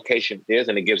 My location is,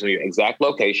 and it gives them your exact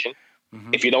location.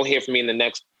 Mm-hmm. If you don't hear from me in the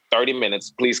next 30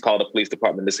 minutes, please call the police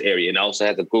department in this area. And it also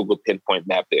has a Google pinpoint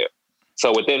map there.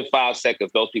 So within 5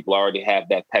 seconds, those people already have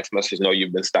that text message, know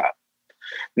you've been stopped.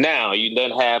 Now, you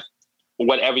then have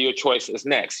whatever your choice is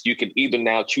next. You can either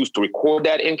now choose to record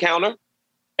that encounter,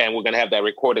 and we're going to have that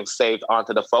recording saved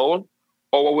onto the phone,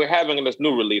 or what we're having in this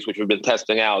new release, which we've been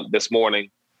testing out this morning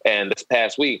and this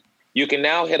past week, you can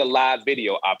now hit a live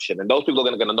video option. And those people are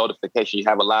going to get a notification you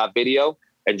have a live video.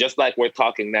 And just like we're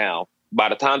talking now, by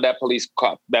the time that police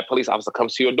officer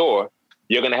comes to your door,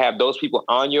 you're going to have those people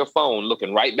on your phone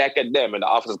looking right back at them, and the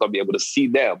officer's going to be able to see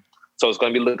them. So it's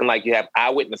going to be looking like you have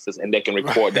eyewitnesses, and they can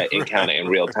record that encounter in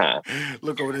real time.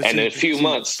 Look over this. And in a few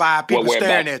months, 5 people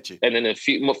staring at you. And in a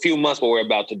few months, what we're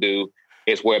about to do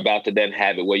is we're about to then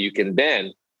have it where you can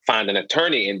then find an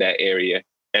attorney in that area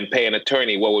and pay an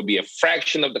attorney what would be a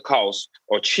fraction of the cost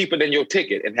or cheaper than your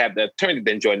ticket, and have the attorney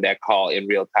then join that call in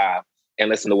real time and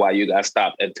listen to why you got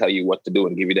stopped and tell you what to do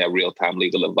and give you that real-time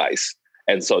legal advice.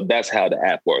 And so that's how the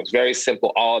app works. Very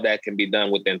simple. All that can be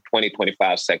done within 20,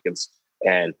 25 seconds.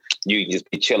 And you can just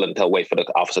be chilling until wait for the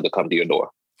officer to come to your door.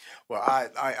 Well,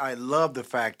 I love the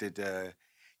fact that,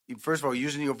 first of all,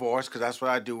 using your voice, because that's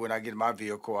what I do when I get in my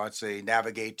vehicle. I'd say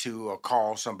navigate to or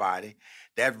call somebody.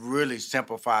 That really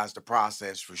simplifies the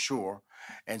process for sure.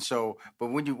 And so, but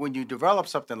when you develop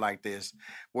something like this,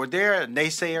 were there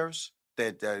naysayers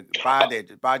that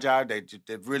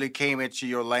really came into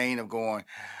your lane of going,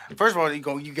 first of all,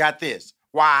 you got this.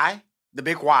 Why? The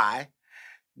big why.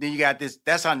 Then you got this,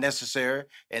 that's unnecessary,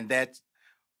 and that's,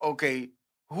 okay,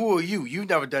 who are you? You've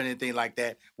never done anything like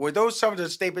that. Were those some of the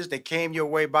statements that came your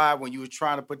way by when you were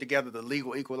trying to put together the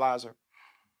legal equalizer?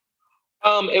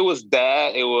 It was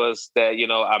that.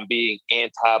 I'm being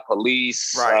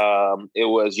anti-police. Right. It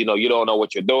was, you don't know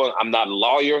what you're doing. I'm not a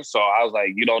lawyer, so I was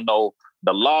like, you don't know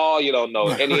the law. You don't know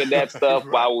any of that stuff.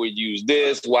 Right. Why would you use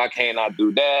this? Why can't I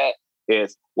do that?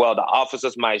 It's, well, the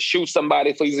officers might shoot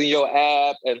somebody for using your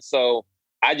app. And so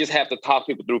I just have to talk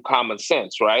people through common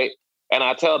sense, right? And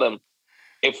I tell them,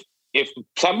 if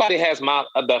somebody has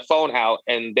the phone out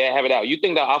and they have it out, you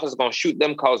think the officer's going to shoot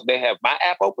them because they have my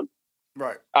app open?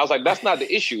 Right. I was like, that's not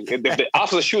the issue. If the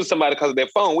officer shoots somebody because of their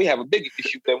phone, we have a bigger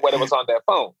issue than whatever's on their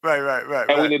phone. Right.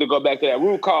 And we need to go back to that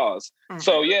root cause.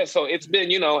 Mm-hmm. So it's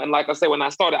been, and like I said, when I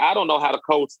started, I don't know how to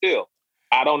code still.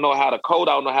 I don't know how to code.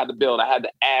 I don't know how to build. I had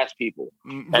to ask people.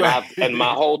 And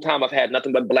my whole time I've had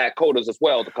nothing but black coders as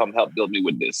well to come help build me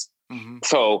with this. Mm-hmm.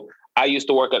 So I used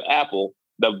to work at Apple,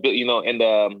 in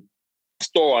the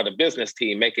store or the business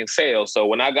team making sales. So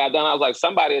when I got done, I was like,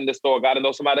 somebody in this store got to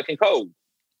know somebody that can code.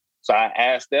 So I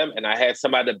asked them, and I had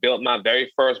somebody that built my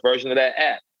very first version of that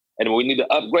app. And we need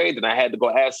to upgrade, and I had to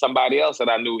go ask somebody else that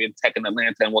I knew in tech in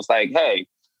Atlanta and was like, hey,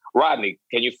 Rodney,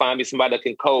 can you find me somebody that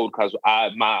can code? Because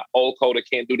my old coder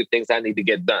can't do the things I need to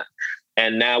get done.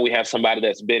 And now we have somebody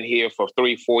that's been here for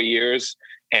 3-4 years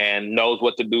and knows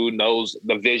what to do, knows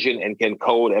the vision, and can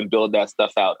code and build that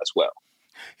stuff out as well.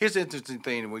 Here's the interesting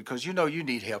thing, because you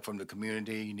need help from the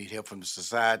community, you need help from the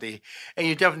society, and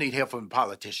you definitely need help from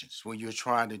politicians when you're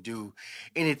trying to do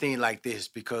anything like this,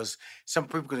 because some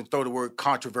people can throw the word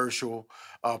controversial,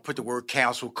 put the word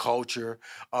cancel culture,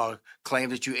 claim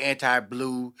that you're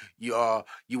anti-blue, you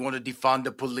want to defund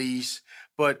the police.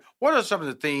 But what are some of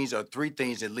the things, or 3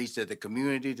 things at least, that the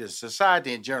community, the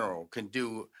society in general can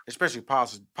do, especially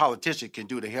politicians can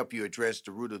do, to help you address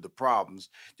the root of the problems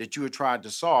that you are trying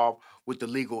to solve with the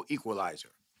legal equalizer?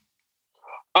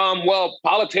 Well,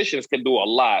 politicians can do a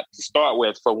lot. To start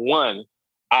with, for one,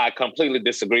 I completely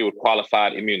disagree with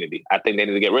qualified immunity. I think they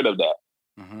need to get rid of that.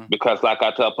 Mm-hmm. Because like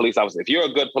I tell police officers, if you're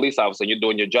a good police officer and you're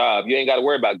doing your job, you ain't got to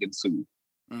worry about getting sued.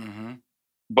 Mm-hmm.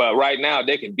 But right now,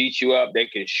 they can beat you up, they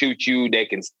can shoot you, they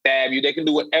can stab you, they can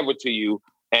do whatever to you.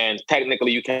 And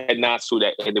technically, you cannot sue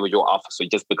that individual officer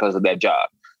just because of that job.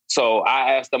 So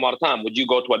I ask them all the time, would you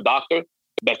go to a doctor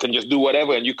that can just do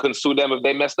whatever and you couldn't sue them if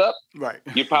they messed up? Right.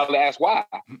 You'd probably ask why.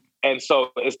 And so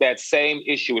it's that same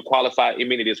issue with qualified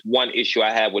immunity. Is one issue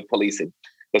I have with policing.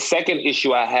 The second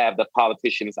issue I have, the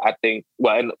politicians, I think,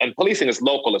 well, and policing is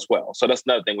local as well. So that's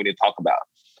another thing we need to talk about.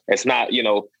 It's not,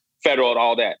 federal and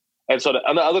all that. And so the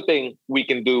other thing we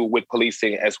can do with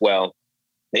policing as well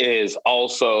is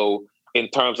also in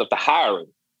terms of the hiring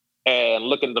and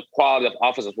looking at the quality of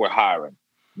officers we're hiring.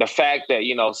 The fact that,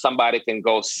 somebody can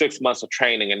go 6 months of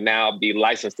training and now be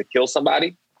licensed to kill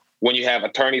somebody, when you have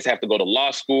attorneys have to go to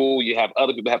law school, you have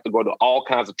other people have to go to all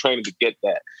kinds of training to get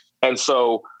that. And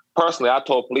so personally, I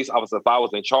told police officers if I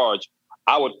was in charge,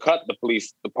 I would cut the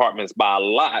police departments by a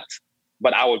lot,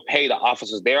 but I would pay the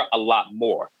officers there a lot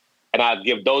more. And I'd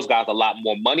give those guys a lot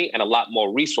more money and a lot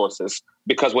more resources,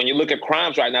 because when you look at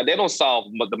crimes right now, they don't solve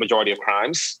the majority of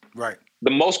crimes. Right. The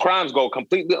most crimes go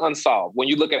completely unsolved. When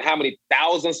you look at how many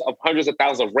hundreds of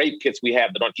thousands of rape kits we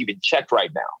have that aren't even checked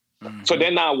right now. Mm-hmm. So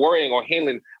they're not worrying or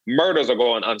handling murders are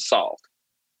going unsolved.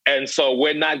 And so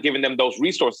we're not giving them those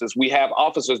resources. We have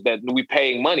officers that we're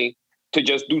paying money to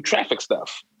just do traffic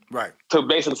stuff. Right. To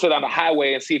basically sit on the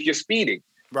highway and see if you're speeding.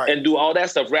 Right. And do all that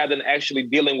stuff rather than actually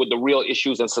dealing with the real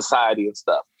issues in society and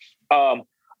stuff.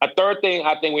 A third thing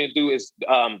I think we need to do is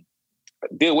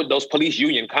deal with those police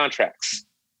union contracts,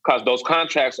 because those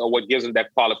contracts are what gives them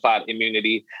that qualified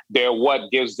immunity. They're what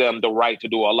gives them the right to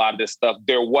do a lot of this stuff.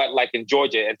 They're what, like in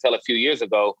Georgia, until a few years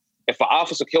ago, if an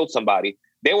officer killed somebody,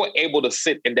 they were able to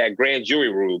sit in that grand jury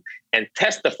room and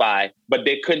testify, but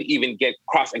they couldn't even get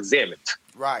cross-examined.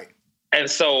 Right. And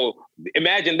so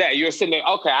imagine that. You're sitting there,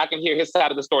 okay, I can hear his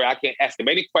side of the story. I can't ask him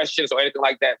any questions or anything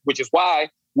like that, which is why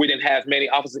we didn't have many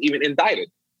officers even indicted.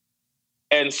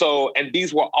 And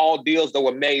these were all deals that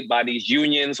were made by these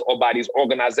unions or by these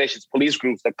organizations, police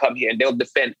groups that come here, and they'll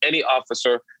defend any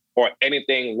officer or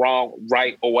anything wrong,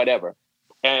 right, or whatever.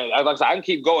 And like I said, I can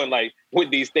keep going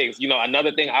with these things.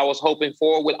 Another thing I was hoping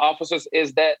for with officers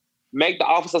is that make the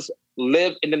officers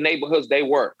live in the neighborhoods they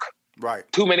work. Right.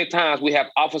 Too many times we have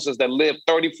officers that live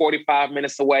 30, 45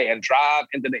 minutes away and drive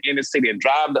into the inner city and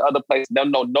drive to other places. They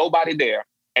don't know nobody there.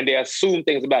 And they assume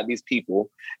things about these people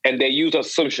and they use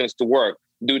assumptions to work,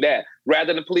 do that,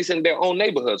 rather than policing their own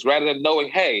neighborhoods, rather than knowing,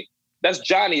 hey, that's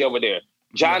Johnny over there.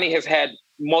 Johnny has had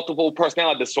multiple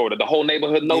personality disorder. The whole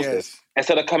neighborhood knows this.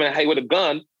 Instead of coming hey with a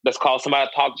gun, let's call somebody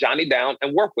to talk Johnny down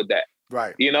and work with that.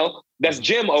 Right. That's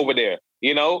Jim over there.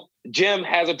 Jim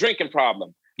has a drinking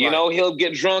problem. He'll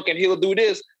get drunk and he'll do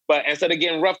this. But instead of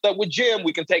getting roughed up with Jim,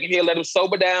 we can take him here, let him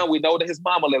sober down. We know that his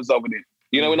mama lives over there.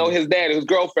 We know his dad, his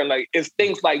girlfriend. It's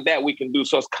things like that we can do.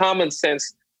 So it's common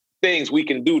sense things we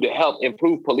can do to help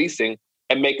improve policing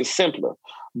and make it simpler.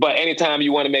 But anytime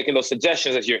you want to make those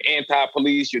suggestions that you're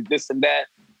anti-police, you're this and that.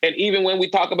 And even when we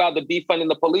talk about the defunding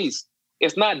the police,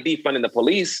 it's not defunding the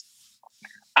police.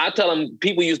 I tell them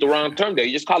people use the wrong term there.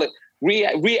 You just call it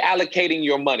reallocating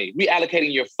your money,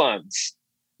 reallocating your funds.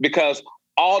 Because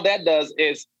all that does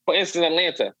is, for instance,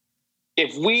 Atlanta,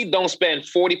 if we don't spend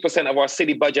 40% of our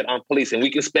city budget on policing,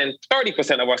 we can spend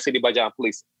 30% of our city budget on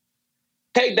policing.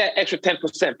 Take that extra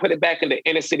 10%, put it back in the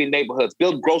inner city neighborhoods,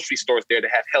 build grocery stores there to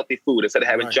have healthy food instead of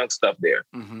having junk stuff there.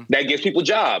 Mm-hmm. That gives people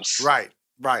jobs. Right.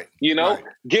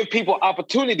 Give people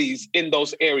opportunities in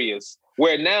those areas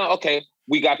where now, okay,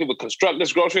 we got people construct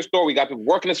this grocery store. We got people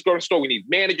working this grocery store. We need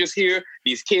managers here.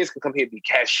 These kids can come here and be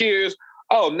cashiers.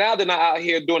 Oh, now they're not out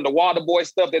here doing the water boy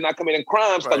stuff. They're not committing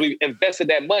crimes because we've invested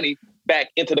that money back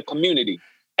into the community.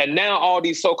 And now all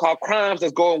these so-called crimes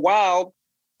that's going wild,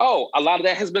 a lot of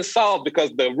that has been solved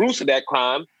because the roots of that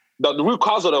crime the root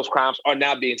cause of those crimes are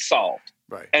now being solved.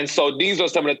 Right. And so these are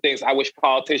some of the things I wish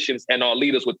politicians and our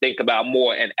leaders would think about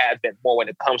more and advent more when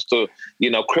it comes to,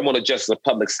 criminal justice and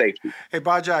public safety. Hey,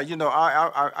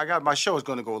 Mbye, I got my show is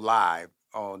going to go live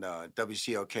on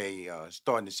WCLK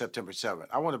starting September 7th.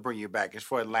 I want to bring you back. It's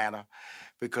for Atlanta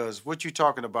because what you're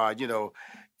talking about,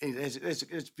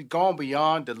 it's gone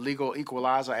beyond the legal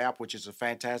equalizer app, which is a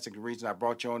fantastic reason I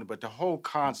brought you on. But the whole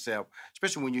concept,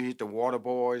 especially when you hit the water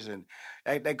boys, and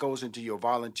that goes into your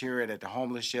volunteering at the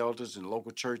homeless shelters and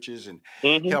local churches and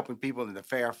helping people in the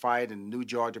Fair Fight and the New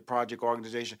Georgia Project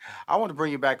organization. I want to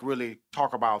bring you back, really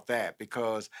talk about that,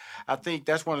 because I think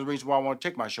that's one of the reasons why I want to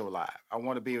take my show live. I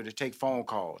want to be able to take phone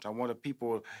calls. I want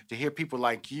people to hear people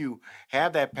like you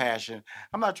have that passion.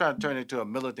 I'm not trying to turn it into a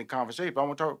militant conversation, but I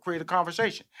want to create a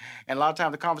conversation. And a lot of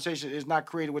times the conversation is not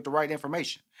created with the right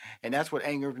information. And that's what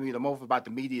angers me the most about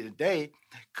the media today,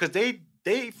 because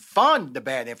they fund the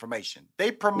bad information.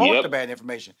 They promote the bad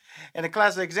information. And the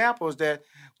classic example is that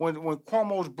when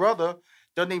Cuomo's brother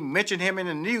doesn't even mention him in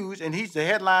the news, and he's the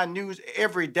headline news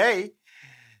every day.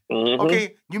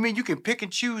 Okay, you mean you can pick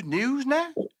and choose news now?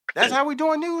 That's how we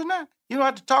doing news now? You don't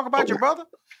have to talk about your brother?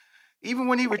 Even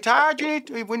when he retired,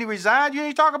 when he resigned, you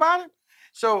didn't talk about it?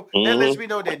 So that lets me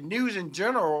know that news in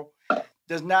general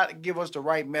does not give us the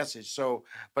right message. So,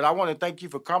 but I want to thank you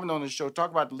for coming on the show.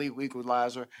 Talk about the Legal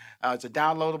Equalizer. It's a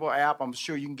downloadable app. I'm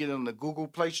sure you can get it on the Google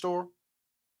Play Store.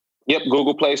 Yep,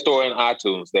 Google Play Store and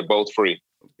iTunes. They're both free.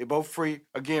 They're both free.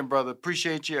 Again, brother,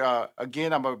 appreciate you.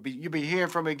 Again, you'll be hearing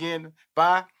from me again.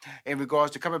 Bye. In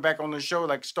regards to coming back on the show,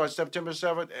 like start September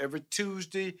 7th, every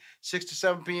Tuesday, 6 to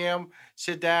 7 p.m.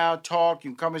 Sit down, talk.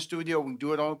 You can come in studio. We can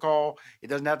do it on call. It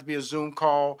doesn't have to be a Zoom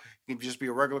call. It can just be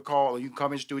a regular call, or you can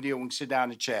come in studio and we can sit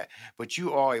down and chat. But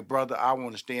you are a brother. I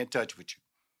want to stay in touch with you.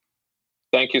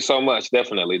 Thank you so much.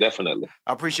 Definitely.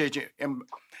 I appreciate you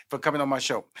for coming on my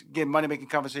show. Again, Money Making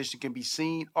Conversation can be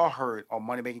seen or heard on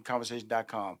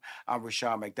moneymakingconversation.com. I'm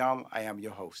Rushion McDonald. I am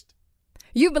your host.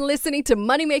 You've been listening to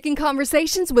Money Making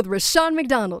Conversations with Rushion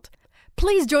McDonald.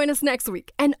 Please join us next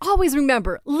week. And always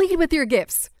remember, lead with your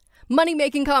gifts. Money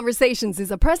Making Conversations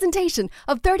is a presentation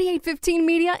of 3815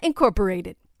 Media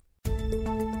Incorporated.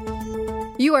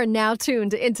 You are now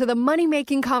tuned into the Money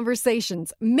Making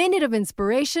Conversations Minute of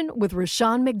Inspiration with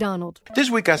Rushion McDonald.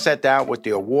 This week I sat down with the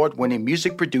award-winning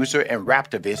music producer and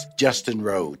raptivist Justin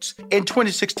Rhodes. In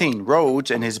 2016,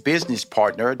 Rhodes and his business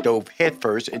partner dove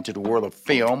headfirst into the world of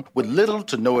film with little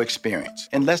to no experience.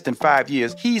 In less than 5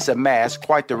 years, he's amassed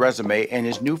quite the resume, and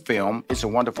his new film, It's a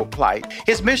Wonderful Plight.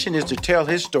 His mission is to tell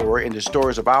his story and the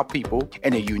stories of our people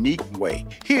in a unique way.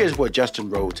 Here's what Justin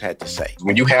Rhodes had to say.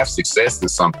 When you have success in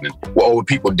something, what would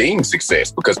people deem success?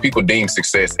 Because people deem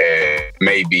success as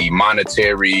maybe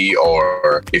monetary,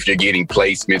 or if you're getting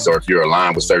placements, or if you're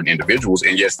aligned with certain individuals.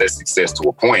 And yes, that's success to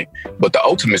a point. But the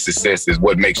ultimate success is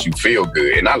what makes you feel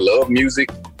good. And I love music,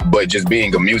 but just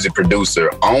being a music producer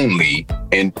only,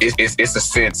 and it's a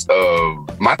sense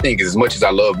of, my thing is, as much as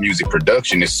I love music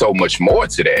production, there's so much more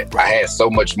to that. I had so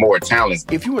much more talent.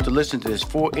 If you were to listen to this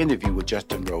full interview with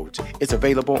Justin Rhodes, it's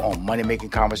available on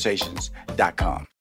moneymakingconversations.com.